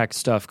tech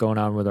stuff going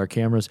on with our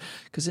cameras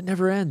because it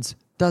never ends,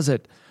 does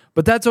it?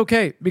 But that's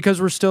okay because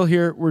we're still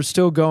here. We're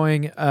still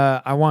going.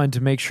 I wanted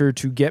to make sure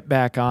to get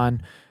back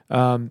on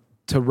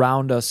to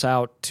round us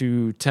out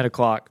to 10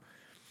 o'clock.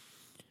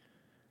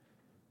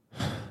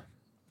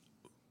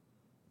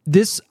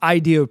 This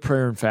idea of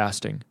prayer and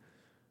fasting,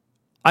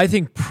 I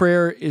think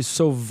prayer is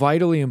so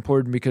vitally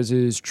important because it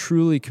is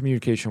truly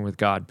communication with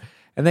God.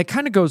 And that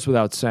kind of goes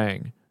without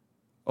saying.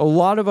 A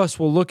lot of us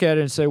will look at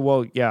it and say,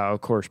 well, yeah,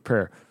 of course,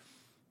 prayer.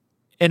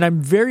 And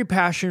I'm very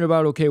passionate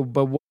about, okay,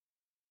 but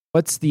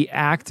what's the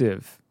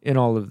active in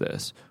all of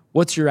this?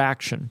 What's your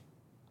action?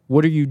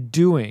 What are you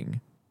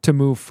doing to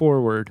move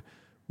forward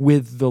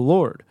with the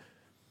Lord?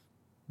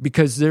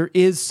 Because there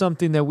is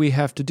something that we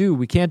have to do.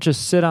 We can't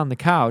just sit on the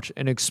couch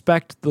and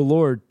expect the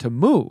Lord to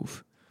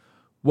move.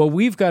 What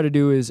we've got to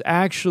do is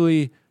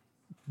actually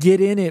get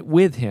in it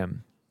with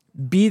Him,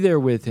 be there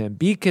with Him,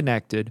 be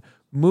connected,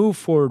 move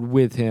forward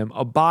with Him,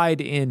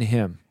 abide in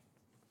Him.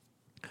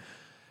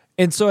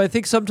 And so I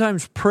think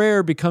sometimes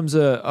prayer becomes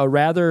a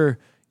rather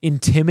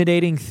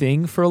intimidating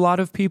thing for a lot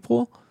of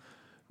people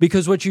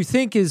because what you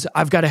think is,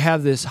 I've got to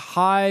have this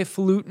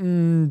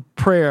highfalutin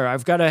prayer.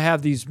 I've got to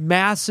have these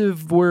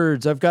massive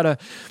words. I've got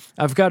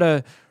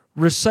to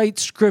recite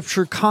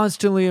scripture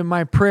constantly in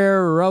my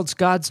prayer or else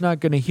God's not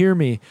going to hear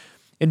me.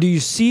 And do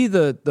you see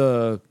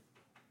the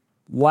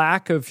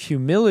lack of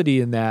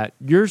humility in that?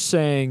 You're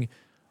saying,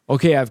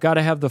 okay, I've got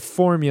to have the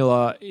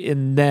formula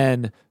and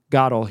then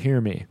God will hear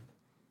me.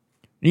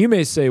 You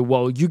may say,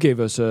 well, you gave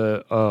us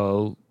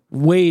a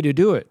way to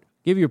do it. I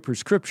gave you a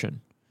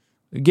prescription.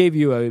 I gave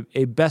you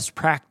a best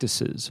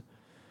practices.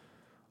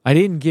 I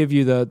didn't give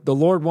you the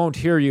Lord won't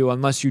hear you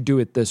unless you do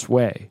it this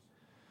way.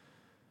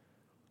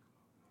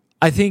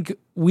 I think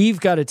we've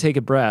got to take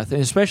a breath,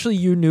 and especially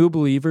you new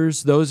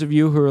believers, those of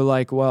you who are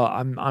like, well,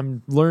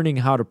 I'm learning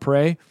how to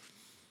pray.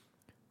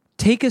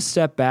 Take a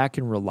step back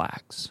and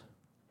relax.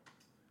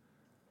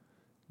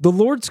 The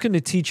Lord's going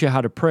to teach you how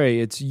to pray.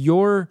 It's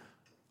your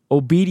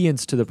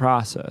obedience to the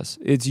process.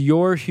 It's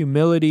your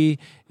humility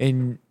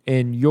and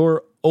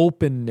your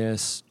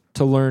openness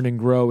to learn and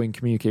grow in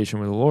communication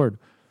with the Lord.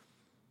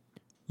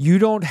 You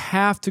don't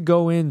have to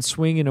go in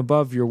swinging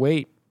above your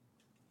weight.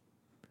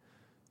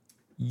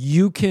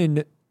 You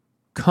can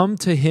come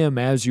to Him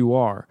as you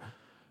are.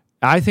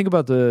 I think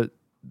about the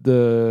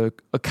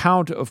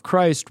account of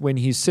Christ when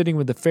He's sitting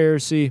with the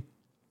Pharisee,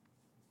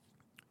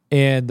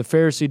 and the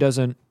Pharisee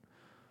doesn't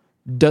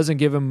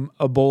give Him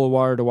a bowl of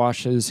water to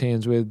wash His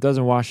hands with,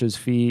 doesn't wash His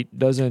feet,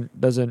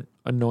 doesn't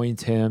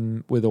anoint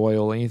Him with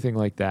oil, anything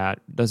like that,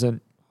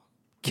 doesn't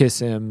kiss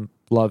Him,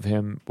 love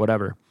Him,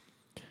 whatever.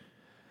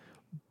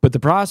 But the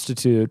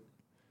prostitute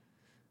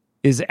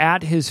is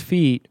at his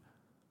feet,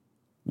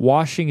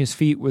 washing his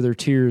feet with her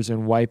tears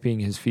and wiping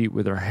his feet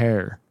with her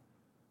hair.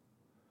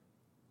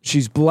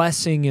 She's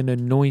blessing and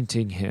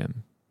anointing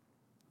him.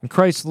 And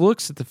Christ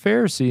looks at the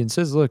Pharisee and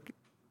says, look,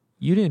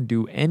 you didn't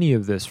do any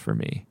of this for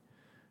me.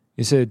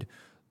 He said,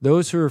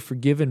 those who are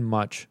forgiven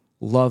much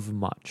love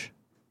much.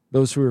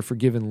 Those who are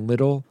forgiven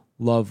little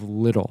love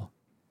little.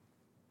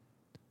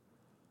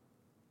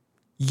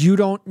 You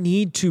don't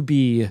need to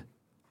be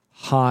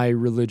high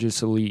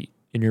religious elite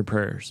in your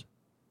prayers.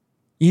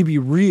 You be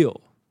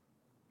real.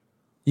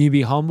 You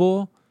be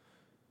humble.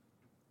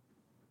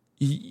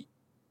 You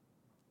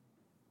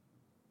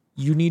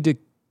need to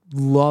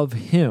love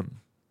him,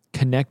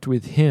 connect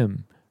with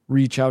him,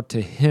 reach out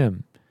to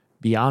him,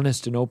 be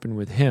honest and open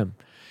with him.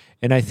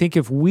 And I think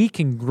if we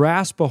can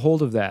grasp a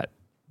hold of that,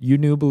 you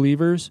new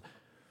believers,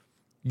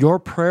 your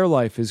prayer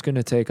life is going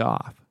to take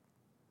off.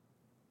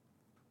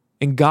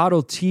 And God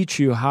will teach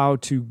you how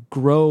to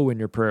grow in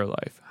your prayer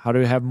life, how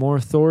to have more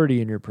authority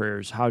in your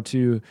prayers, how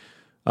to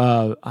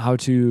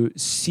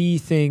see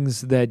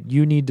things that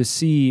you need to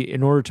see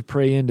in order to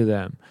pray into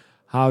them,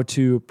 how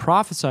to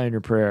prophesy in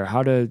your prayer,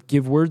 how to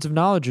give words of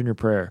knowledge in your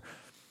prayer,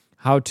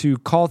 how to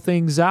call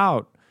things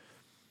out.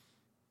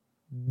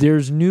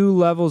 There's new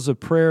levels of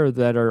prayer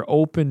that are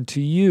open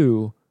to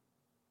you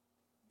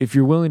if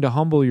you're willing to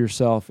humble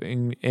yourself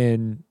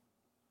and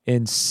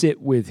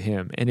sit with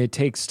him, and it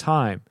takes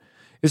time.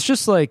 It's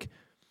just like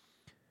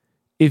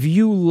if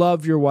you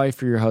love your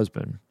wife or your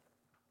husband,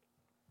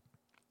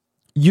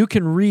 you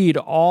can read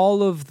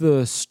all of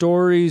the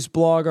stories,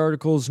 blog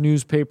articles,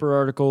 newspaper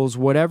articles,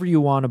 whatever you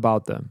want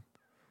about them,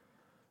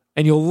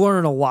 and you'll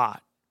learn a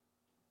lot.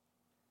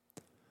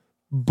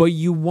 But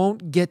you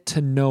won't get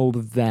to know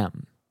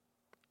them.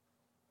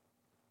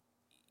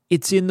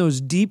 It's in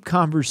those deep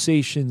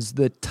conversations,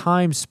 the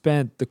time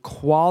spent, the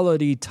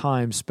quality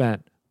time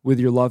spent with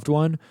your loved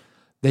one,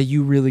 that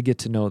you really get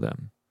to know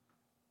them.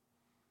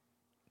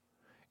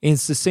 And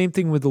it's the same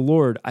thing with the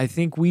Lord. I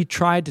think we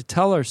tried to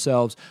tell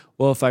ourselves,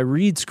 well, if I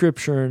read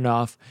Scripture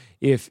enough,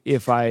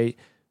 if I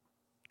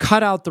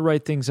cut out the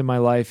right things in my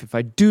life, if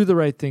I do the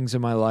right things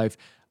in my life,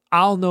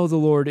 I'll know the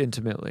Lord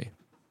intimately.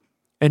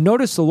 And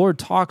notice the Lord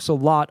talks a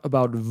lot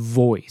about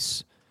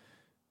voice.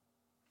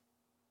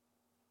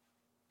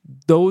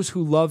 Those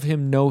who love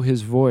him know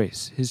his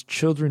voice. His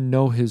children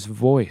know his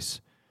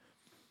voice.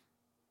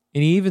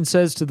 And he even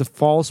says to the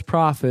false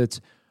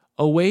prophets,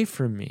 away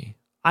from me.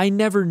 I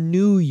never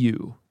knew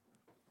you.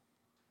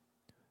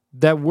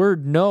 That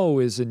word know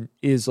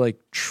is like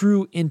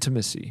true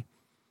intimacy.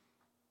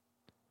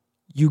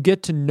 You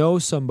get to know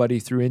somebody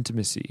through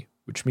intimacy,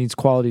 which means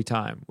quality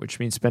time, which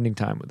means spending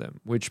time with them,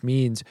 which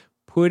means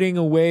putting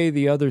away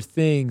the other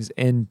things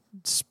and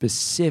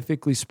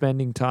specifically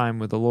spending time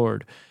with the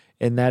Lord.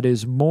 And that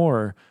is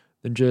more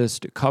than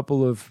just a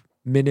couple of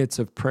minutes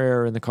of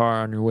prayer in the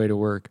car on your way to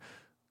work,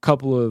 a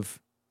couple of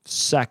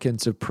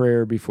seconds of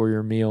prayer before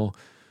your meal,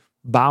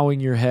 bowing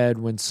your head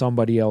when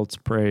somebody else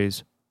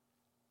prays.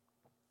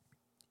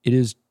 It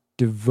is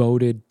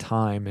devoted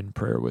time in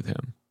prayer with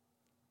him.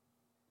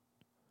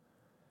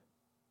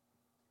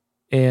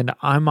 And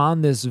I'm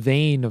on this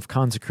vein of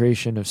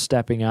consecration, of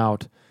stepping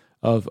out,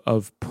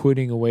 of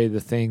putting away the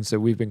things that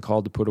we've been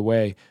called to put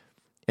away,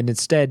 and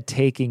instead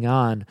taking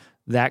on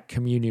that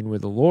communion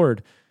with the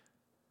Lord.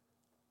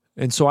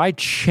 And so I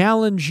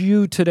challenge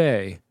you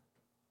today,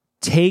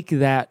 take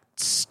that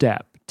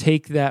step,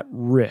 take that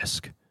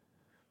risk,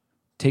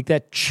 take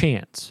that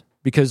chance,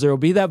 because there will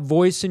be that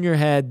voice in your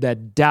head,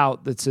 that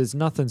doubt that says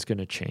nothing's going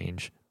to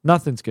change,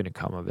 nothing's going to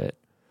come of it.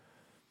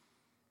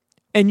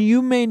 And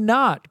you may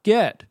not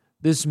get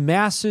this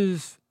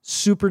massive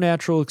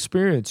supernatural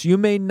experience. You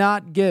may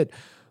not get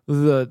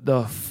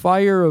the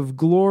fire of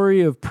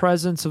glory of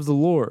presence of the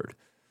Lord.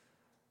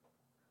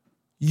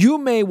 You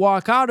may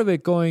walk out of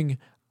it going,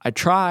 I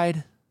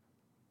tried.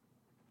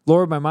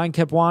 Lord, my mind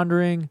kept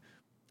wandering.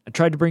 I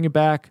tried to bring it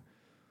back.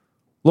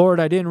 Lord,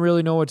 I didn't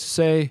really know what to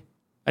say.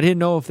 I didn't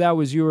know if that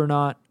was you or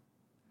not.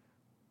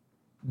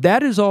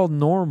 That is all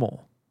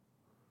normal.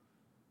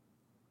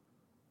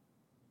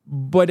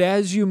 But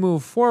as you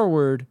move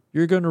forward,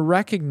 you're going to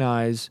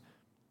recognize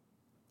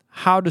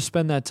how to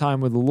spend that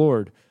time with the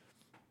Lord.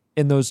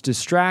 In those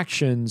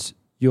distractions,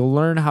 you'll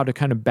learn how to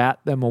kind of bat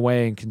them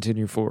away and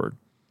continue forward.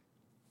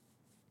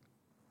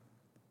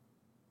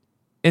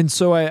 And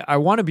so I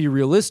want to be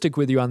realistic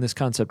with you on this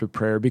concept of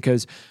prayer,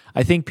 because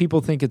I think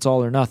people think it's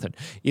all or nothing.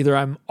 Either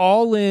I'm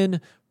all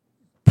in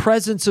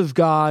presence of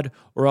God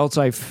or else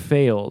I've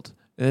failed.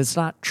 And it's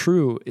not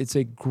true. It's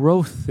a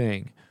growth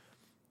thing.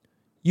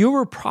 You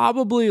were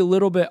probably a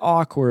little bit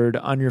awkward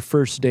on your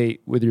first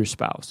date with your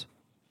spouse.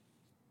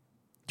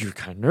 You're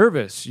kind of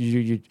nervous.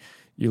 You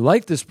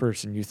like this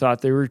person. You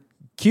thought they were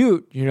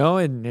cute,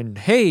 and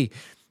hey,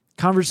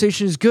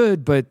 conversation is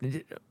good, but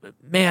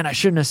man, I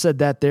shouldn't have said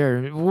that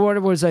there. What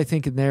was I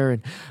thinking there?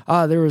 And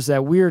there was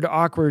that weird,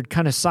 awkward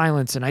kind of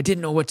silence, and I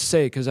didn't know what to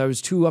say because I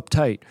was too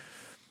uptight.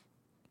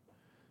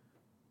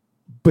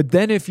 But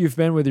then if you've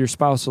been with your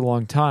spouse a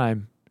long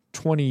time,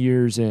 20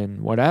 years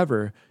in,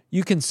 whatever,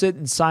 You can sit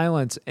in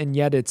silence and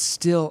yet it's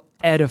still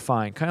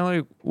edifying. Kind of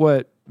like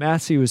what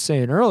Massey was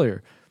saying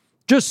earlier.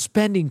 Just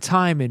spending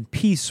time in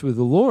peace with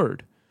the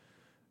Lord.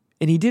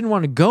 And he didn't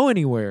want to go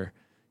anywhere.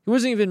 He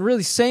wasn't even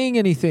really saying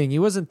anything. He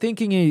wasn't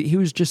thinking. He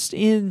was just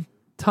in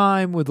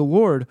time with the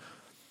Lord.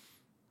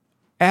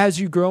 As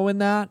you grow in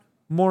that,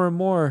 more and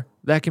more,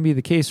 that can be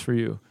the case for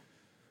you.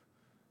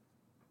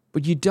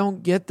 But you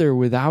don't get there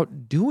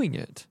without doing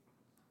it.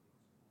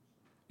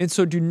 And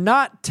so do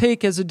not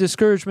take as a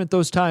discouragement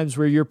those times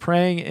where you're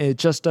praying and it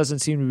just doesn't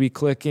seem to be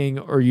clicking,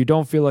 or you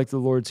don't feel like the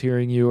Lord's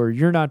hearing you, or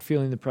you're not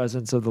feeling the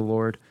presence of the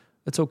Lord.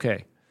 That's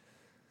okay.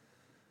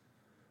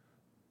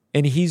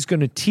 And he's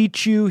going to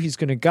teach you, he's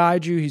going to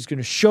guide you, he's going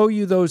to show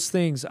you those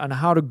things on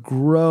how to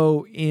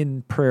grow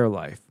in prayer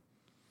life.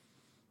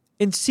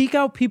 And seek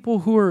out people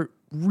who are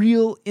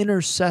real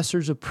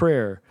intercessors of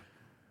prayer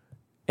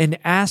and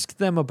ask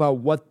them about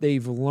what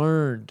they've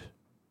learned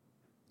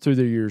through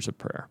their years of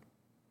prayer.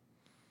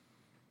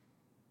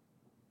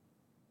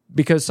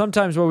 Because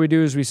sometimes what we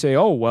do is we say,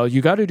 oh, well,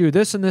 you got to do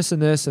this and this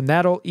and this, and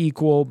that'll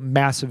equal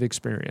massive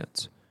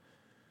experience.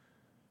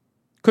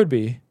 Could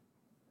be.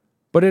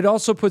 But it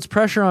also puts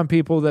pressure on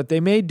people that they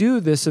may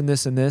do this and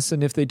this and this,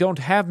 and if they don't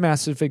have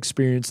massive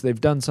experience, they've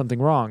done something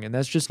wrong. And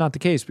that's just not the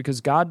case, because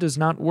God does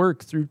not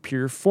work through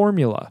pure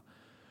formula.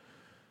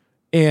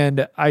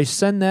 And I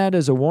send that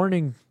as a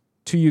warning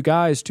to you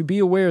guys to be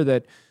aware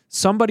that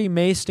somebody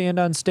may stand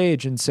on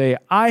stage and say,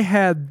 I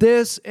had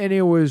this and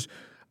it was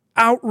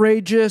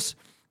outrageous,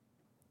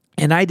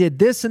 and I did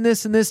this and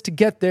this and this to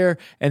get there,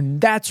 and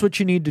that's what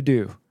you need to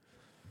do.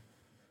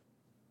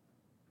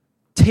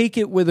 Take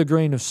it with a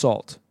grain of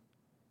salt.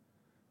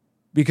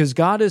 Because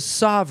God is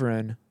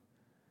sovereign,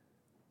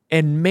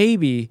 and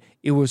maybe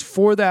it was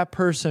for that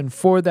person,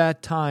 for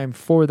that time,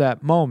 for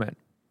that moment.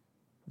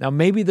 Now,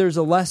 maybe there's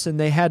a lesson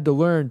they had to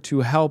learn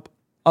to help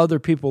other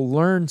people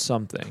learn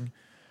something,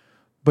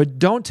 but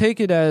don't take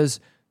it as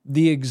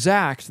the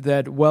exact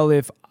that, well,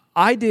 if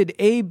I did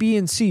A, B,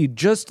 and C,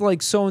 just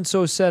like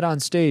so-and-so said on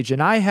stage,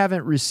 and I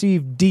haven't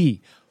received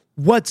D,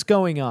 what's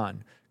going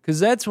on? Because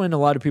that's when a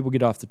lot of people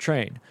get off the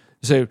train.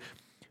 They say,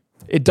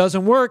 it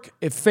doesn't work,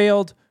 it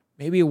failed,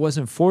 maybe it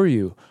wasn't for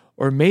you.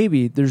 Or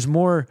maybe there's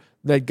more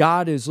that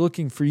God is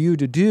looking for you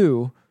to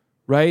do,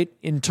 right,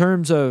 in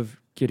terms of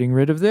getting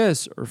rid of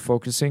this or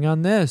focusing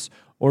on this.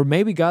 Or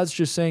maybe God's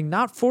just saying,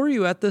 not for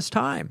you at this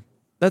time.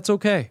 That's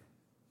okay.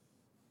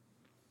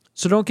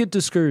 So don't get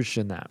discouraged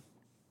in that.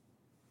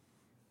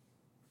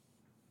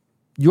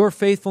 Your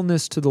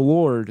faithfulness to the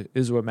Lord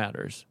is what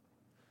matters.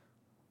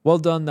 Well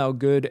done, thou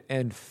good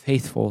and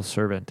faithful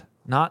servant.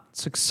 Not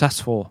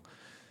successful.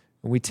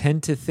 And we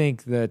tend to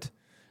think that,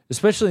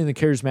 especially in the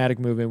charismatic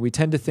movement, we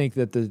tend to think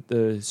that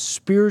the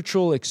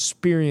spiritual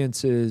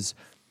experiences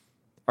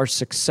are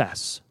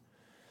success.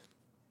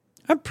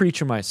 I'm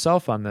preaching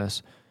myself on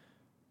this.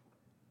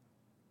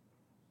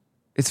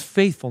 It's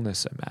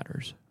faithfulness that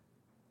matters.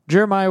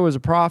 Jeremiah was a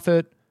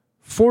prophet,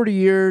 40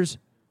 years,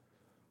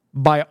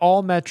 by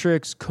all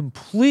metrics,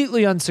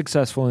 completely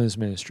unsuccessful in his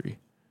ministry.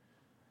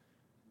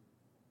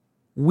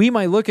 We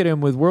might look at him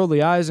with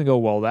worldly eyes and go,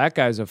 well, that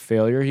guy's a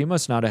failure. He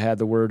must not have had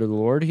the word of the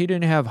Lord. He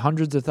didn't have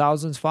hundreds of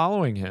thousands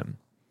following him.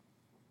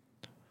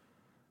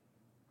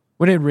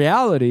 When in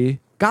reality,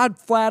 God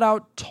flat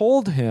out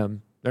told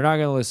him, they're not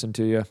going to listen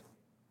to you.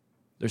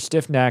 They're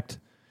stiff-necked,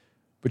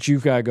 but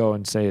you've got to go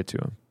and say it to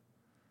him.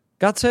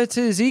 God said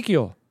to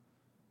Ezekiel,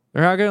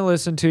 they're not going to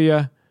listen to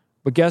you,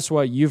 but guess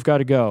what? You've got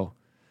to go.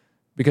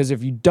 Because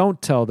if you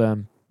don't tell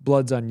them,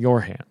 blood's on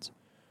your hands.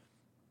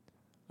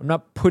 I'm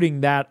not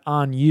putting that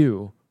on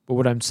you, but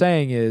what I'm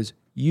saying is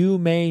you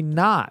may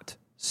not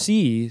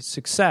see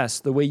success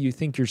the way you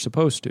think you're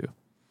supposed to.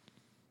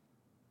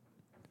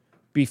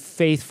 Be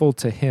faithful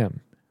to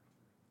him.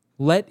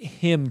 Let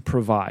him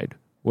provide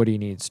what he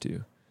needs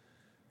to.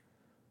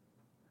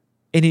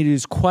 And it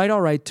is quite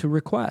all right to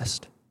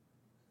request.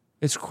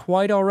 It's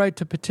quite all right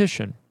to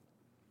petition.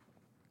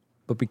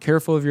 But be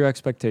careful of your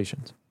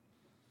expectations.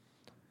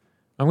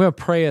 I'm going to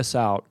pray us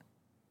out,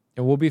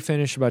 and we'll be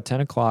finished about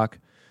 10 o'clock.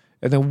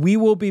 And then we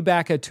will be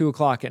back at 2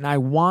 o'clock, and I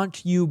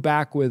want you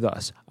back with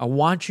us. I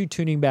want you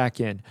tuning back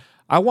in.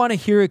 I want to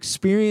hear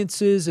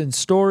experiences and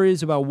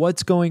stories about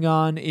what's going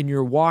on in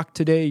your walk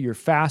today, your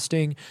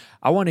fasting.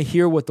 I want to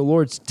hear what the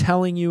Lord's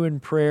telling you in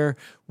prayer.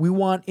 We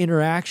want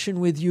interaction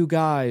with you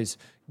guys.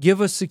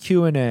 Give us the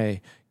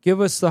Q&A. Give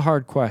us the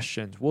hard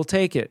questions. We'll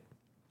take it.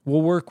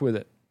 We'll work with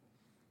it.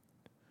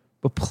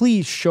 But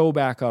please show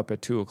back up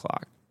at 2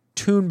 o'clock.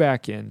 Tune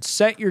back in.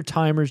 Set your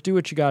timers. Do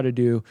what you got to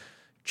do.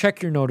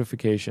 Check your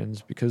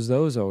notifications, because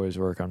those always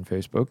work on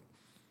Facebook.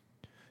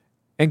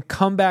 And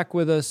come back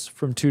with us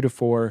from 2 to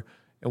 4,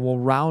 and we'll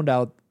round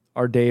out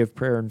our day of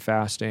prayer and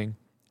fasting.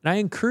 And I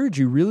encourage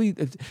you, really,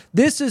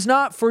 this is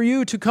not for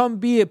you to come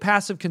be a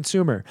passive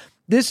consumer.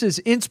 This is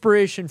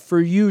inspiration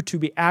for you to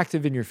be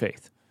active in your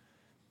faith.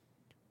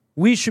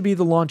 We should be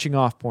the launching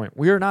off point.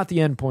 We are not the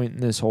end point in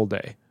this whole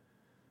day.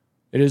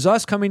 It is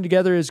us coming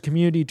together as a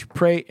community to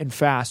pray and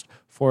fast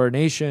for our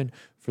nation,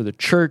 for the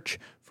church,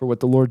 for what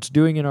the Lord's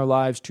doing in our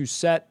lives, to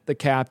set the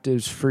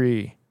captives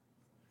free.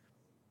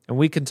 And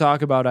we can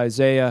talk about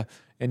Isaiah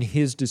and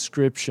his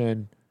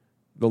description,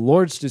 the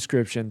Lord's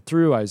description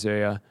through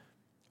Isaiah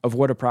of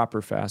what a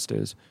proper fast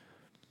is.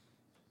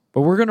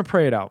 But we're going to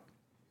pray it out.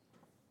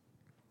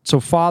 So,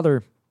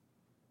 Father,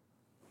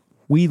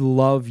 we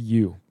love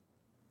you.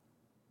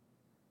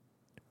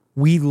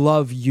 We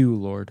love you,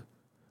 Lord.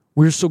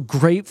 We're so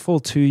grateful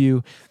to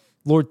you.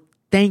 Lord,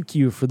 thank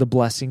you for the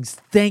blessings.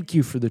 Thank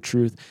you for the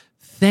truth.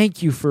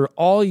 Thank you for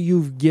all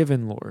you've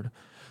given, Lord.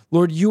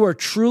 Lord, you are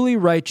truly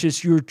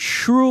righteous. You're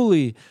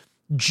truly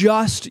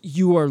just.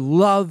 You are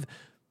love.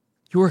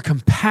 You are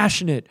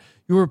compassionate.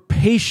 You are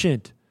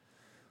patient.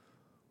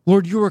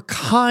 Lord, you are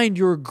kind.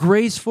 You are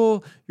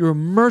graceful. You are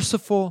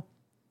merciful.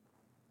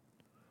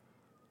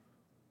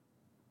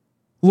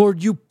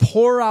 Lord, you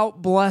pour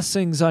out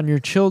blessings on your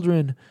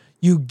children.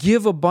 You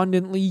give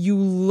abundantly. You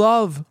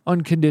love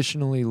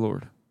unconditionally,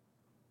 Lord.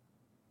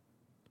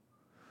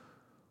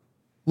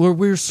 Lord,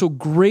 we're so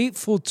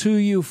grateful to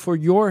you for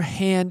your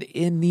hand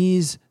in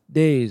these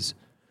days.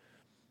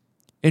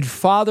 And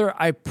Father,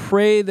 I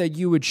pray that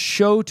you would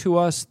show to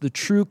us the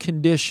true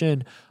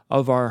condition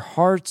of our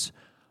hearts,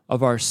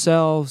 of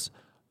ourselves,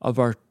 of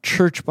our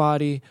church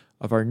body,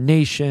 of our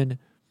nation,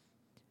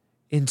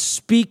 and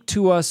speak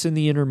to us in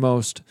the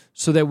innermost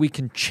so that we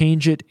can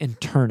change it and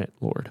turn it,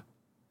 Lord.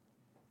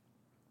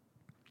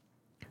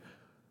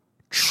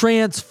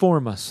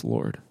 Transform us,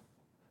 Lord.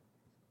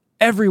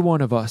 Every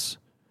one of us.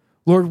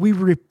 Lord, we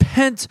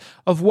repent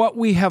of what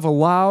we have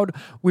allowed.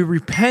 We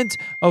repent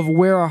of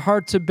where our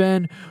hearts have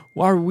been.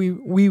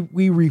 We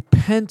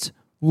repent,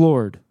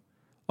 Lord,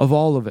 of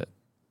all of it.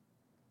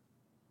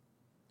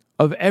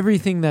 Of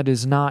everything that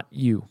is not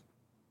you.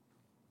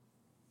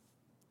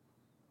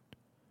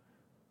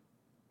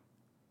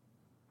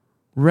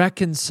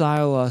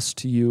 Reconcile us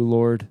to you,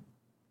 Lord.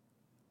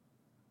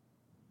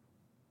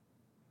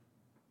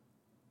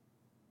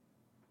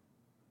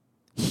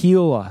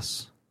 Heal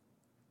us,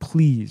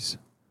 please.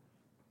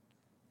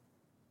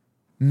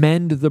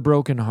 Mend the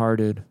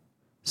brokenhearted.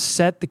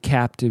 Set the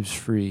captives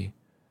free.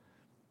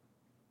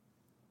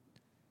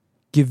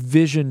 Give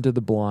vision to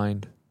the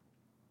blind.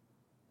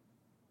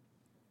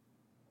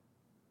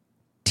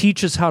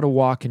 Teach us how to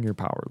walk in your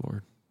power,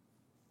 Lord.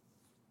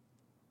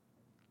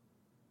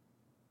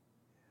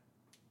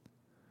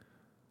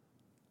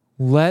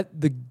 Let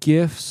the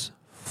gifts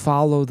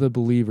follow the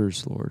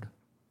believers, Lord.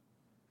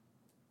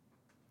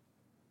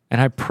 And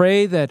I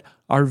pray that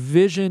our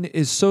vision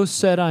is so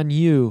set on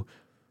you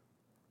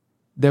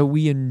that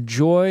we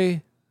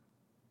enjoy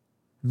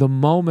the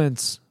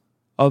moments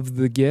of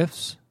the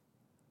gifts,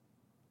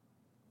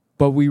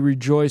 but we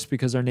rejoice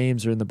because our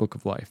names are in the book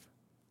of life.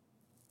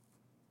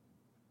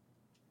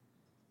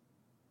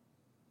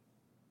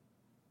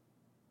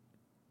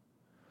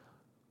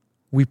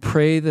 We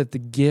pray that the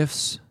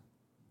gifts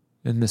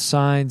and the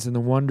signs and the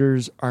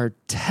wonders are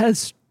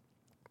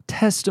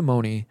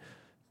testimony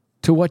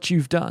to what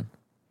you've done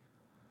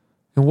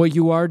and what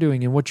you are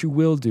doing and what you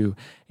will do.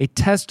 A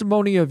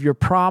testimony of your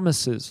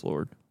promises,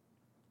 Lord.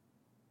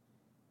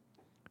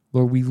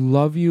 Lord, we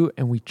love you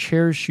and we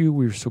cherish you.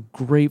 We're so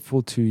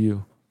grateful to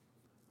you.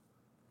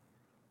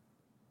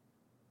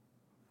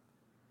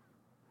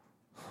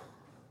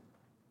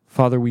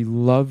 Father, we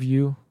love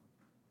you.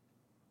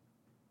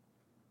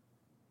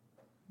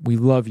 We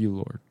love you,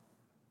 Lord.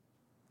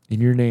 In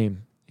your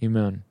name,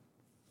 amen.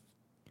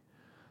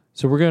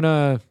 So we're going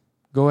to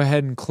go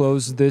ahead and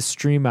close this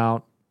stream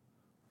out.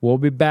 We'll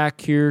be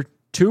back here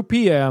 2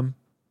 p.m.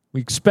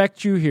 We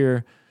expect you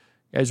here.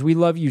 Guys, we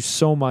love you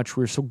so much.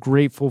 We're so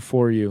grateful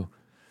for you.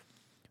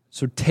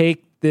 So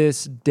take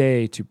this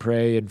day to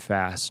pray and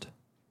fast.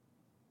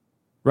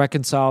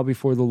 Reconcile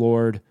before the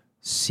Lord.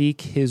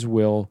 Seek his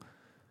will.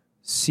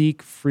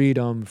 Seek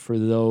freedom for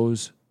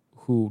those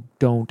who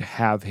don't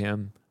have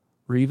him,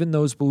 or even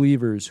those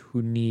believers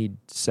who need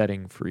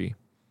setting free.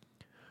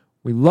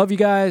 We love you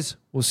guys.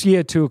 We'll see you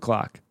at 2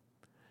 o'clock.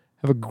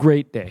 Have a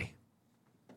great day.